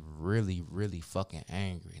 really, really, really fucking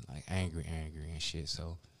angry. Like angry and shit.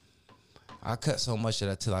 So I cut so much of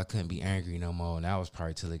that till I couldn't be angry no more. And that was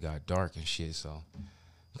probably till it got dark and shit. So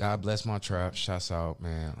God bless my trap. Shouts out,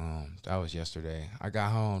 man. That was yesterday. I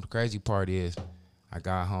got home. The crazy part is I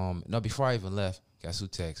got home. No, before I even left, guess who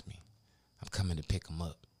texted me? I'm coming to pick him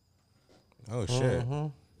up. Oh, shit.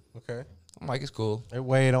 Okay. I'm like, it's cool. It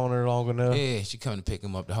weighed on her long enough. Yeah, she coming to pick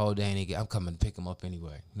him up the whole day, and I'm coming to pick him up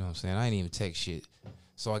anyway. You know what I'm saying? I ain't even text shit.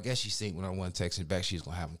 So I guess she think when I wasn't texting back, she's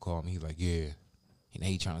going to have him call me. He like, yeah. And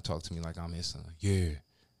he trying to talk to me like I'm his son. Yeah.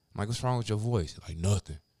 I'm like, what's wrong with your voice? Like,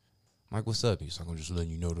 nothing. I'm like, what's up? He's like, I'm just letting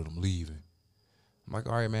you know that I'm leaving. I'm like,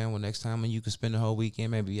 all right, man. Well, next time when you can spend the whole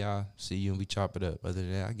weekend, maybe I'll see you and we chop it up. Other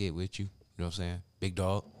than that, I get with you. You know what I'm saying? Big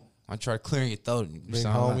dog. I try to clear your throat. You Big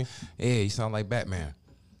sound homie. like, yeah, you sound like Batman.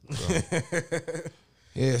 So,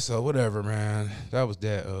 yeah, so whatever, man. That was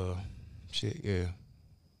that shit, yeah.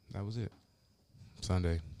 That was it.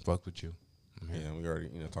 Sunday. Fuck with you. I'm here. Yeah, we already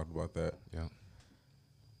talked about that. Yeah.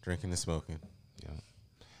 Drinking and smoking. Yeah.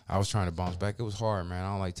 I was trying to bounce back. It was hard, man. I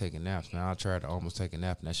don't like taking naps, man. I tried to almost take a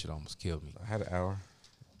nap, and that shit almost killed me. I had an hour.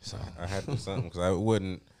 So I had to do something because I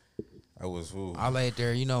was. Ooh. I laid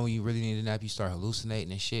there. You know, when you really need a nap, you start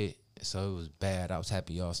hallucinating and shit. So it was bad. I was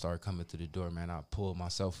happy y'all started coming through the door, man. I pulled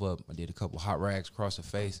myself up. I did a couple hot rags across the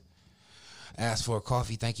face. Asked for a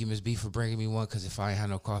coffee. Thank you, Miss B, for bringing me one, because if I ain't had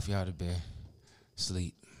no coffee, I'd have been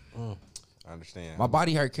asleep. I understand. My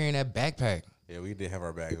body hurt carrying that backpack. Yeah, we did have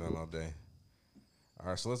our bags on all day. All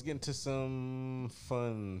right, so let's get into some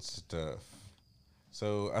fun stuff.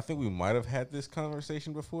 So I think we might have had this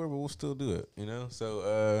conversation before, but we'll still do it,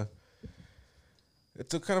 So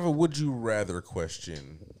it's a kind of a would you rather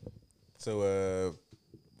question. So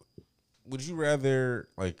would you rather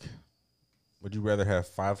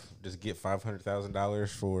have just get $500,000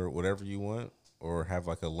 for whatever you want, or have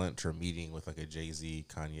like a lunch or meeting with like a Jay-Z,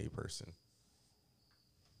 Kanye person?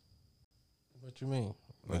 What you mean?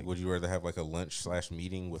 Like, would you rather have like a lunch /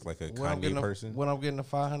 meeting with like a What Kanye person What I'm getting the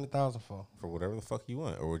 $500,000 for? for whatever the fuck you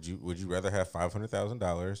want, or would you rather have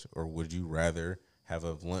 $500,000, or would you rather have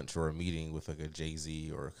a lunch or a meeting with like a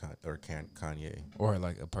Jay-Z or Kanye, Or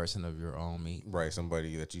like a person of your own meat. right?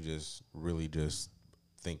 Somebody that you just really just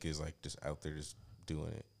think is like just out there just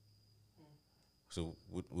doing it. So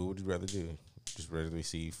what would you rather do? Just rather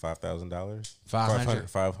receive $5,000, 500.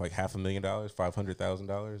 like $500,000,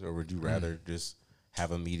 $500,000, or would you rather just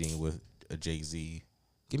have a meeting with a Jay-Z?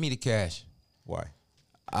 Give me the cash. Why?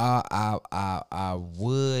 I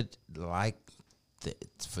would like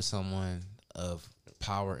for someone of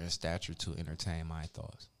power and stature to entertain my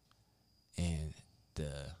thoughts, and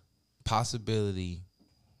the possibility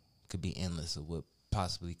could be endless of what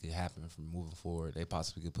possibly could happen from moving forward. They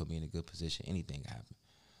possibly could put me in a good position. Anything could happen,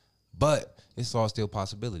 but it's all still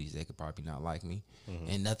possibilities. They could probably not like me,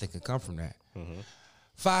 and nothing could come from that.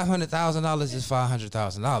 $500,000 is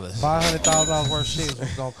 $500,000. $500,000 worth of shit is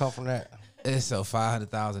what's gonna come from that. And so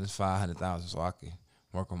 $500,000 is $500,000, so I can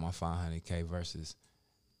work on my $500K versus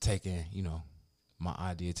taking, my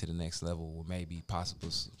idea to the next level with maybe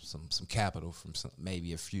possible some capital from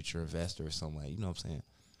maybe a future investor or somewhere. You know what I'm saying?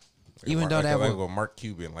 Even though that like would, Mark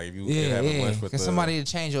Cuban, like if you could yeah, have a lunch yeah, with cause somebody to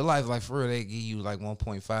change your life, like for real, they give you like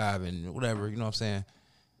 1.5 and whatever. You know what I'm saying?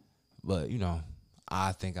 But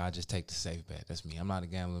I think I just take the safe bet. That's me. I'm not a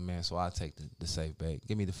gambling man, so I take the safe bet.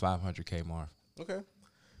 Give me the $500K, Marv. Okay.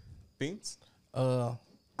 Beans? I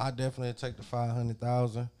definitely take the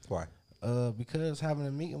 $500,000. Why? Because having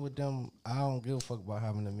a meeting with them, I don't give a fuck about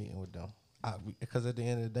having a meeting with them. Because at the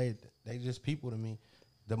end of the day, they just people to me.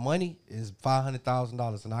 The money is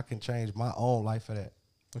 $500,000, and I can change my own life for that.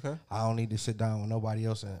 Okay. I don't need to sit down with nobody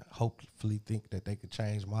else and hopefully think that they could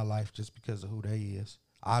change my life just because of who they is.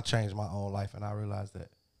 I changed my own life, and I realized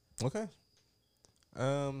that. Okay.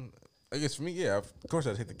 I guess for me, yeah, of course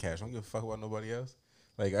I'd take the cash. I don't give a fuck about nobody else.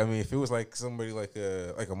 Like, I mean, if it was like somebody like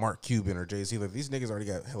a Mark Cuban or Jay-Z, like these niggas already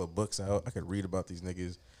got hella books out. I could read about these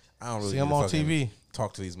niggas. I don't really See them on TV.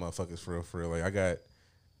 talk to these motherfuckers for real. Like I got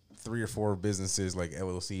 3 or 4 businesses like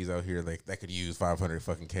LLCs out here like that could use 500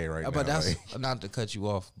 fucking K right now. But that's like, not to cut you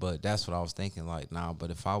off, but that's what I was thinking. Like, nah,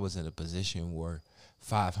 but if I was in a position where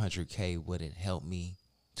 500K wouldn't help me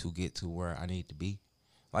to get to where I need to be,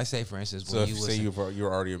 like say for instance, so when if you you was say in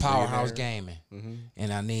you're already a Powerhouse billionaire, Gaming,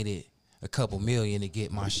 and I needed a couple million to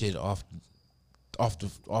get my shit off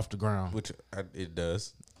the ground, which it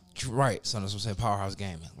does. right? So that's what I'm saying. Powerhouse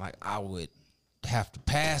Gaming, like I would have to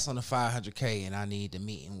pass on the 500K, and I need the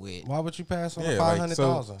meeting with. Why would you pass on Yeah, the like,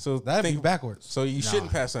 500,000? so That'd be think- backwards. So you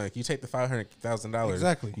shouldn't pass on it. You take the $500,000.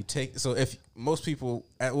 Exactly. You take so if most people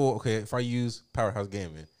if I use Powerhouse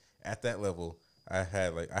Gaming at that level, I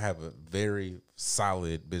have a very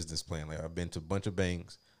solid business plan. Like I've been to a bunch of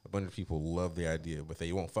banks, a bunch of people love the idea, but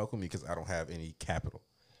they won't fuck with me because I don't have any capital,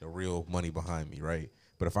 the real money behind me, right?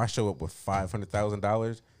 But if I show up with $500,000,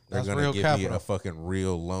 they're That's gonna real give me capital. a fucking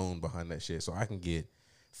real loan behind that shit, so I can get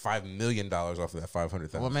 $5 million off of that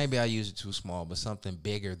 $500,000. Well, maybe I use it too small, but something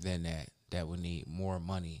bigger than that would need more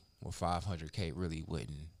money. Where 500K really wouldn't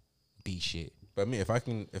be shit. But I mean, if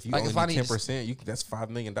you Like, only if I need need 10%, that's $5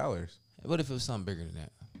 million. What if it was something bigger than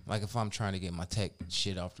that? Like if I'm trying to get my tech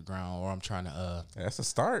shit off the ground, or I'm trying to That's a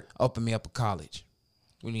start. open me up a college.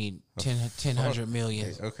 We need 100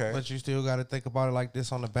 million. Okay. But you still got to think about it like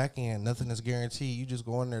this on the back end. Nothing is guaranteed. You just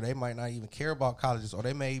go in there. They might not even care about colleges, or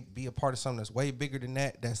they may be a part of something that's way bigger than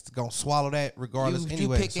that. That's gonna swallow that regardless. You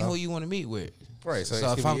anyway, picking who you want to meet with. Right. So,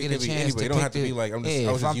 So if I'm getting a chance anybody, to it don't pick have to be the- like I was if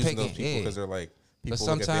just I'm using those picking- people because they're like people look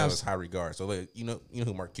at them sometimes- as high regard. So like you know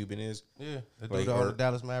who Mark Cuban is. yeah, they Like, do all or- the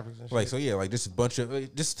Dallas Mavericks and shit. Like so yeah, like just a bunch of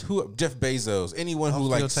who Jeff Bezos, anyone I'm who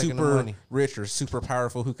still like taking the super money. rich or super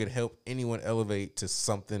powerful who could help anyone elevate to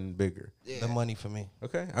something bigger. the money for me.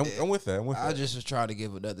 Okay, I'm with that. I'm with I that. just was trying to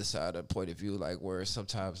give another side of point of view, like where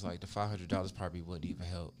sometimes like the $500 probably wouldn't even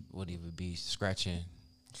help, wouldn't even be scratching.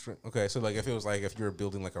 Okay, so like if it was like if you were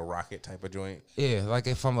building like a rocket type of joint. Yeah, like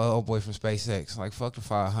if I'm an old boy from SpaceX, like fuck the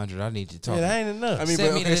 500, I need to talk. Yeah, that ain't enough. I mean, Send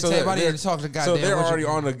but me to okay, the so table. I need they're- to talk to so goddamn they're what already you-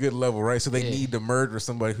 on a good level, right? So they Yeah. need to merge with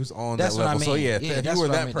somebody who's on That's that what I level. So mean. yeah, Yeah, if that's you were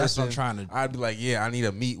what I that mean. That's what person, I'm trying to- I'd be like, yeah, I need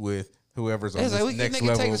to meet with whoever's on It's this like we next can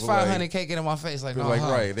level. take this but, like, 500K, get in my face, like but no, like,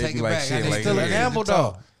 huh, right, they'd take be it like, back. shit, I need like, to still a get in gamble, the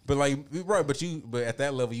talk. though. But like, right, but at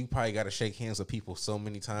that level, you probably got to shake hands with people so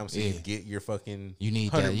many times so you Yeah. can get your fucking You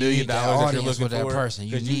need $100 that. You million need that that you're audience looking with that for. person.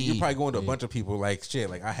 You 'Cause you're need- probably going to a yeah. bunch of people like shit.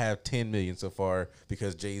 Like I have 10 million so far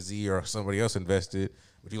because Jay-Z or somebody else invested.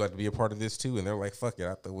 Would you like to be a part of this too? And they're like, fuck it, I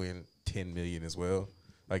have to win 10 million as well.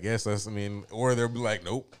 I guess that's. I mean, or they'll be like,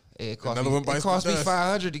 nope. It cost Another me, one it bites cost the me dust.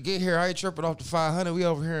 500 to get here. I ain't tripping off the 500. We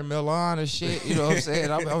over here in Milan and shit. You know what I'm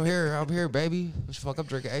saying? I'm here, baby. What the fuck? I'm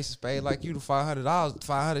drinking Ace of Spades like you. The $500.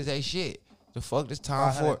 500 ain't shit. The fuck? This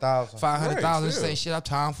time for it. 500,000. 500,000. This Right, ain't shit. I'm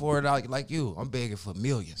time for it like you. I'm begging for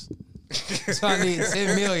millions. So I need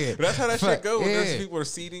 10 million. But that's how that shit Fuck, go. When yeah. there's people are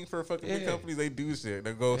seeding for fucking big Yeah. companies, they do shit.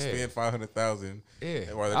 They go Yeah. spend 500,000.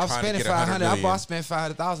 Yeah. While they're I'm trying to spending get 100 500. million. I spent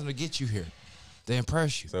 500,000 to get you here. To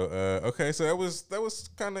impress you. So okay, so that was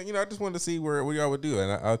kind of I just wanted to see where y'all would do,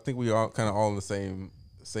 and I think we all kind of all in the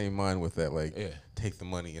same mind with that. Like, Yeah. take the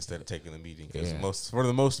money instead of taking the meeting, because Yeah. for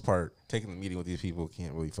the most part, taking the meeting with these people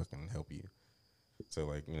can't really fucking help you. So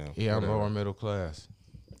like Yeah, I'm whatever. lower middle class.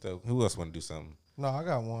 So who else want to do something? No, I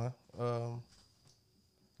got one.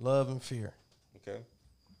 Love and fear. Okay,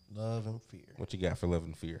 Love and fear. what you got for love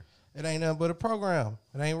and fear? It ain't nothing but a program.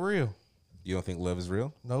 It ain't real. You don't think love is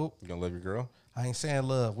real? Nope. You don't love your girl? I ain't saying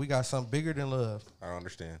love. We got something bigger than love. I don't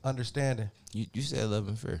understand. Understanding. You said love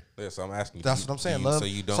and fear. Yeah, so I'm asking you. That's do what I'm you- saying. do you- Love. So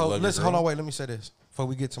you don't so love listen, your girl? hold on, wait. Let me say this before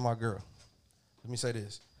we get to my girl. Let me say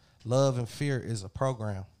this. Love and fear is a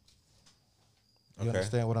program. You Okay.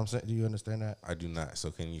 understand what I'm saying? Do you understand that? I do not.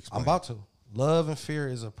 So can you explain? I'm about to. Love and fear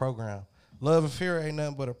is a program. Love and fear ain't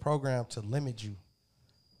nothing but a program to limit you.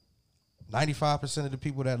 95% of the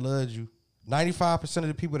people that love you, 95% of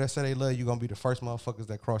the people that say they love you gonna be the first motherfuckers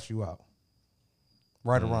that cross you out.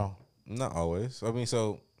 Right or wrong? Not always. I mean,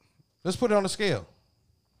 so Let's put it on the scale.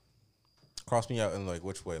 cross me out in like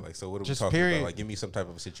which way? Like, so what are Just we talking period. about? Like, give me some type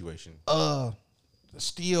of a situation.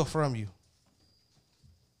 Steal from you.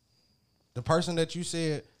 The person that you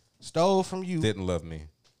said stole from you. Didn't love me.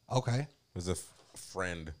 Okay. Was a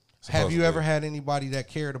friend. Have you supposedly. ever had anybody that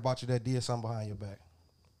cared about you that did something behind your back?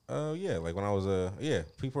 Yeah, like when I was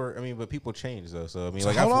people are, I mean, but people change though. So I mean, So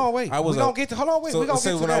like hold on, wait. I was we gonna get to hold on, wait. So, we gonna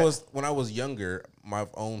so get to when that. when I was younger, my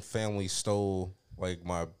own family stole like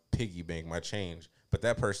my piggy bank, my change. But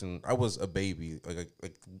that person, I was a baby,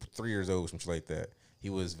 like 3 years old, some shit like that. He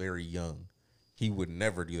was very young. He would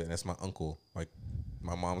never do that. And that's my uncle, like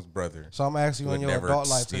my mom's brother. So I'm asking you Would in your never adult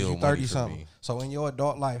life, because steal you money 30 from something. me. So in your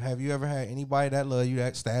adult life, have you ever had anybody that love you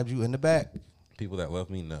that stabbed you in the back? People that love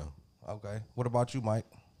me, no. Okay. What about you, Mike?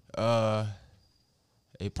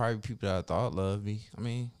 It probably people that I thought loved me. I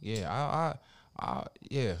mean, yeah,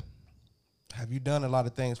 yeah. Have you done a lot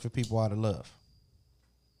of things for people out of love?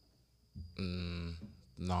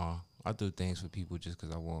 Nah, I do things for people just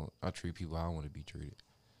because I treat people how I want to be treated.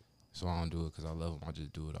 So I don't do it because I love them. I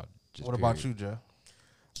just do it. What about you, Joe?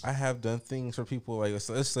 I have done things for people like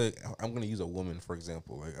let's say I'm gonna use a woman for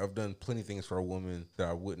example. Like I've done plenty of things for a woman that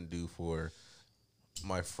I wouldn't do for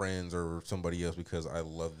my friends or somebody else because I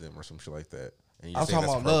love them or some shit like that. And I'm talking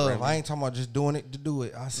about love. I ain't talking about just doing it to do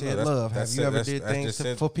it. I said love. Have you ever did things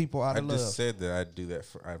for people out of love? I just said that I do that.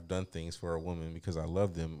 I've done things for a woman because I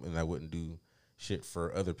love them, and I wouldn't do shit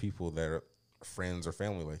for other people that are friends or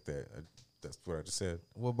family like that. That's what I just said.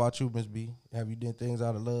 What about you, Miss B? Have you done things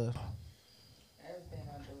out of love? Everything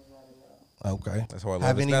I do is out of love. Okay. That's why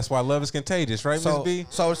love. That's why love is contagious, right, Miss B?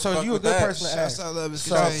 So you a good person to ask. Shouts out love is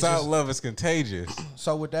contagious. Shouts out love is contagious.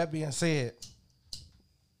 So with that being said,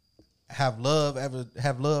 have love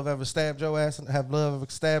ever stabbed your ass? Have love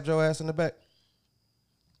ever stabbed your ass in the back?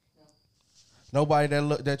 No. Nobody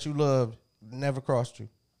that you loved never crossed you.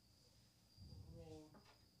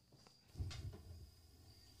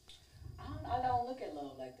 I don't look at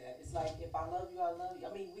love like that. It's like if I love you, I love you.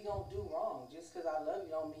 I mean, we don't do wrong. Just because I love you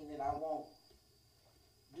don't mean that I won't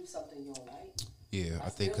do something you don't like. Yeah, I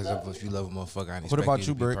think because if you love a motherfucker, I What about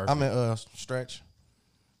you, Brick? I'm in Stretch.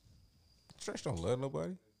 Stretch don't love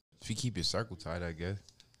nobody. If you keep your circle tight, I guess.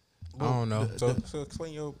 I don't know. So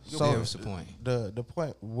explain your what's the point? The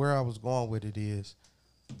point where I was going with it is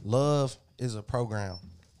love is a program.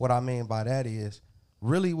 What I mean by that is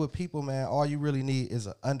really with people, man, all you really need is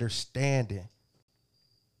an understanding.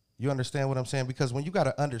 You understand what I'm saying? Because when you got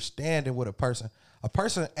an understanding with a person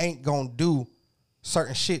ain't gonna do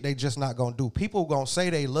certain shit they just not gonna do. People gonna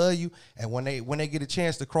say they love you, and when they get a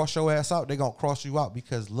chance to cross your ass out, they gonna cross you out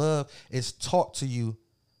because love is taught to you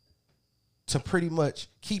to pretty much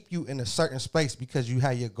keep you in a certain space because you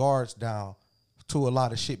have your guards down to a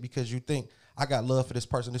lot of shit because you think, I got love for this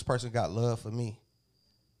person got love for me.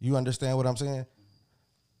 You understand what I'm saying?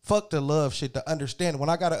 Fuck the love shit, the understanding. When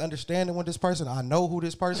I got an understanding with this person, I know who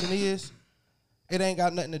this person is, it ain't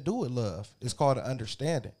got nothing to do with love. It's called an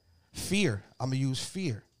understanding. Fear, I'm going to use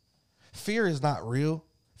fear. Fear is not real.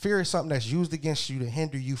 Fear is something that's used against you to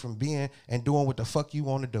hinder you from being and doing what the fuck you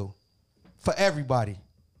want to do. For everybody.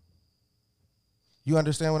 You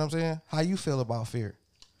understand what I'm saying? How you feel about fear?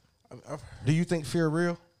 Do you think fear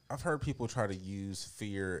real? I've heard people try to use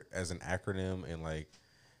fear as an acronym and like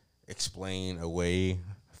explain away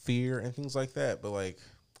fear and things like that. But like,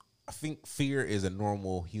 I think fear is a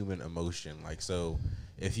normal human emotion. Like, so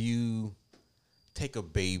if you take a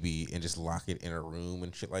baby and just lock it in a room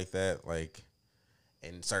and shit like that, like,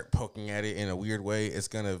 and start poking at it in a weird way, it's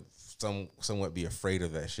gonna somewhat be afraid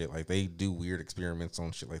of that shit. Like, they do weird experiments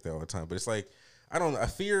on shit like that all the time. But it's like, I don't know. I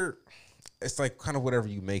fear, it's like kind of whatever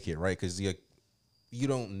you make it, right? Because you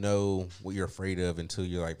don't know what you're afraid of until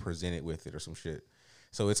you're like presented with it or some shit.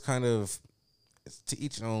 So it's kind of, it's to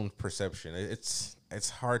each their own perception. It's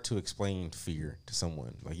hard to explain fear to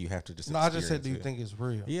someone. Like, you have to just. No, I just said, do you think it's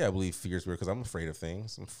real? Yeah, I believe fear is real because I'm afraid of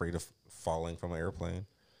things. I'm afraid of falling from an airplane.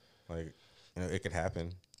 Like, you know, it could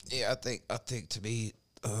happen. Yeah, I think to me,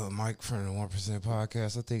 Mike from the 1%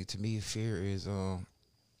 podcast, I think to me fear is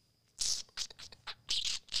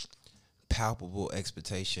palpable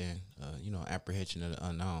expectation, apprehension of the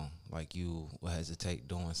unknown. Like, you will hesitate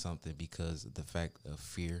doing something because of the fact of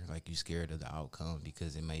fear. Like, you scared of the outcome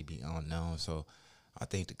because it may be unknown. So I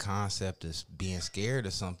think the concept of being scared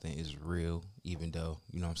of something is real, even though,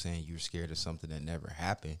 you know what I'm saying, you're scared of something that never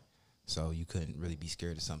happened. So you couldn't really be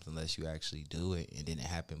scared of something unless you actually do it, and then it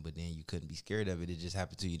happened, but then you couldn't be scared of it. It just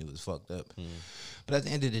happened to you and it was fucked up. But at the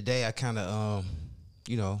end of the day, I kind of,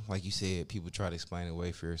 like you said, people try to explain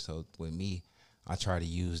away fear. So with me, I try to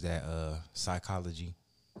use that psychology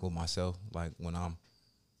with myself. Like, when I'm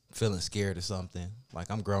feeling scared of something, like,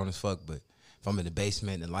 I'm grown as fuck, but if I'm in the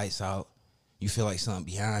basement and the lights out, you feel like something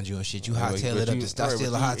behind you and shit. You hightail it up the steps. I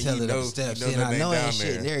still hightail it up the steps. And I know that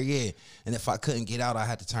shit in there, yeah. And if I couldn't get out, I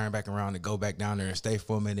had to turn back around and go back down there and stay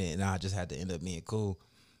for a minute. And I just had to end up being cool.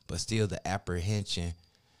 But still, the apprehension,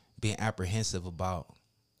 being apprehensive about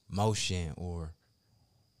motion or,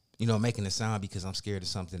 making a sound because I'm scared of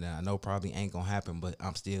something that I know probably ain't gonna happen, but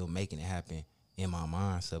I'm still making it happen in my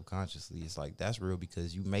mind subconsciously. It's like, that's real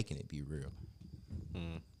because you making it be real.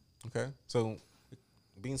 Okay, so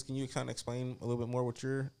Beans, can you kind of explain a little bit more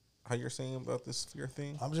how you're saying about this fear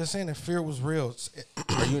thing? I'm just saying that fear was real.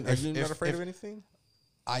 Are you not afraid of anything?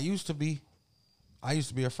 I used to be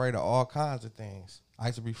afraid of all kinds of things. I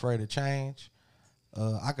used to be afraid of change.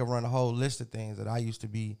 I could run a whole list of things that I used to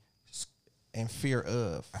be and fear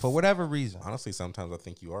of for whatever reason. Honestly, sometimes I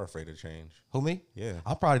think you are afraid of change. Who, me? Yeah.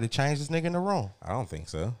 I'm probably the change this nigga in the room. I don't think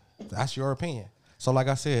so. That's your opinion. So like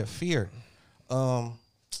I said, fear.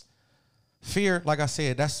 Fear, like I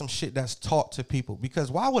said, that's some shit that's taught to people. Because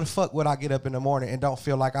why would the fuck would I get up in the morning and don't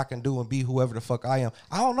feel like I can do and be whoever the fuck I am?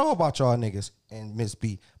 I don't know about y'all niggas and Miss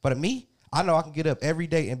B. But me, I know I can get up every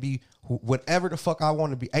day and be whatever the fuck I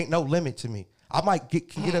want to be. Ain't no limit to me. I might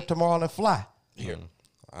can get up tomorrow and fly. Yeah.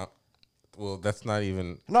 Well, that's not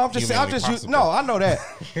even. No, I'm just saying. I'm just possible. no. I know that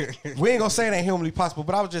we ain't gonna say it ain't humanly possible,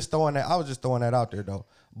 but I was just throwing that. I was just throwing that out there though.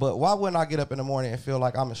 But why wouldn't I get up in the morning and feel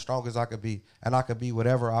like I'm as strong as I could be, and I could be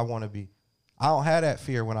whatever I want to be? I don't have that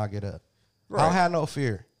fear when I get up. Right. I don't have no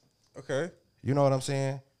fear. Okay. You know what I'm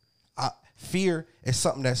saying? Fear is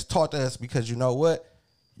something that's taught to us because you know what?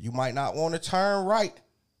 You might not want to turn right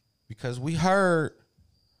because we heard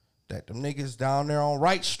that them niggas down there on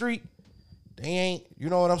Wright Street, they ain't, you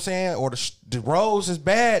know what I'm saying? Or the roads is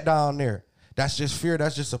bad down there. That's just fear.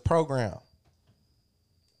 That's just a program.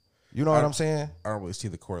 You know what I'm saying? I don't really see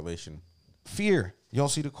the correlation. Fear. You don't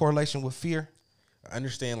see the correlation with fear? I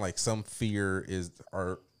understand like some fear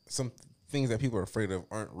are some things that people are afraid of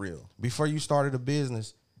aren't real. Before you started a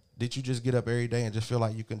business, did you just get up every day and just feel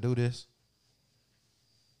like you can do this?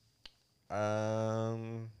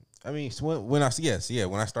 I mean, so when I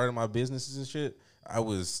started my businesses and shit,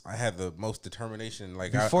 I had the most determination.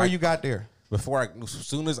 Like Before you got there. as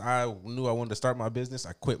soon as I knew I wanted to start my business,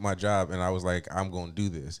 I quit my job and I was like, I'm going to do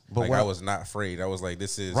this. But I was not afraid. I was like,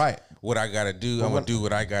 this is right. What I got to do. I'm going to do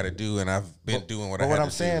what I got to do. And I've been doing what I had to do. But what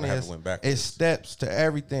I'm saying is, it's steps to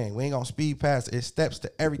everything. We ain't going to speed past it. It's steps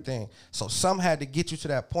to everything. So some had to get you to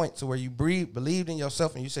that point to where you believed in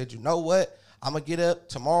yourself and you said, you know what? I'm going to get up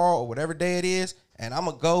tomorrow or whatever day it is, and I'm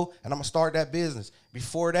going to go and I'm going to start that business.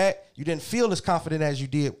 Before that, you didn't feel as confident as you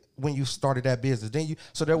did when you started that business, didn't you?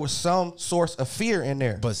 So there was some source of fear in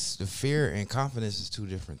there. But the fear and confidence is two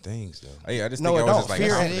different things, though. Oh, yeah, I just No, think it I was don't. just like Fear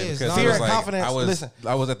confident and- because fear it was and like, confidence, listen.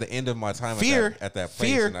 I was at the end of my time Fear- at that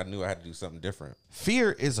place, fear- and I knew I had to do something different.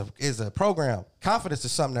 Fear is a program. Confidence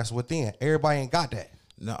is something that's within. Everybody ain't got that.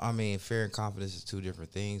 No, I mean, fear and confidence is two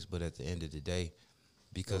different things, but at the end of the day,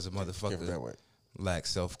 because a Careful that motherfucker way. lacks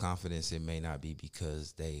self-confidence, it may not be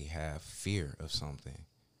because they have fear of something.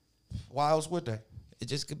 Why else would they? It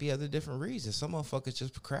just could be other different reasons. Some motherfuckers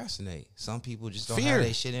just procrastinate. Some people just don't Fear. have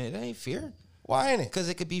their shit in it. It ain't fear. Why ain't it? Because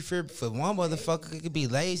it could be fear for one motherfucker. It could be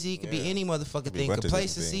lazy. It could be any motherfucking be a thing. bunch of different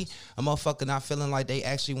Complacency. things. A motherfucker not feeling like they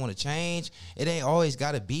actually want to change. It ain't always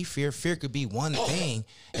got to be fear. Fear could be one thing.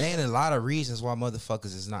 It ain't a lot of reasons why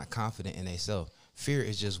motherfuckers is not confident in themselves. Fear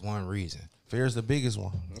is just one reason. Fear is the biggest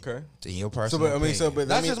one. Okay. In your So, personal but I mean, opinion.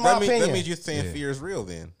 That's just my that opinion. means you're saying Yeah. fear is real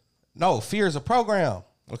then. No, fear is a program.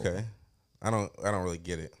 Okay. I don't really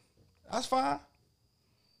get it. That's fine.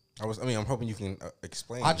 I'm hoping you can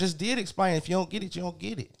explain. I just did explain. If you don't get it, you don't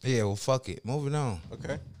get it. Yeah, well, fuck it. Moving on.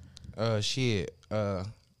 Okay. Shit. I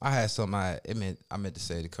had something I meant to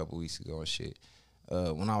say it a couple weeks ago and shit.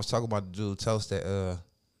 When I was talking about the dude Toast that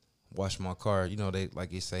washed my car, you know, they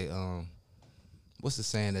like you say, what's the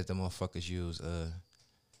saying that the motherfuckers use?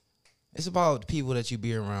 It's about the people that you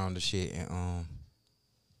be around and shit, and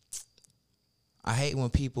I hate when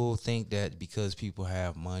people think that because people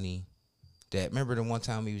have money, that remember the one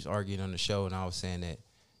time we was arguing on the show and I was saying that,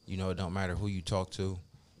 you know, it don't matter who you talk to,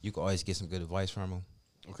 you can always get some good advice from them.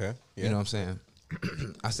 Okay. Yeah. You know what I'm saying?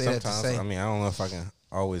 I say Sometimes, that to say, I mean, I don't know if I can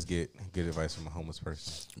always get good advice from a homeless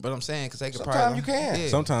person. but I'm saying because they could Sometimes probably you can. Yeah.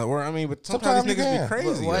 Sometimes, but Sometimes sometimes these you niggas can. be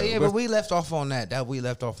crazy. Well, though. yeah, but we left off on that. That we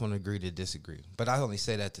left off on agree to disagree. But I only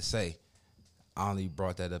say that to say, I only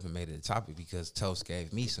brought that up and made it a topic because Toast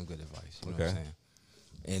gave me some good advice. You know what I'm Okay. saying?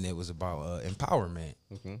 And it was about empowerment.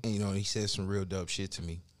 Mm-hmm. And, you know, he said some real dope shit to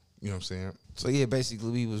me. You know what I'm saying? So, yeah, basically,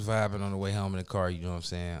 we was vibing on the way home in the car, you know what I'm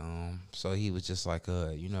saying? So he was just like,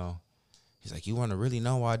 you know, he's like, you want to really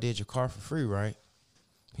know why I did your car for free, right?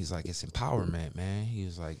 He's like, it's empowerment, man. He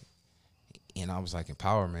was like, and I was like,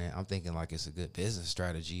 empowerment. I'm thinking like it's a good business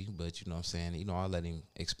strategy, but you know what I'm saying? You know, I let him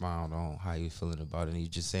expound on how he was feeling about it. And he was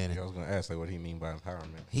just saying it. I was gonna ask like what he mean by empowerment.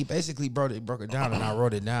 He basically broke it down, and I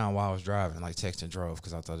wrote it down while I was driving, like text and drove,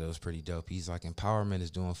 because I thought it was pretty dope. He's like, empowerment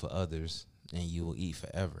is doing for others, and you will eat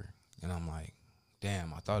forever. And I'm like,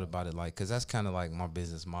 damn, I thought about it like, because that's kind of like my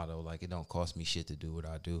business motto. Like, it don't cost me shit to do what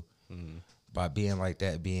I do. Mm-hmm. By being like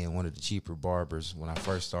that, being one of the cheaper barbers when I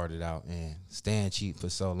first started out and staying cheap for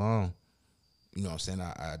so long, you know what I'm saying?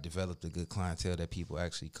 I developed a good clientele that people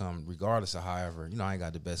actually come regardless of however. You know, I ain't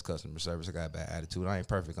got the best customer service. I got a bad attitude. I ain't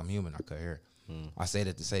perfect. I'm human. I cut hair. I say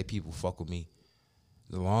that to say people fuck with me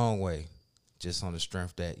the long way just on the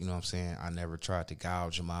strength that, you know what I'm saying, I never tried to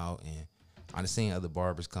gouge them out and I done seen other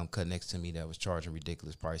barbers come cut next to me that was charging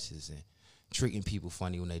ridiculous prices and treating people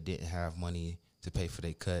funny when they didn't have money to pay for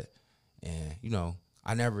their cut. And, you know,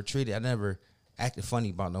 I never acted funny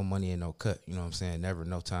about no money and no cut. You know what I'm saying? Never,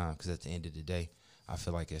 no time. Because at the end of the day, I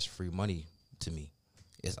feel like it's free money to me.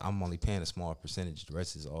 I'm only paying a small percentage. The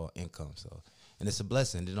rest is all income. So, and it's a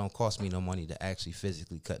blessing. It don't cost me no money to actually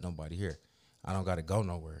physically cut nobody here. I don't got to go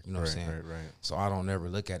nowhere. You know what I'm saying? Right. So I don't never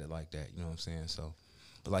look at it like that. You know what I'm saying? So,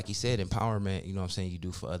 but like he said, empowerment, you know what I'm saying? You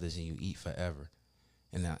do for others and you eat forever.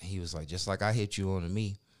 And now he was like, just like I hit you on the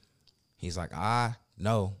me, he's like, I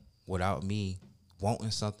know without me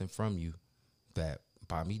wanting something from you, that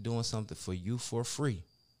by me doing something for you for free,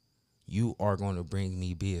 you are going to bring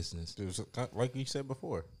me business. Dude, so, like you said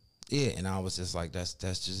before. Yeah, and I was just like, that's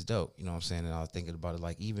just dope. You know what I'm saying? And I was thinking about it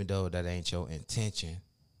like, even though that ain't your intention,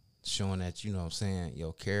 showing that, you know what I'm saying,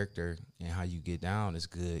 your character and how you get down is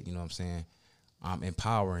good, you know what I'm saying? I'm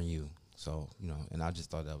empowering you. So, you know, and I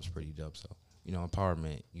just thought that was pretty dope. So, you know,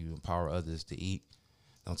 empowerment, you empower others to eat.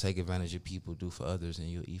 Don't take advantage of people, do for others, and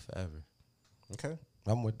you'll eat forever. Okay.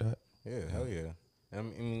 I'm with that. Yeah, hell yeah. I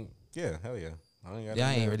mean, yeah, hell yeah.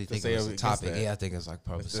 I ain't really think it was a topic. Yeah, I think it's like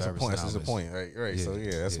public service. That's a point. Right. Yeah, so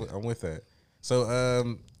that's what I'm with that. So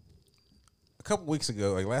a couple weeks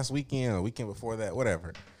ago, like last weekend or weekend before that,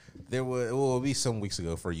 whatever. It will be some weeks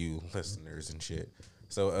ago for you listeners and shit.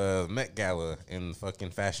 So Met Gala in fucking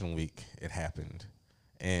Fashion Week, it happened.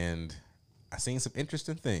 And I seen some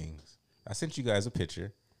interesting things. I sent you guys a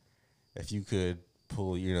picture. If you could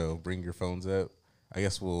bring your phones up. I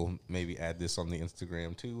guess we'll maybe add this on the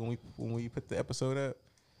Instagram too when we put the episode up.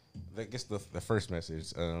 I guess the first message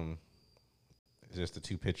is just the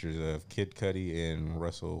two pictures of Kid Cudi and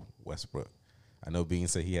Russell Westbrook. I know Bean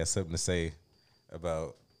said he has something to say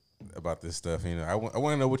about this stuff. You know, I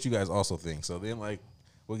want to know what you guys also think. So then, like,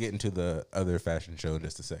 we'll get into the other fashion show in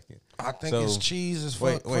just a second. I think it's cheese as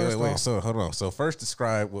fuck. Wait. So hold on. So first,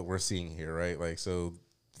 describe what we're seeing here, right? Like, so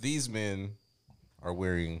these men are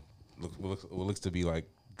wearing what looks to be like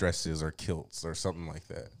dresses or kilts or something like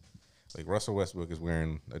that. Like Russell Westbrook is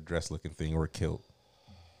wearing a dress-looking thing or a kilt.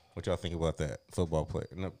 What y'all think about that?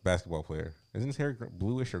 Basketball player. Isn't his hair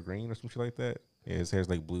bluish or green or some shit like that? Yeah, his hair's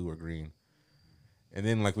like blue or green. And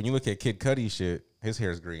then like when you look at Kid Cudi shit, his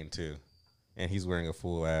hair's green too, and he's wearing a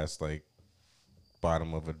full ass like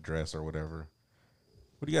bottom of a dress or whatever.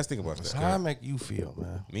 What do you guys think about that? How I make you feel,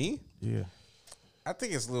 man? Me? Yeah. I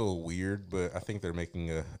think it's a little weird, but I think they're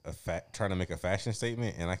making trying to make a fashion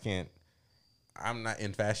statement, and I'm not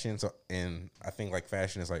in fashion, and I think like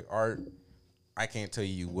fashion is like art. I can't tell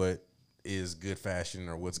you what is good fashion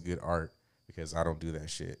or what's good art because I don't do that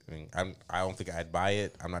shit. I mean, I don't think I'd buy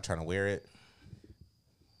it. I'm not trying to wear it.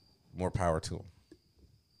 More power to them.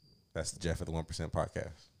 That's Jeff at the 1%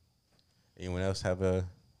 podcast. Anyone else have a?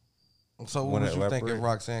 So what would you think if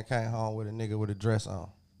Roxanne came home with a nigga with a dress on?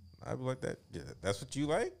 I'd be like that. Yeah, that's what you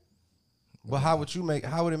like. But how would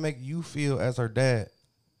it make you feel as her dad?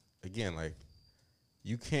 Again, like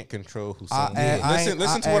you can't control who someone.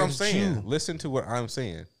 Listen to what I'm saying. Listen to what I'm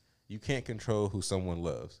saying. You can't control who someone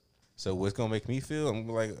loves. So what's gonna make me feel? I'm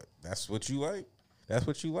like, that's what you like. That's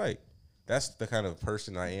what you like. That's the kind of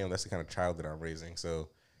person I am. That's the kind of child that I'm raising. So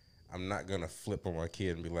I'm not gonna flip on my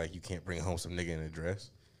kid and be like, you can't bring home some nigga in a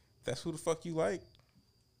dress. That's who the fuck you like.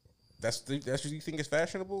 That's what you think is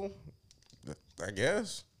fashionable. I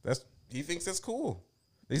guess he thinks that's cool.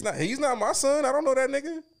 He's not my son. I don't know that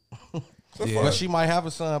nigga. Yeah. But she might have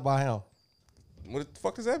a son by him. What the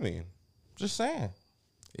fuck does that mean? Just saying.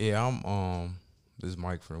 Yeah, I'm this is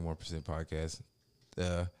Mike from the 1%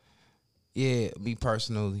 podcast. Yeah, me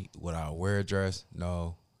personally, would I wear a dress?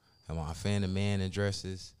 No. Am I a fan of men in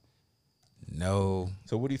dresses? No.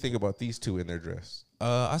 So what do you think about these two in their dress?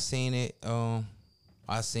 I seen it.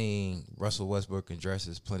 I seen Russell Westbrook in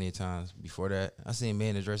dresses plenty of times before that. I seen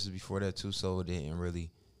men in dresses before that too, so it didn't really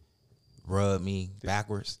rub me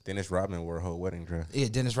backwards. Dennis Rodman wore a whole wedding dress. Yeah,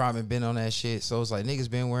 Dennis Rodman been on that shit, so it's like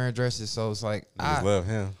niggas been wearing dresses, so it's like I love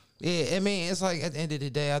him. Yeah, I mean, it's like at the end of the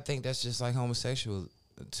day, I think that's just like homosexual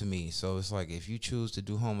to me. So it's like if you choose to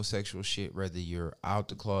do homosexual shit, whether you're out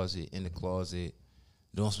the closet, in the closet,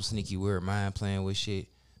 doing some sneaky weird mind playing with shit,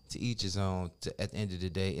 to each his own. At the end of the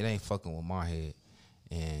day, it ain't fucking with my head.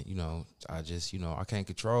 And, I can't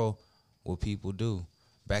control what people do.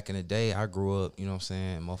 Back in the day, I grew up, you know what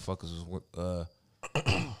I'm saying, motherfuckers was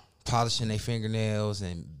polishing their fingernails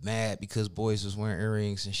and mad because boys was wearing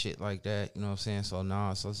earrings and shit like that, you know what I'm saying? So,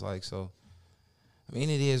 so it's like, I mean,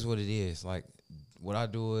 it is what it is. Like, would I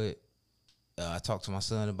do it? I talked to my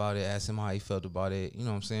son about it, asked him how he felt about it, you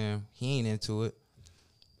know what I'm saying? He ain't into it.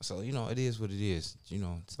 So, you know, it is what it is. You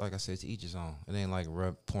know, it's like I said, to each his own. It ain't like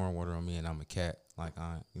pouring water on me and I'm a cat. Like,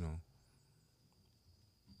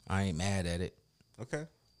 I ain't mad at it. Okay.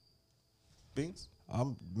 Beans?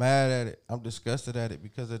 I'm mad at it. I'm disgusted at it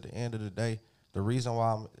because at the end of the day, the reason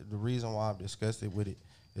why I'm disgusted with it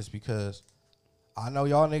is because I know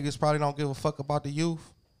y'all niggas probably don't give a fuck about the youth.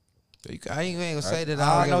 I ain't gonna say that.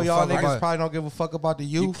 I know y'all niggas about, probably don't give a fuck about the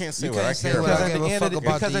youth. You can't say You what I can't say care what about. I give a fuck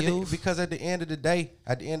about the youth. Because at the end of the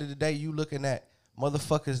day, you looking at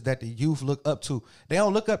motherfuckers that the youth look up to. They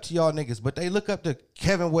don't look up to y'all niggas, but they look up to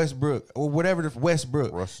Kevin Westbrook or whatever the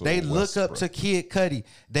Westbrook. Russell they look up to Kid Cudi.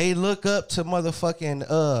 They look up to motherfucking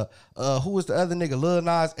who was the other nigga? Lil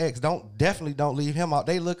Nas X. Definitely don't leave him out.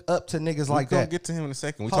 They look up to niggas like that. We'll get to him in a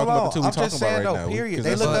second. We Hold talking about the two we I'm talking just about saying right though, now. period. Because They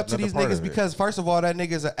that's look up to another these part of niggas it. because first of all, that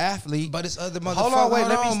nigga's an athlete. but it's other motherfuckers. Hold on, wait.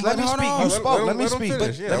 Let me speak. You Let spoke. Let me him speak.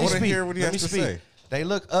 finish. Yeah, I Let me wanna speak. hear what he Let has me to speak. say. They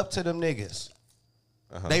look up to them niggas.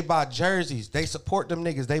 Uh-huh. They buy jerseys. They support them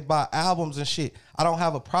niggas. They buy albums and shit. I don't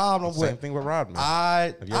have a problem with. Same thing with Rodman.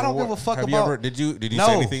 I don't give a fuck have about. You ever, did you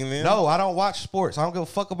say anything then? No, I don't watch sports. I don't give a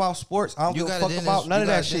fuck about sports. I don't You give a got a fuck Dennis- about none you of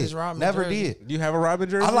got that a Dennis shit. Rodman Never jersey? did. Do you have a Robin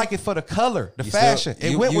jersey? I like it for the color, the You fashion.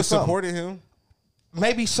 still- It went you with something. supported him.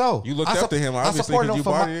 Maybe so. You looked up to him, obviously, supported 'cause him you for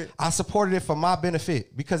bought my, it. I supported it for my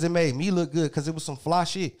benefit because it made me look good because it was some fly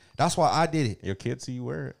shit. That's why I did it. Your kids see you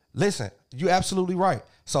wear it. Listen, you absolutely right.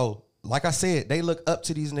 So, like I said, they look up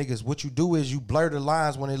to these niggas. What you do is you blur the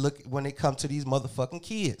lines when they come to these motherfucking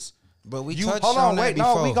kids. But we You touched hold on on, that wait,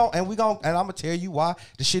 before. no, and I'm gonna tell you why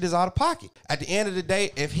the shit is out of pocket. At the end of the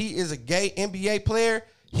day, if he is a gay NBA player,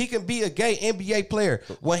 he can be a gay NBA player.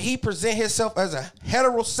 When he present himself as a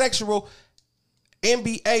heterosexual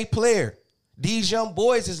NBA player, these young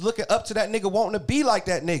boys is looking up to that nigga, wanting to be like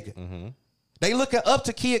that nigga. Mm-hmm. They looking up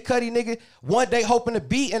to Kid Cudi, nigga. One day hoping to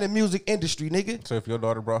be in the music industry, nigga. So if your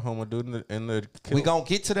daughter brought home a dude in the kilt, We gonna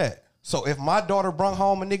get to that. So if my daughter brung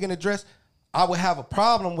home a nigga in a dress, I would have a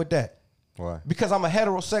problem with that. why? Because I'm a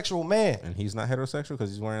heterosexual man. And he's not heterosexual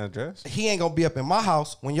because he's wearing a dress. He ain't gonna be up in my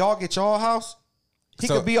house. When y'all get your house, he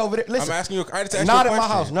So, could be over there. Listen, I'm asking you. I just asked not you a in my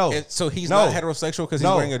question. house. No. So he's No. not heterosexual because he's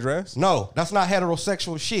No. wearing a dress. No, that's not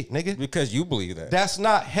heterosexual shit, nigga. Because you believe that. That's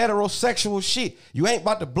not heterosexual shit. You ain't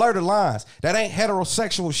about to blur the lines. That ain't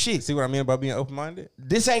heterosexual shit. See what I mean about being open minded?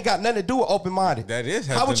 This ain't got nothing to do with open minded. That is.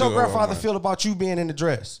 How would your to do with grandfather open-minded. feel about you being in the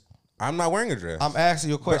dress? I'm not wearing a dress. I'm asking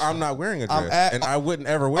you a question. But I'm not wearing a I'm dress, a- and I wouldn't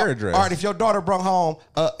ever wear a dress. All right, if your daughter brung home,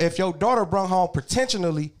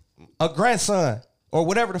 potentially a grandson or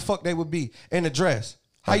whatever the fuck they would be in a dress,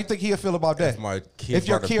 how you think he'll feel about that? If my kid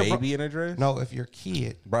brought a baby in a dress, No, if your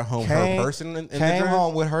kid brought home her person in the came dress?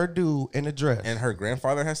 home with her dude in the dress, and her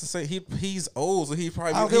grandfather has to say he's old, so he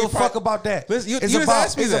probably. I don't he give a probably- fuck about that. Listen, you, It's you just about-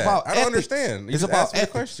 asked me it's that. about I don't ethics. understand. You It's just about asked me a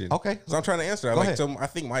ethics. question. Okay. so I'm trying to answer. Go Like, ahead. so I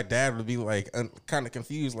think my dad would be like kind of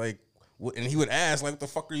confused, like, and he would ask, like, "What the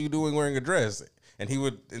fuck are you doing wearing a dress?" And the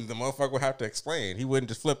motherfucker would have to explain. He wouldn't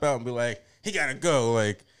just flip out and be like, "He gotta go."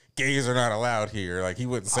 Like, gays are not allowed here. Like, he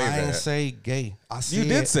wouldn't say I that. ain't say gay. I said, You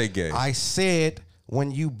did say gay. I said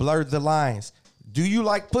when you blurred the lines. Do you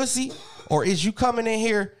like pussy, or is you coming in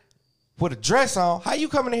here with a dress on? How you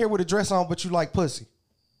coming in here with a dress on, but you like pussy?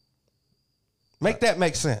 Make that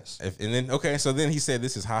make sense. So then he said,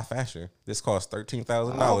 "This is high fashion. This costs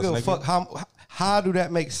 $13,000." I don't give a fuck. How do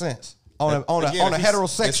that make sense on a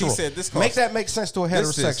heterosexual? If he said this make costs- that make sense to a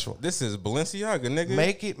heterosexual. This is Balenciaga, nigga.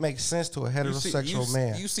 Make it make sense to a heterosexual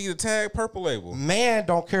man. You see the tag, purple label. Man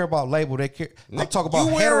don't care about label. They care. I'm Nick, talking about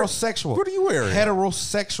you wear- heterosexual. what are you wearing?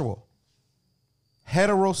 Heterosexual.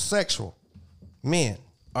 Heterosexual men.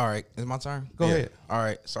 All right, it's my turn. Go ahead. All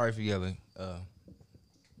right, sorry for yelling.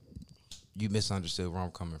 You misunderstood where I'm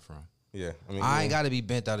coming from. Yeah, I mean, I ain't got to be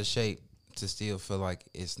bent out of shape to still feel like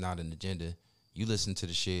it's not an agenda. You listen to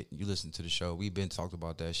the shit. You listen to the show. We've been talked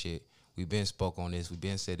about that shit. We've been spoke on this. We've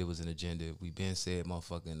been said it was an agenda. We've been said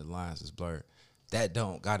motherfucking the lines is blurred. That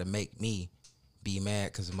don't got to make me be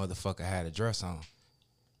mad because the motherfucker had a dress on.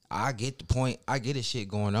 I get the point. I get this shit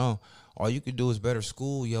going on. All you can do is better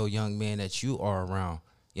school your young man that you are around.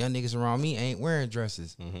 Young niggas around me ain't wearing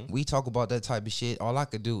dresses. We talk about that type of shit. All I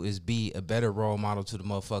could do is be a better role model to the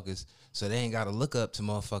motherfuckers so they ain't got to look up to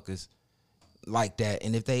motherfuckers like that.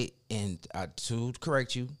 And if they, to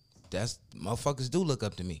correct you, that's motherfuckers do look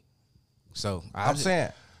up to me. So I'm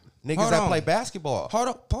saying niggas Hold that on. play basketball. Hold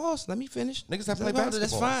up, pause. Let me finish. Niggas that play That's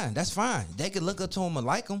basketball. fine. That's fine. They can look up to him and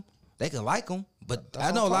like him. They can like him. But That's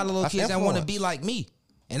I know a what lot I'm of little talking- kids that's that want to influence. be like me,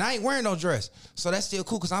 and I ain't wearing no dress. So that's still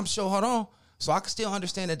cool because I'm sure. Hold on. So I can still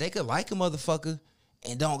understand that they could like a motherfucker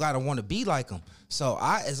and don't gotta want to be like him. So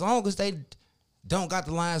as long as they don't got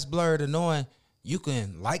the lines blurred, and knowing you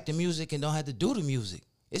can like the music and don't have to do the music.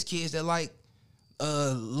 It's kids that like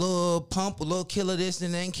little pump, a little killer this,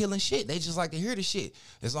 and they ain't killing shit. They just like to hear the shit.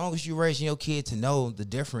 As long as you raising your kid to know the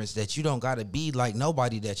difference, that you don't gotta be like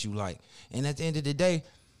nobody that you like. And at the end of the day,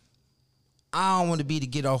 I don't want to be the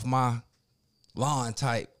get off my lawn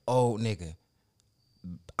type old nigga.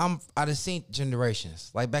 I done seen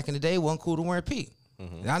generations. Like back in the day, it wasn't cool to wear pink.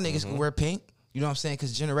 Now niggas can wear pink. You know what I'm saying?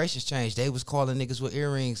 Because generations changed. They was calling niggas with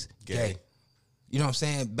earrings gay. You know what I'm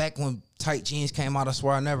saying? Back when tight jeans came out, I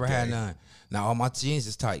swear I never had none. Now all my jeans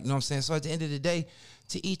is tight. You know what I'm saying? So at the end of the day,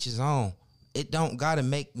 to each his own. It don't gotta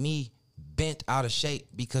make me bent out of shape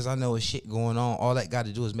because I know it's shit going on. All that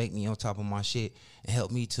gotta do is make me on top of my shit and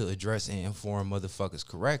help me to address and inform motherfuckers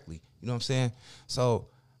correctly. You know what I'm saying? So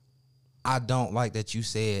I don't like that you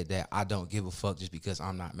said that I don't give a fuck just because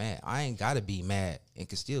I'm not mad. I ain't gotta be mad and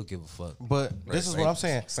can still give a fuck. But this is what I'm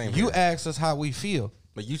saying. Same You here. asked us how we feel.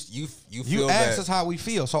 But you feel You asked that us how we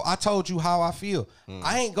feel, so I told you how I feel.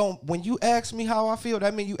 I ain't gon' when you ask me how I feel,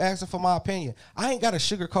 that mean you asking for my opinion. I ain't gotta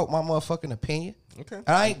sugarcoat my motherfucking opinion. Okay. And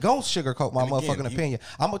I ain't gonna sugarcoat my And again, motherfucking opinion.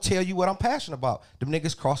 I'm gonna tell you what I'm passionate about. Them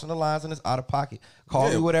niggas crossing the lines and it's out of pocket. Call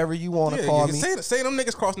me whatever you want to call me. Say them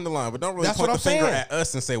niggas crossing the line, but don't really That's point what the I'm finger saying. at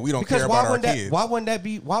us and say we don't Because care why about our wouldn't that kids. why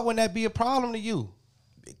wouldn't that be a problem to you?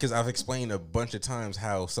 Because I've explained a bunch of times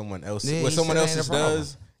how someone else Yeah, what you someone said it else ain't a problem.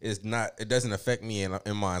 does is not, it doesn't affect me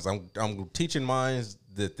in minds. I'm teaching minds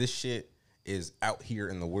that this shit is out here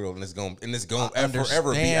in the world and it's going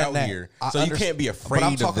forever be out here. So you can't be afraid but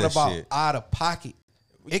I'm of talking this about shit. out of pocket.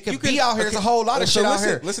 It could You be can- out here. okay, There's a whole lot of so shit out listen-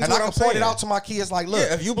 here. listen And to I what can I'm point it saying. out to my kids like, look,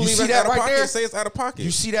 Yeah, if you believe see it's that out of right pocket, there? say it's out of pocket. You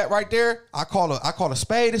see that right there? I call a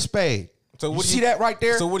spade a spade. So You what do see that right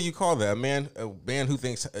there? So what do you call that? A man who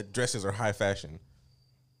thinks dresses are high fashion.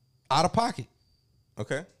 Out of pocket.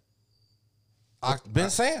 Okay. I've been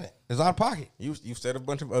saying it. It's out of pocket. You've said a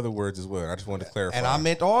bunch of other words as well. I just wanted to clarify. And I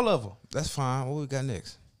meant all of them. That's fine. What we got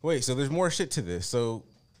next? Wait, so there's more shit to this. So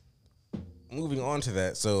moving on to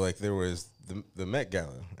that, so like there was the Met Gala,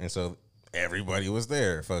 and so everybody was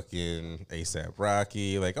there. Fucking ASAP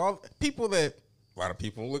Rocky, like all people that a lot of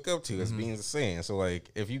people look up to, as being the saying. So like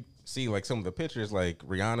if you see like some of the pictures, like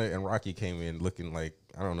Rihanna and Rocky came in looking like,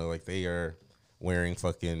 I don't know, like they are wearing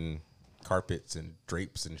fucking carpets and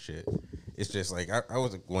drapes and shit. It's just like I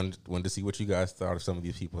was wanted to see what you guys thought of some of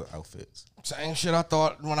these people's outfits. Same shit I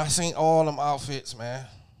thought when I seen all them outfits, man.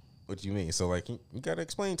 What do you mean? So like you gotta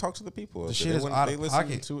explain, talk to the people. The So shit they is want- out they of listen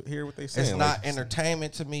pocket. to hear what they say. It's not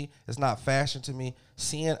entertainment to me. It's not fashion to me.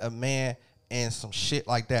 Seeing a man and some shit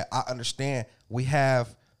like that, I understand. We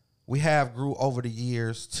have grew over the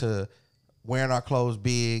years to wearing our clothes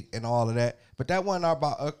big and all of that. But that wasn't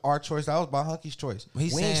about our choice. That was by Hunky's choice.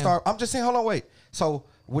 He's We ain't saying- start. I'm just saying. Hold on, wait. So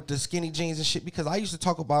with the skinny jeans and shit, because I used to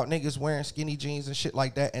talk about niggas wearing skinny jeans and shit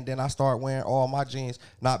like that, and then I start wearing all my jeans,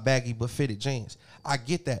 not baggy but fitted jeans. I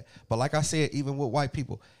get that, but like I said, even with white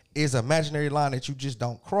people, is an imaginary line that you just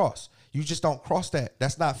don't cross. You just don't cross that.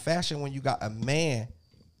 That's not fashion when you got a man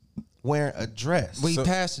wearing a dress. We So-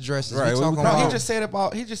 passed the dresses. right, We we- talking no, No, about. he just said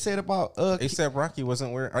about ASAP Rocky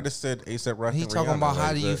wasn't wearing. I just said ASAP Rocky. He and talking Rihanna, about how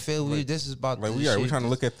like do you the- feel? Like, This is about like the we are. shit. We're trying to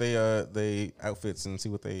look at they outfits and see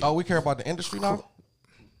what they. we care about the industry now.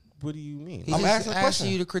 What do you mean? He I'm just asking a question.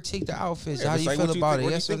 you to critique the outfits. Yeah, How do just you like feel what about think- it? what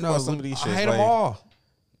do you Yes or think no? about some of these I shits? hate Like, them all.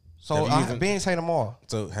 So Have you even- Beans hate them all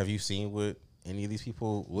So have you seen what any of these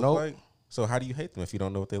people look Nope. like? So how do you hate them if you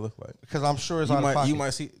don't know what they look like? because I'm sure it's out of You pocket. might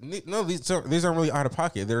see no, these aren't really out of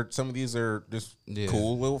pocket. Some of these are just Yeah.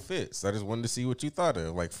 cool little fits. I just wanted to see what you thought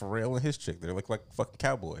of, like Pharrell and his chick. They look like fucking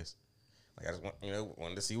cowboys. Like I just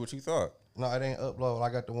wanted to see what you thought. No, it ain't upload.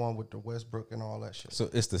 I got the one with the Westbrook and all that shit.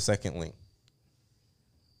 So it's the second link.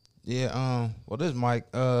 Yeah. Well, this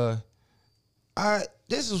Mike.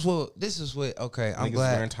 This is what. Okay. I'm Niggas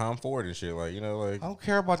glad. wearing Tom Ford and shit. Like I don't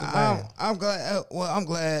care about the man. I'm glad. I'm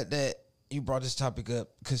glad that you brought this topic up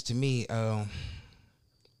because to me,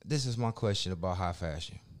 this is my question about high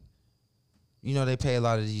fashion. You know, they pay a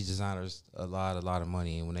lot of these designers a lot of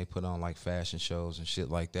money, and when they put on like fashion shows and shit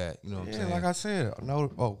like that, you know what I'm Yeah, saying? like I said,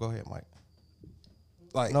 no. Oh, go ahead, Mike.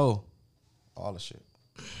 Like, No, all the shit.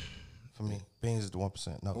 For me, Beans is the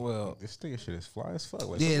 1%. No, well, this nigga shit is fly as fuck.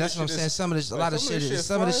 Like, yeah, some of that's this what I'm shit saying. is- Some of this, a like, lot of some shit, this is,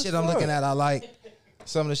 some of the fly shit as I'm looking fuck. at, I like.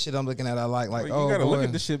 Some of the shit I'm looking at, I like. Like, oh, you gotta look boy.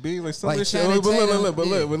 at this shit, B. Like some Like of this shit. Channing But look, Tatum, but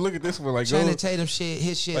yeah. look at this one. Like Channing go, Tatum shit,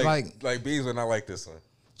 his shit, like B's one. I like this one.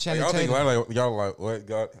 Channing Like, I think Tatum. y'all like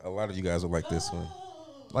what? A lot of you guys will like this one.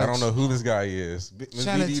 Like, I don't know who this guy is. Ms.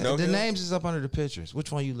 Channing BD, Ta- know the him? names is up under the pictures.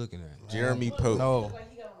 Which one you looking at? Jeremy Pope. no. Like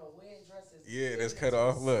he got on a wedding dress. Yeah, that's cut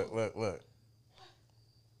off. Look.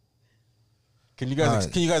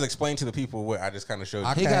 Can you guys explain to the people what I just kind of showed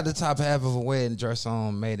you? He got the top half of a wedding dress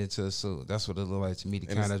on, made into a suit. That's what it looked like to me, to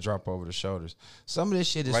And kind of it's- drop over the shoulders. Some of this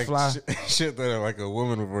shit is Like fly. shit that like a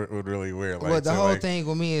woman would really wear. Like, But the so, whole like, thing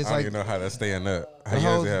with me is I don't like even know how that's staying up. How The you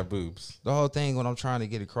guys whole- have boobs? the whole thing. What I'm trying to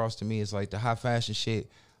get across to me is like the high fashion shit.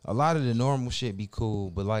 A lot of the normal shit be cool,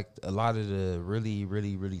 but like a lot of the really,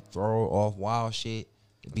 really, really throw off wild shit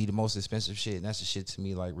be the most expensive shit, and that's the shit to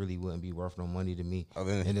me like really wouldn't be worth no money to me, Oh,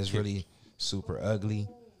 then and it's kid- really super ugly.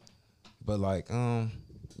 But like,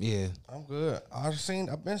 yeah, I'm good.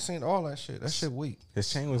 I've been seeing all that shit. That shit weak. His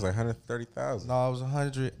chain was like 130,000. No, it was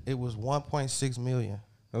 100. It was 1.6 million.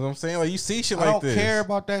 That's what I'm saying. Like you see shit I like don't this. care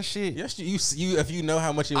about that shit. Yes, you if you know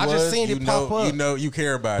how much it I was, just seen you it know, pop up. you know, you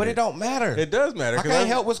care about But it. it don't matter. It does matter. I 'cause can't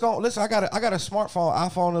help what's going. Listen, I got a smartphone,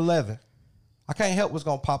 iPhone 11. I can't help what's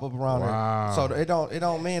gonna pop up around Wow. there. So it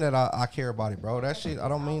don't mean that I care about it, bro. That shit, I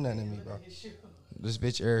don't mean nothing to me, bro. this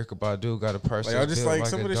bitch Erykah Badu got a purse. Like I that's just built like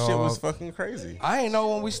some a of this shit was dog. fucking crazy. I ain't know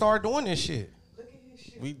when we started doing this shit.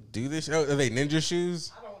 We do this. Oh, are they ninja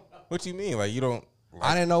shoes? I don't know. What you mean? Like you don't?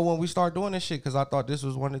 I didn't know when we started doing this shit because I thought this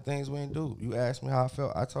was one of the things we didn't do. You asked me how I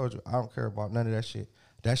felt. I told you I don't care about none of that shit.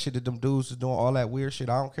 That shit that them dudes is doing, all that weird shit.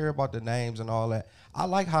 I don't care about the names and all that. I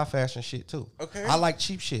like high fashion shit too. Okay. I like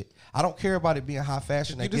cheap shit. I don't care about it being high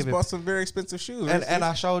fashion. You They just give bought it, some very expensive shoes. and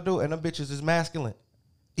I sure do. And them bitches is masculine.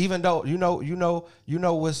 Even though you know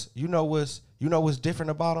what's different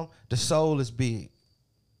about them. The soul is big.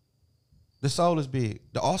 The soul is big.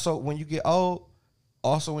 Also, when you get old,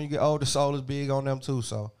 the soul is big on them too.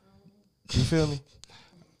 So, you feel me?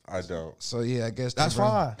 I don't. So yeah, I guess That's they bring-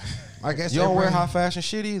 fine. I guess You they don't wear bring- high fashion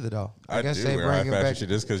shit either, though. I guess do they wear high bring it fashion back- shit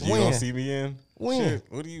just because you When? don't see me in. When? Shit,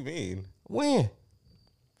 what do you mean? When?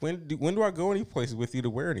 When do I go any places with you to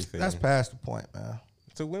wear anything? That's past the point, man.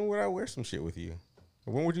 So when would I wear some shit with you?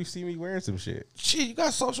 Or when would you see me wearing some shit? Shit, you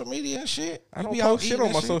got social media and shit. I You don't be out post shit eating on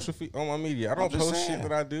and my shit. social on my media. I don't just post shit saying.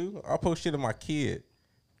 that I do. I'll post shit of my kid.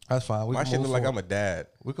 That's fine. We My can shit move look like forward. I'm a dad.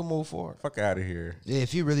 We can move forward. Fuck out of here. Yeah,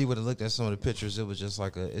 if you really would have looked at some of the pictures, it was just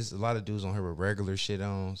like it's a lot of dudes on here with regular shit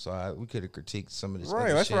on. So we could have critiqued some of this. Right,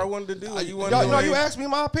 other that's shit. what I wanted to do. You wanted Y'all to, know like, you asked me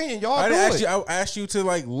my opinion. Y'all I do didn't ask it. you. I asked you to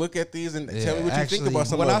like look at these and tell me what you actually, think about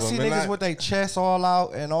some When of I them. see and niggas not- with their chests all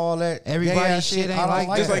out and all that, Everybody gay ass shit ain't I don't like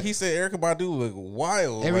like just that. like he said, Erica Badu look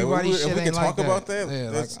wild. Everybody like, shit if we ain't can talk like about that. that, Yeah,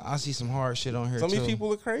 like that's- I see some hard shit on here some of too. these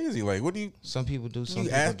people are crazy. Like, what do you? Some people do. Some You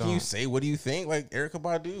people ask, don't. you say, what do you think? Like Erica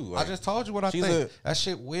Badu. I Like, just told you what I she's think. That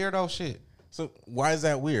shit weirdo shit. So why is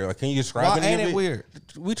that weird? Like, can you describe Why any ain't of it weird?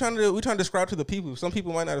 We trying to describe to the people. Some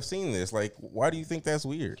people might not have seen this. Like, why do you think that's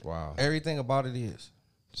weird? Wow, Everything about it is.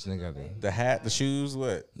 this nigga. The hat, the shoes,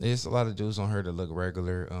 what? There's a lot of dudes on here that look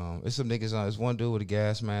regular. It's some niggas on. There's one dude with a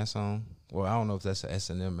gas mask on. Well, I don't know if that's an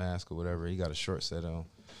S&M mask or whatever. He got a short set on.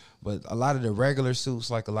 But a lot of the regular suits,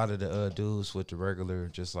 like a lot of the dudes with the regular,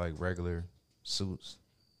 just like regular suits,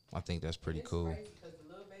 I think that's pretty cool. Crazy because the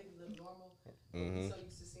little baby look normal. Mm-hmm. We so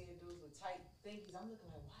used to seeing dudes with tight thingies. I'm looking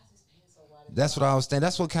like, why is this pants so wide? That's what I was saying.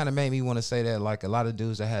 That's what kind of made me want to say that. Like a lot of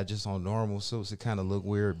dudes that had just on normal suits, it kind of looked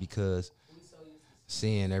weird because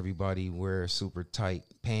seeing everybody wear super tight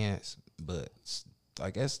pants. But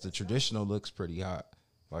I guess the traditional looks pretty hot.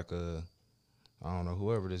 Like I don't know,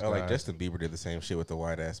 whoever this guy. Like Justin Bieber did the same shit with the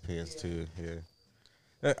white ass pants too. Yeah.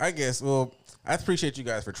 I guess. Well, I appreciate you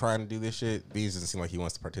guys for trying to do this shit. Beans doesn't seem like he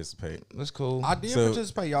wants to participate. That's cool. I did So-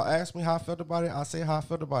 participate. Y'all asked me how I felt about it. I say how I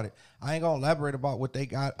felt about it. I ain't gonna elaborate about what they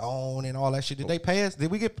got on and all that shit. Did they pay us?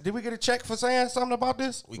 Did we get a check for saying something about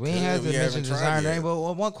this? We ain't had to mention haven't tried design yet. name, but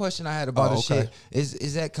one question I had about Oh, this okay. shit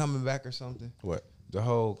is that coming back or something? What? The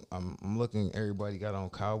whole I'm looking. Everybody got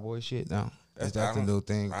on cowboy shit now. Is I that the don't- new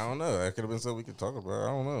thing? I don't know. That could have been something we could talk about. I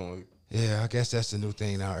don't know. Like, Yeah, I guess that's the new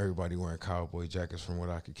thing now. Everybody wearing cowboy jackets from what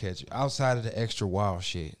I could catch. Outside of the extra wild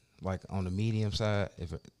shit, like on the medium side,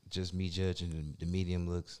 if it, just me judging the medium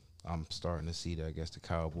looks, I'm starting to see that I guess the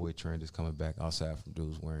cowboy trend is coming back outside from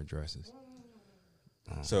dudes wearing dresses.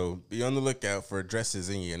 so be on the lookout for dresses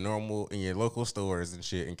in your local stores and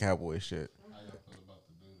shit and cowboy shit.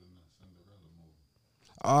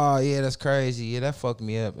 Oh yeah, that's crazy. Yeah, that fucked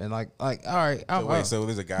me up. And like all right. So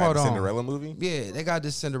there's a guy in hold the on. Cinderella movie? Yeah, they got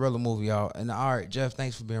this Cinderella movie out. And all right, Jeff,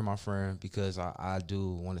 thanks for being my friend because I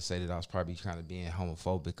do want to say that I was probably kind of being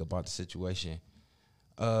homophobic about the situation.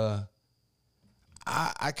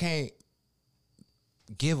 I can't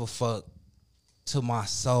give a fuck to my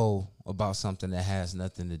soul about something that has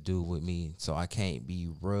nothing to do with me. So I can't be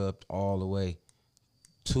rubbed all the way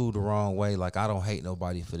to the wrong way. Like I don't hate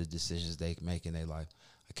nobody for the decisions they make in their life.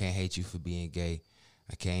 I can't hate you for being gay.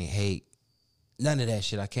 I can't hate none of that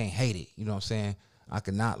shit. I can't hate it. You know what I'm saying? I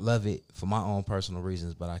could not love it for my own personal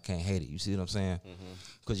reasons, but I can't hate it. You see what I'm saying?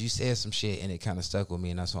 Because you said some shit and it kind of stuck with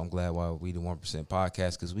me, and that's why I'm glad why we the 1%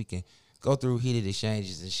 podcast, because we can go through heated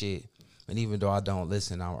exchanges and shit. And even though I don't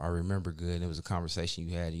listen, I remember good. And it was a conversation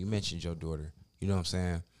you had. And you mentioned your daughter. You know what I'm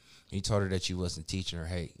saying? You told her that you wasn't teaching her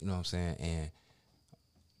hate. You know what I'm saying? And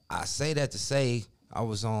I say that to say I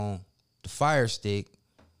was on the Fire Stick,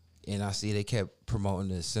 and I see they kept promoting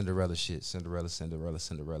the Cinderella shit. Cinderella.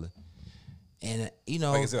 And, you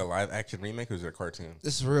know. Like, is it a live action remake or is it a cartoon?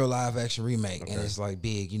 This is a real live action remake. Okay. And it's like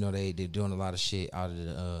big. You know, they're doing a lot of shit out of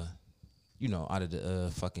the,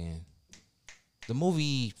 fucking. The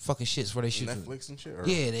movie fucking shits where they shoot Netflix and shit? Or?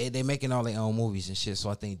 Yeah, they making all their own movies and shit. So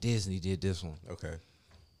I think Disney did this one. Okay.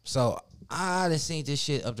 So I done seen this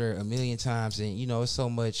shit up there a million times, and you know, it's so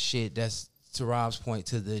much shit that's, to Rob's point,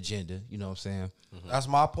 to the agenda. You know what I'm saying? That's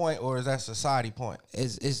my point, or is that society point?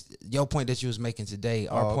 It's your point that you was making today.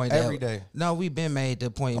 Our point every that, day. No, we've been made the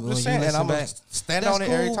point. I'm when just you saying, and listen I'm back, gonna stand that's on it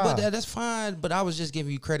cool, every time. But that's fine. But I was just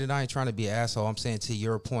giving you credit. I ain't trying to be an asshole. I'm saying, to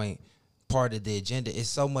your point, part of the agenda. It's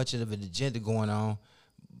so much of an agenda going on.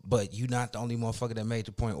 But you not the only motherfucker that made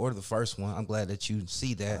the point or the first one. I'm glad that you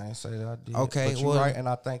see that. I ain't say that I did. Okay, but you're well, right, and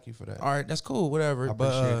I thank you for that. All right, that's cool. Whatever. I But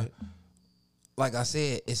appreciate it. like I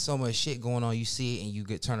said, it's so much shit going on. You see it and you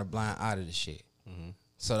get turned a blind eye to the shit.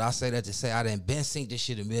 So I say that to say I done been seen this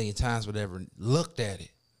shit a million times, whatever. Looked at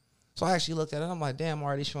it. So I actually looked at it. I'm like, damn, I'm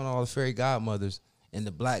already showing all the fairy godmothers, and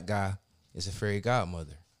the black guy is a fairy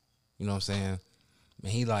godmother. You know what I'm saying?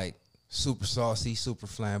 And he like super saucy, super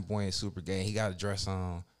flamboyant, super gay. He got a dress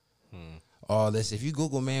on. All this. If you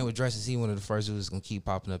Google man with dresses, he one of the first dudes that's gonna keep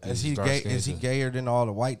popping up. Is he gay? Is he gayer than all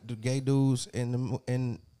the gay dudes in the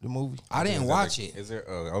movie? I didn't watch it. Is there?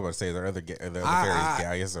 I was about to say, are there other fairies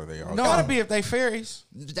guys? Or are they all? No. Gotta be if they fairies.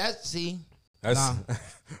 That see. That's, Nah.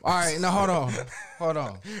 All right, now hold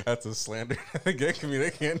on. that's a slander. The gay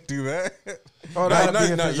community can't do that. Oh, No, that'd no, be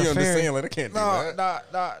if no, it's you a understand? fairy. Like, they can't do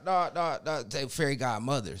that. No. They fairy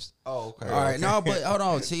godmothers. Oh, okay. All right, no, but hold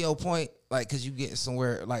on. To your point, like, cause you getting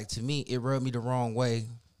somewhere. Like, to me, it rubbed me the wrong way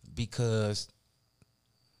because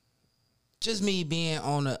just me being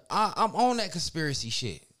on I'm on that conspiracy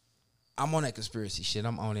shit. I'm on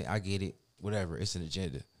it. I get it. Whatever. It's an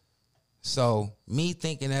agenda. So me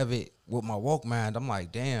thinking of it with my woke mind, I'm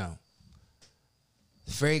like, damn.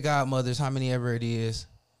 Fairy godmothers, how many ever it is,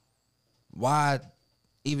 why,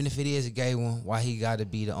 even if it is a gay one, why he got to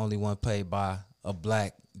be the only one played by a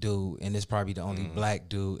black dude, and it's probably the only black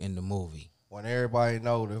dude in the movie. When everybody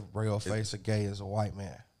know the real face of gay is a white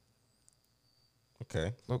man.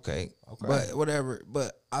 Okay. But whatever.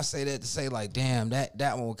 But I say that to say, like, damn,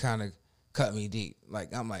 that one would kind of cut me deep.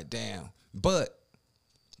 Like, I'm like, damn. But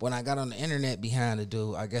when I got on the internet behind the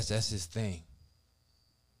dude, I guess that's his thing.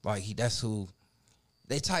 Like, that's who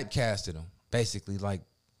they typecasted him, basically. Like,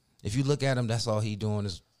 if you look at him, that's all he doing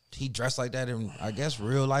is he dressed like that in, I guess,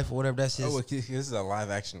 real life or whatever. That's his. Oh, this is a live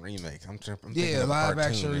action remake. I'm thinking Yeah, of a live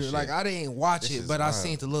cartoon action. and shit. Like, I didn't watch This it, is but I wild.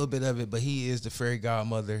 seen a little bit of it. But he is the fairy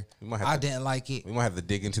godmother. We might have I to- didn't like it. We might have to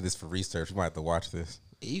dig into this for research. We might have to watch this.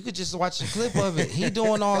 You could just watch the clip of it. He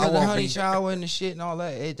doing all of the honey shower and the shit and all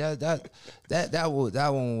that.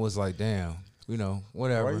 That one was like, damn, you know,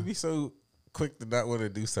 whatever. Why you be so quick to not want to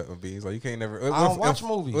do something, Bees? Like, you can't never. I don't watch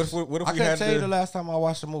movies. What if I we can't had tell you to? the last time I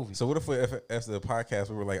watched a movie. So what if as the podcast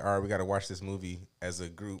we were like, all right, we got to watch this movie as a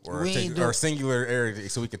group or We ain't do- or singular area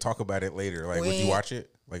so we can talk about it later. Like, We would you ain't- watch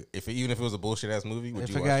it? Like, even if it was a bullshit ass movie, would If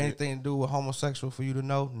you it watch got it? anything to do with homosexual for you to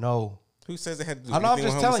know, no. Who says it had to do I know. I'm anything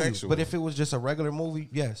just with telling you. homosexual? But if it was just a regular movie,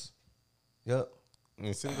 yes. Yep. I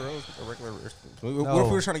mean, Cinderella's a regular. What No. if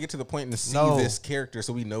we were trying to get to the point and see No. this character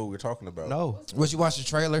so we know what we're talking about? No. Would you watch the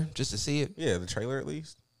trailer just to see it? Yeah, the trailer at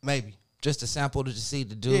least. Maybe. Just to sample to see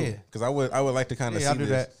the dude? Yeah. Because I would like to kind of Yeah, see I do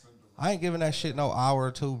this. that. I ain't giving that shit no hour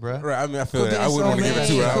or two, bruh. Right. I mean, I feel Could that. be I wouldn't want to give it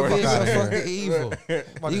 2 so hours. mean, could be Fuck so outta fucking evil. About to You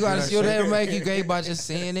do gotta that see what shit. they make you gay by just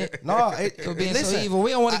seeing it. No, it, For being listen, so evil. We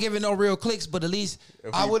don't want to give it no real clicks, but at least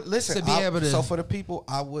I would listen. to be able to. So for the people,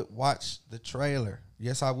 I would watch the trailer.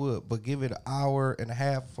 Yes, I would, but give it an hour and a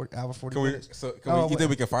half, 40 minutes. You think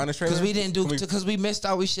we can find this trailer? Because we didn't do, Can we- because we missed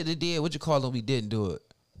out. We should have did. What you call it? We didn't do it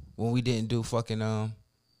when we didn't do fucking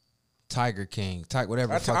Tiger King,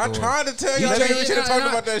 whatever. the fuck I'm it was. trying to tell you, Yeah, Jay, we should have yeah, talked yeah.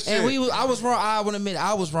 about that shit. And I was wrong. I want to admit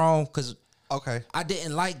I was wrong because Okay. I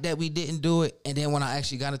didn't like that we didn't do it. And then when I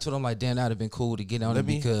actually got into it, I'm like, damn, that'd have been cool to get on Let it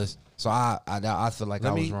me- because. So I feel like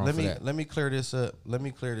I was wrong for that. Let me clear this up.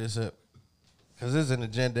 Because there's an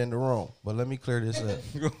agenda in the room. But let me clear this up.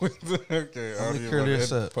 Okay, Let me clear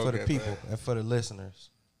this up for the people and for the listeners.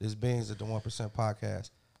 This Beans at the 1% podcast.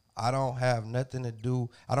 I don't have nothing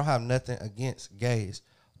against gays.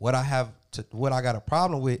 What I got a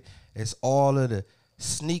problem with is all of the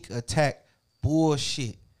sneak attack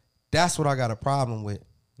bullshit. That's what I got a problem with.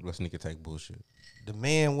 What sneak attack bullshit? The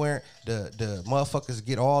man wearing the motherfuckers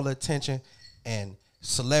get all the attention and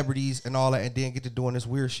celebrities and all that, and then get to doing this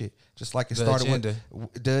weird shit. Just like it The started agenda.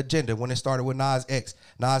 with the agenda when it started with Nas X.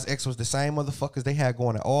 Nas X was the same motherfuckers they had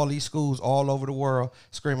going to all these schools all over the world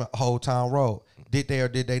screaming "Whole Town Road." Did they or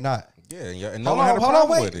did they not? Yeah, and no one had a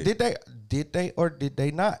problem with it. Did they or did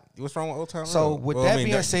they not? What's wrong with Old Town Road? So with that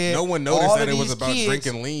being said, no one noticed all that of it was these about kids-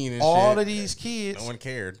 drinking lean and all shit. of these kids, No one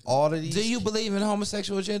cared. all of these. Do you believe in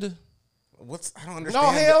homosexual agenda? I don't understand.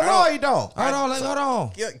 No, hell no, you don't. Hold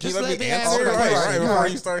on. Yeah, can Just you let me answer answer the right question. before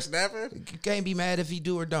you start snapping? You can't be mad if you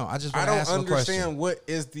do or don't. I just I want to don't ask him a question. understand what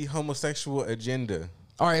is the homosexual agenda.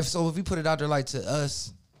 All right, so if we put it out there like to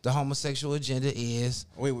us, the homosexual agenda is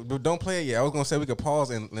Wait, but don't play it yet. I was gonna say we could pause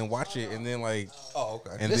and watch it and then like. Oh,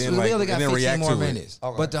 okay. And this. then We like only got and then 15 react more to minutes.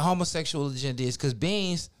 Okay. But the homosexual agenda is because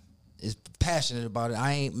Beans is passionate about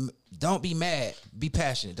it. Don't be mad. Be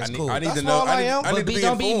passionate. That's cool. I need That's to know. all I am. I need But to be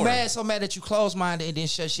don't be informed. mad so mad that you close minded and then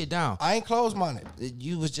shut shit down. I ain't closed minded.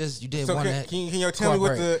 You didn't So want can to. you tell me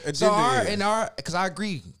what the agenda so is? Because I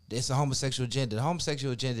agree, it's a homosexual agenda. The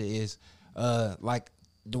homosexual agenda is like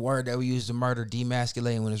the word that we use to murder,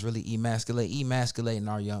 demasculating when it's really emasculating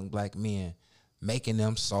our young black men, making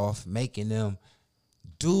them soft, making them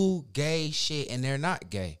do gay shit, and they're not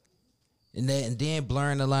gay. And then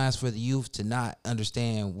blurring the lines for the youth to not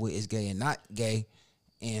understand what is gay and not gay,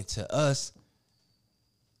 and to us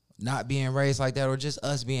not being raised like that, or just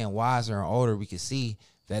us being wiser and older, we can see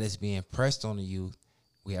that it's being pressed on the youth.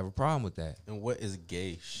 We have a problem with that. And what is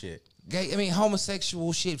gay shit? Gay, I mean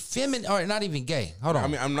homosexual shit, feminine, or not even gay. Hold on. I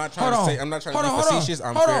mean, I'm not trying Hold to on. say. I'm not trying Hold to on, be hold on. facetious.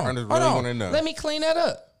 I'm Hold fair. on, I just hold really on. want to know. Let me clean that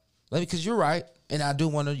up. Because you're right, and I do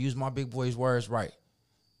want to use my big boy's words right.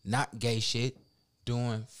 Not gay shit,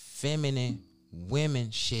 doing feminine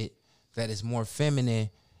women shit that is more feminine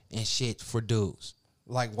and shit for dudes.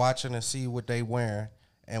 Like watching and see what they wearing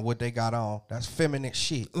and what they got on. That's feminine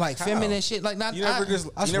shit. Like How? feminine shit, like not. You never that's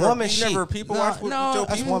you never, woman you never shit. people No, watch with no, your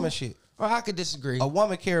That's people? woman shit. Well, I could disagree. A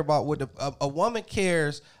woman care about what a woman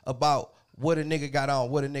cares about what a nigga got on,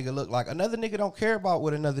 what a nigga look like. Another nigga don't care about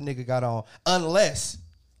what another nigga got on unless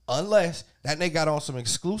that nigga got on some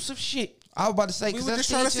exclusive shit. I was about to say We because were that's just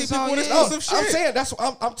trying to see people with No, exclusive I'm shit. saying that's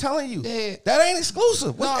what I'm telling you. Yeah. That ain't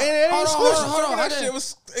exclusive. No, It ain't hold on, exclusive. hold on. That I shit didn't-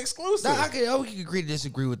 was exclusive. We could agree to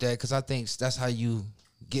disagree with that because I think that's how you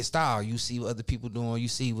get style. You see what other people doing. You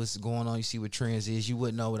see what's going on. You see what trends is. You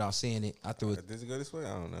wouldn't know without seeing it. I threw it. Does it go this way? I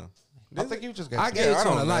don't know. I think you just got. I gave it I to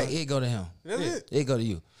him don't a light. know. It go to him. Does it? It go to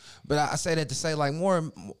you. But I say that to say like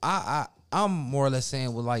more. I'm more or less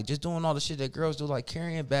saying with like just doing all the shit that girls do, like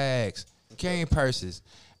carrying bags, carrying purses,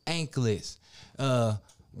 anklets,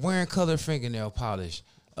 wearing colored fingernail polish,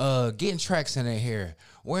 getting tracks in their hair,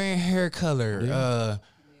 wearing hair color.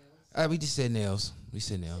 We just said nails. We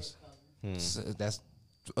said nails. So that's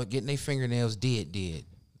getting their fingernails did.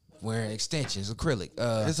 Wearing extensions, acrylic.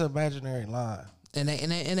 It's an imaginary line. And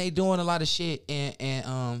they doing a lot of shit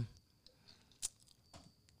and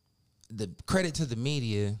the credit to the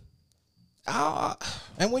media.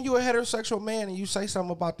 And when you're a heterosexual man and you say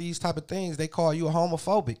something about these type of things, they call you a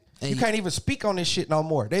homophobic. And you can't even speak on this shit no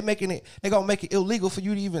more. They gonna make it illegal for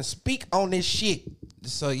you to even speak on this shit.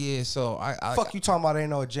 So yeah, so I Fuck you talking about ain't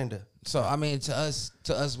no agenda. So I mean, to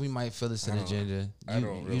us, we might feel it's an agenda. I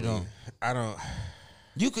don't.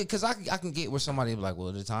 You could, cause I can get where somebody be like,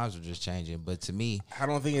 well, the times are just changing. But to me, I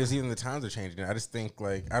don't think it's even the times are changing. I just think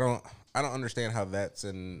like I don't understand how that's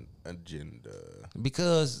an agenda.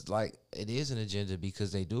 because like it is an agenda,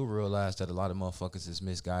 because they do realize that a lot of motherfuckers is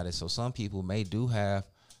misguided. So some people do have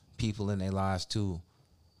people in their lives to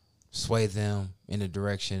sway them in the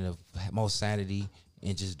direction of most sanity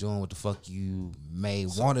and just doing what the fuck you may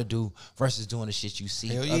want to do versus doing the shit you see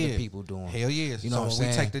Hell other yeah. people doing. Hell yeah. You know so what I'm when saying?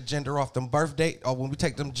 we take the gender off them birthday, or when we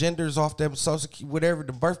take them genders off them social, whatever,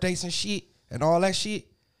 the birthdays and shit and all that shit,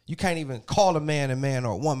 you can't even call a man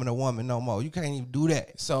or a woman no more. You can't even do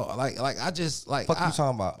that. So like I just like Fuck you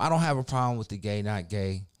talking about? I don't have a problem with the gay not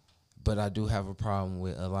gay, but I do have a problem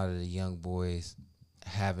with a lot of the young boys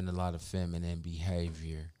having a lot of feminine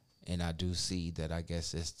behavior, and I do see that. I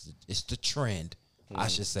guess it's the trend, I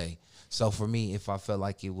should say. So for me, if I felt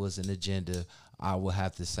like it was an agenda, I would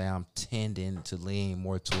have to say I'm tending to lean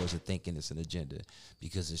more towards it, thinking it's an agenda,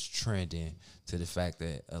 because it's trending to the fact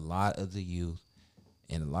that a lot of the youth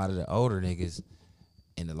and a lot of the older niggas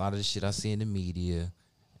and a lot of the shit I see in the media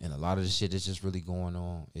and a lot of the shit that's just really going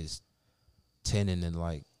on is tending to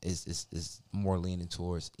like is more leaning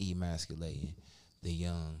towards emasculating the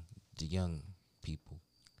young people,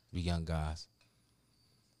 the young guys.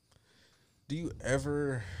 Do you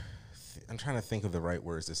ever I'm trying to think of the right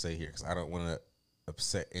words to say here because I don't want to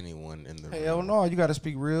upset anyone in the Hell room. no, you got to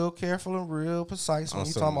speak real careful and real precise when On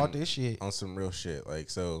you some- talking about this shit. On some real shit. Like,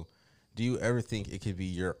 so do you ever think it could be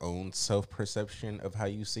your own self-perception of how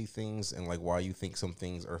you see things and like why you think some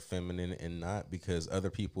things are feminine and not? Because other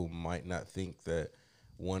people might not think that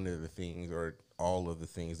one of the things or all of the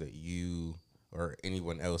things that you or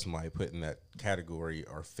anyone else might put in that category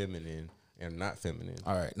are feminine and not feminine.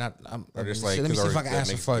 All right, not. Or just let like, me see 'cause if I can that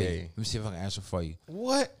answer makes for you. gay. Let me see if I can answer for you.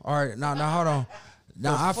 What? All right, now hold on.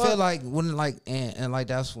 Now I fuck? feel like when like and like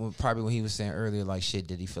that's when probably when he was saying earlier like shit.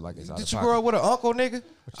 Did he feel like it's out Did of you pocket? grow up with an uncle, nigga?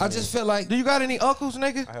 I just feel like Do you got any uncles,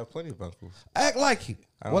 nigga? I have plenty of uncles. Act like it.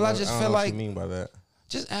 Well, I don't just know feel what like- you mean by that.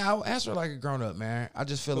 just I'll answer like a grown up man. I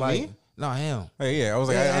just feel Who, like me? no him. Hey, yeah, I was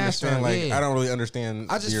like, Yeah, I answer understand. him, Like, yeah. I don't really understand.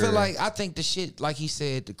 I just your- feel like I think the shit, like he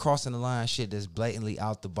said, the crossing the line shit that's blatantly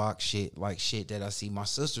out the box shit, like shit that I see my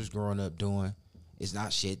sisters growing up doing, is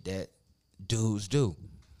not shit that dudes do.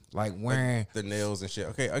 Like wearing, the nails and shit.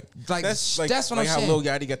 Okay, Like, that's what like I'm how saying. Lil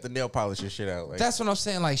Yachty got the nail polish and shit out. Like, that's what I'm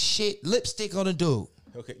saying. Like shit, lipstick on a dude.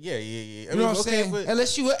 okay, yeah. You know what I'm saying? but-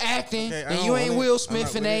 Unless you were acting Okay, I and don't you ain't really- Will I'm Smith not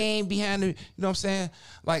and with they it. ain't behind the, you know what I'm saying?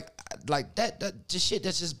 Like that just shit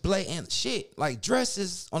that's just blatant shit. Like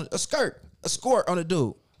dresses on a skirt, a skirt on a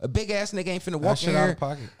dude. A big ass nigga ain't finna That walk shit in out here. of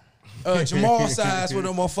pocket. Jamal size with a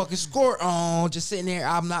motherfucking skirt on, just sitting there.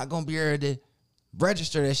 I'm not gonna be able to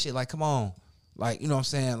register that shit. Like, come on. Like, you know what I'm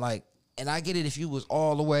saying? Like, and I get it if you was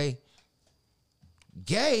all the way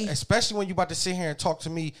gay. Especially when you about to sit here and talk to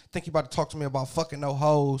me, think you about to talk to me about fucking no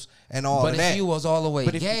hoes and all But of if that. you was all the way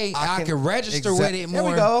But if gay, I I can- can register with it There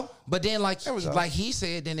more. we go. But then, like There we go. he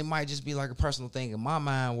said, then it might just be like a personal thing in my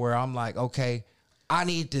mind where I'm like, okay, I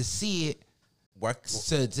need to see it. why, But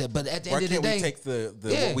at the why end of the can't day, we take the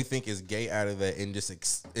Yeah. what we think is gay out of that and just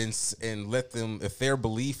and let them, if their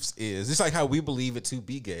beliefs is just like how we believe it to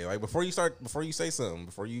be gay. Like before you say something,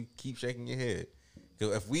 before you keep shaking your head,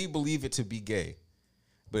 'cause if we believe it to be gay,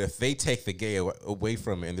 but if they take the gay away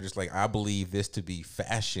from it and they're just like, I believe this to be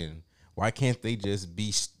fashion, why can't they just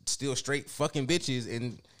be still straight fucking bitches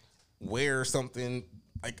and wear something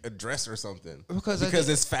like a dress or something? Because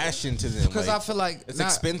it's fashion to them. because I feel like it's not-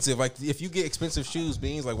 expensive. Like if you get expensive shoes,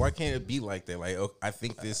 Beans, like why can't it be like that? Like I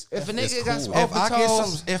think this. If a is nigga got cool. some if I get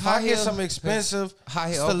Open-toes, some, if high I get heel- some expensive high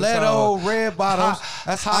heel stiletto open-toe, red bottoms,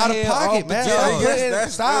 that's high out of heel pocket, man. open-toe. Stop Yeah, putting-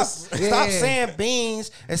 that's- stop yeah. saying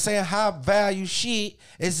beans and saying high value shit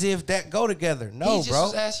as if that go together. he No, just bro.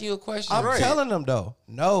 was asking you a question. I'm Right. telling them though.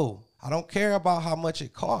 No, I don't care about how much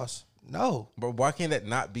it costs. No, But why can't that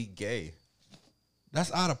not be gay?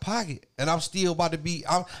 that's out of pocket, and I'm still about to be.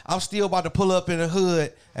 I'm still about to pull up in the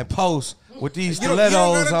hood and post with these You don't gotta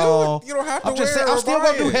stilettos do on. it. You don't have to I'm just wear saying. it I'm or still buy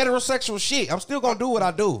gonna do it. heterosexual shit. I'm still gonna do what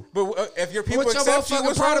I do. But if your people Put your accept you, motherfucking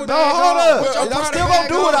what's wrong Prada with No, bag that? hold on. up. Put your I'm Prada still gonna bag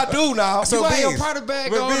do what on. I do now. So You got your Beans, Prada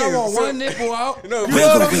bag but on. I Beans, want so- one nipple out. No, You know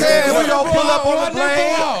what I'm saying? We gonna pull up on the One nipple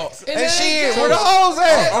plane out. and shit. ain't Where the hoes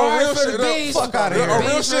at? On real for shit, the no, beans. fuck outta here. On real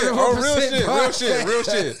Beans for shit, the on real 1% shit, real shit, podcast. real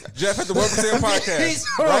shit. Jeff at the 1% podcast. Beans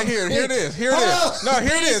Right here, here it is, here it is. No,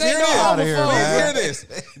 here it is, here it is. Outta here, Please, man. here it is.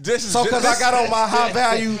 This is So cause I got on my high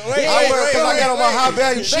value, Wait, I wait, got on my wait. high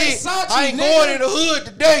value shit. Versace, I ain't nigga. going in the hood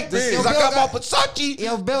today. Beans. Cause I got my Versace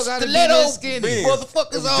Yo, Bill gotta be stiletto this skinny. Beans.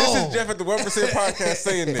 motherfuckers This on. is Jeff at the 1% podcast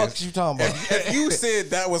saying this. Fuck you talking about? If you said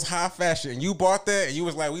that was high fashion and you bought that and you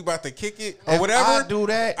was like, we about to kick it or If whatever, I do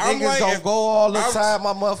that, I'm niggas like, gonna if- go all I'm- inside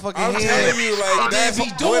my motherfucking I'm head. telling you, like, And then that's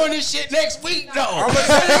be doing this shit next week, though. I'm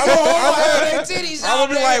gonna titties I'm out gonna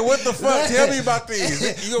be there. like, what the fuck? Tell me about these.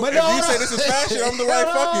 But If no, you say no. this is fashion, I'm the like,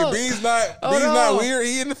 Hold fuck on. you. B's not Hold on. weird.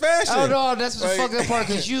 He in the fashion. Oh no, that's the Like- fucked up part.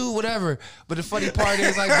 Cause you, whatever. But the funny part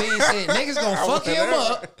is, like Bean said, niggas gonna fuck him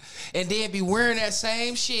Whatever. up, and then be wearing that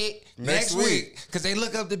same shit Next next week. week. Cause they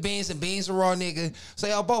look up to Beans and Beans a raw nigga. So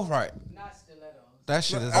y'all both right. Not stilettos. That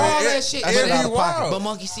shit is All it- that shit. it'd But, be out of pocket. wild. But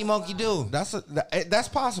monkey see, monkey do. that's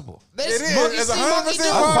possible. That's It is. monkey It's see, monkey 100%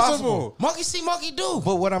 do. possible. Monkey see, monkey do.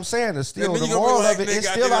 But what I'm saying is still And then the you gonna be moral like, of it. nigga, It's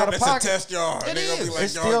I still did out of that's a pocket. test yard. It They gonna be is. like,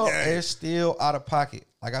 It's y'all still gay. it's still out of pocket.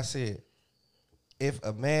 Like I said, if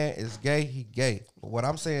a man is gay, he gay. But what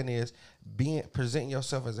I'm saying is presenting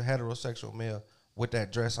yourself as a heterosexual male with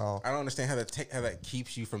that dress on. I don't understand how that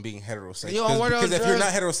keeps you from being heterosexual. You don't wear those Because if you're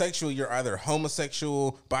not drugs? heterosexual, you're either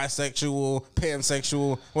homosexual, bisexual,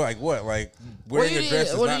 pansexual. Well, like what? Like wearing you a did- dress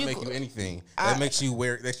does what do not you- make you anything. I- that makes you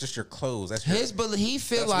wear. That's just your clothes. That's your, His, but he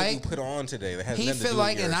feel that's like what you put on today. That has he nothing to feel do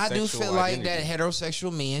like, with and your I do sexual feel like that identity.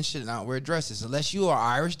 heterosexual men should not wear dresses unless you are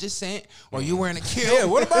Irish descent or you wearing a kilt. Yeah,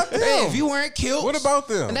 what about them? Hey, if you wearing kilts, What about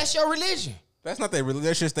them? And that's your religion. That's not their religion.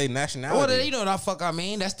 That's just their nationality. Well, you know what the fuck I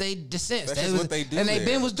mean? That's their descent. That's just what they do and they there.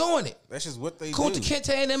 been was doing it. That's just what they Cool do. to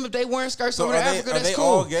Kente and them if they wearing skirts So over are to they, Africa. are That's they cool.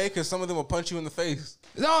 all gay? Because some of them will punch you in the face.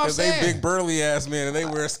 No, I'm Because they saying big burly ass men and they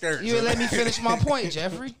wear skirts. you let me finish my point,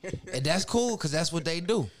 Jeffrey. And that's cool because that's what they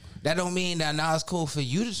do. That don't mean that now it's cool for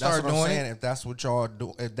you to That's start what I'm doing saying. it. If that's what y'all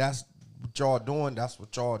do, if that's what y'all doing, that's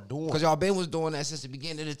what y'all doing. Because y'all been was doing that since the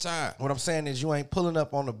beginning of the time. What I'm saying is you ain't pulling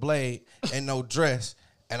up on the blade and no dress,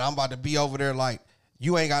 and I'm about to be over there like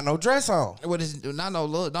you ain't got no dress on. What is not no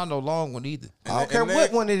long one either. I don't care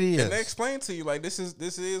what one it is. And they explain to you like this is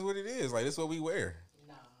what it is. Like this is what we wear.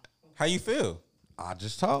 How you feel? I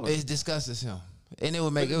just told you. It disgusts him, and it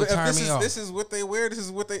would make it But would if turn me off. this is what they wear. This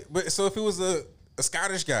is what they. But so if it was a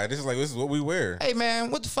Scottish guy, this is what we wear. Hey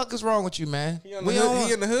man, what the fuck is wrong with you, man? He in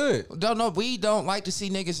the hood. Don't know. We don't like to see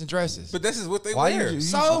niggas in dresses. But this is what they Why wear.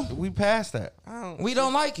 So? we passed that. We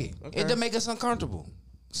don't like it. Okay. It doesn't make us uncomfortable.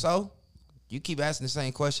 So you keep asking the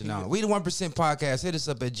same question now. We the 1% podcast. Hit us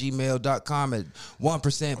up at gmail.com at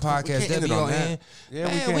 1% podcast. can't end it on WON. that. Yeah,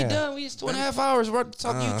 we Man, we can. done. We just 2.5 hours worth of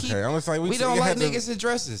talk. You keep. okay. I was like, we we don't you like had to- niggas in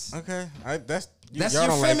dresses. Okay, That's y'all you're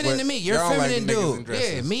don't like feminine what- to me. You're a y'all don't like feminine niggas in dude.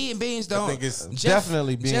 dresses. Yeah, me and Beans don't. think it's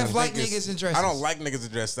definitely Beans. Jeff I like think it's- niggas in dresses. I don't like niggas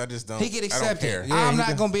in dresses. I just don't. He get I don't accepted. care. Yeah, I'm he not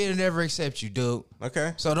do. gonna be able to never accept you, dude.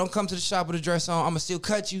 Okay. So don't come to the shop with a dress on. I'm gonna still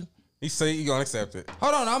cut you. He say you gonna accept it.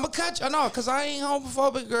 Hold on, I'm gonna cut you. No, cause I ain't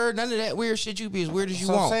homophobic, girl. None of that weird shit. You be as weird as you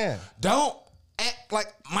That's what I'm want. saying. Don't act like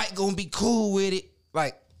Mike gonna be cool with it.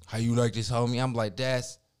 Like, how you like this, homie? I'm like,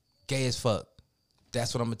 that's gay as fuck.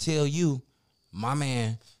 That's what I'm gonna tell you, my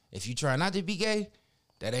man. If you try not to be gay,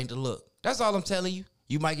 that ain't the look. That's all I'm telling you.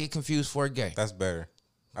 You might get confused for a gay. That's better.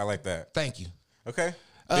 I like that. Thank you. Okay.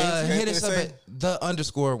 Beans, you got Hit anything us to up say? at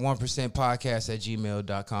the_1% podcast at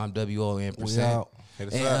gmail.com. WON%. We out. Hit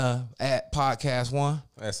us And up. at podcast one.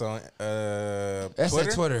 That's on That's Twitter?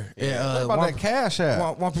 at Twitter. Yeah. What about that cash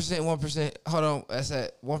app? 1%. Hold on. That's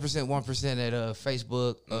at 1% at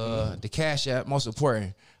Facebook. The Cash App. Most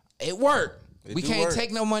important. It worked. It We do can't work.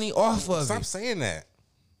 take no money off of Stop it. saying that.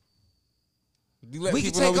 You let We can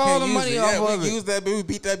people know take all can't the use money it. off Yeah, of we it. use that, but we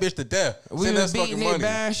beat that bitch to death. We Send been us fucking beating it, money.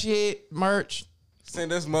 buying shit, merch.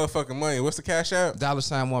 Send us motherfucking money. What's the cash out?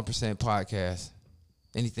 $1% podcast.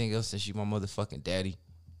 Anything else since you my motherfucking daddy?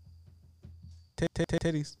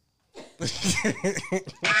 Titties.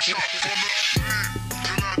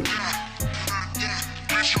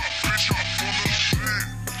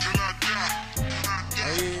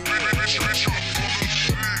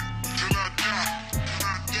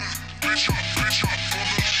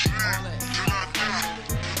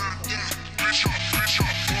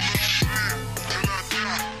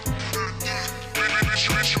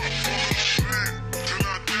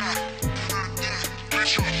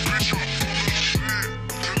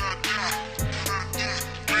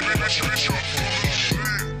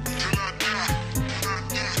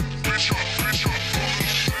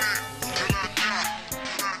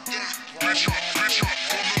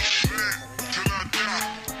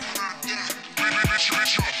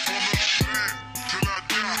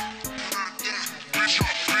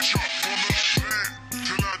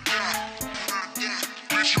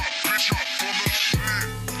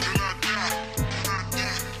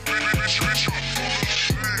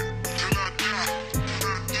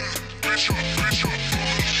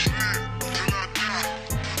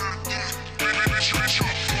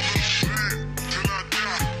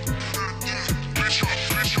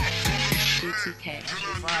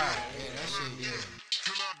 BTK.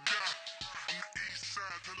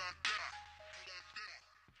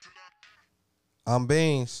 I'm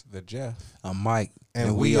Beans, The Jeff. I'm Mike.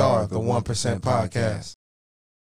 and we are the 1% podcast.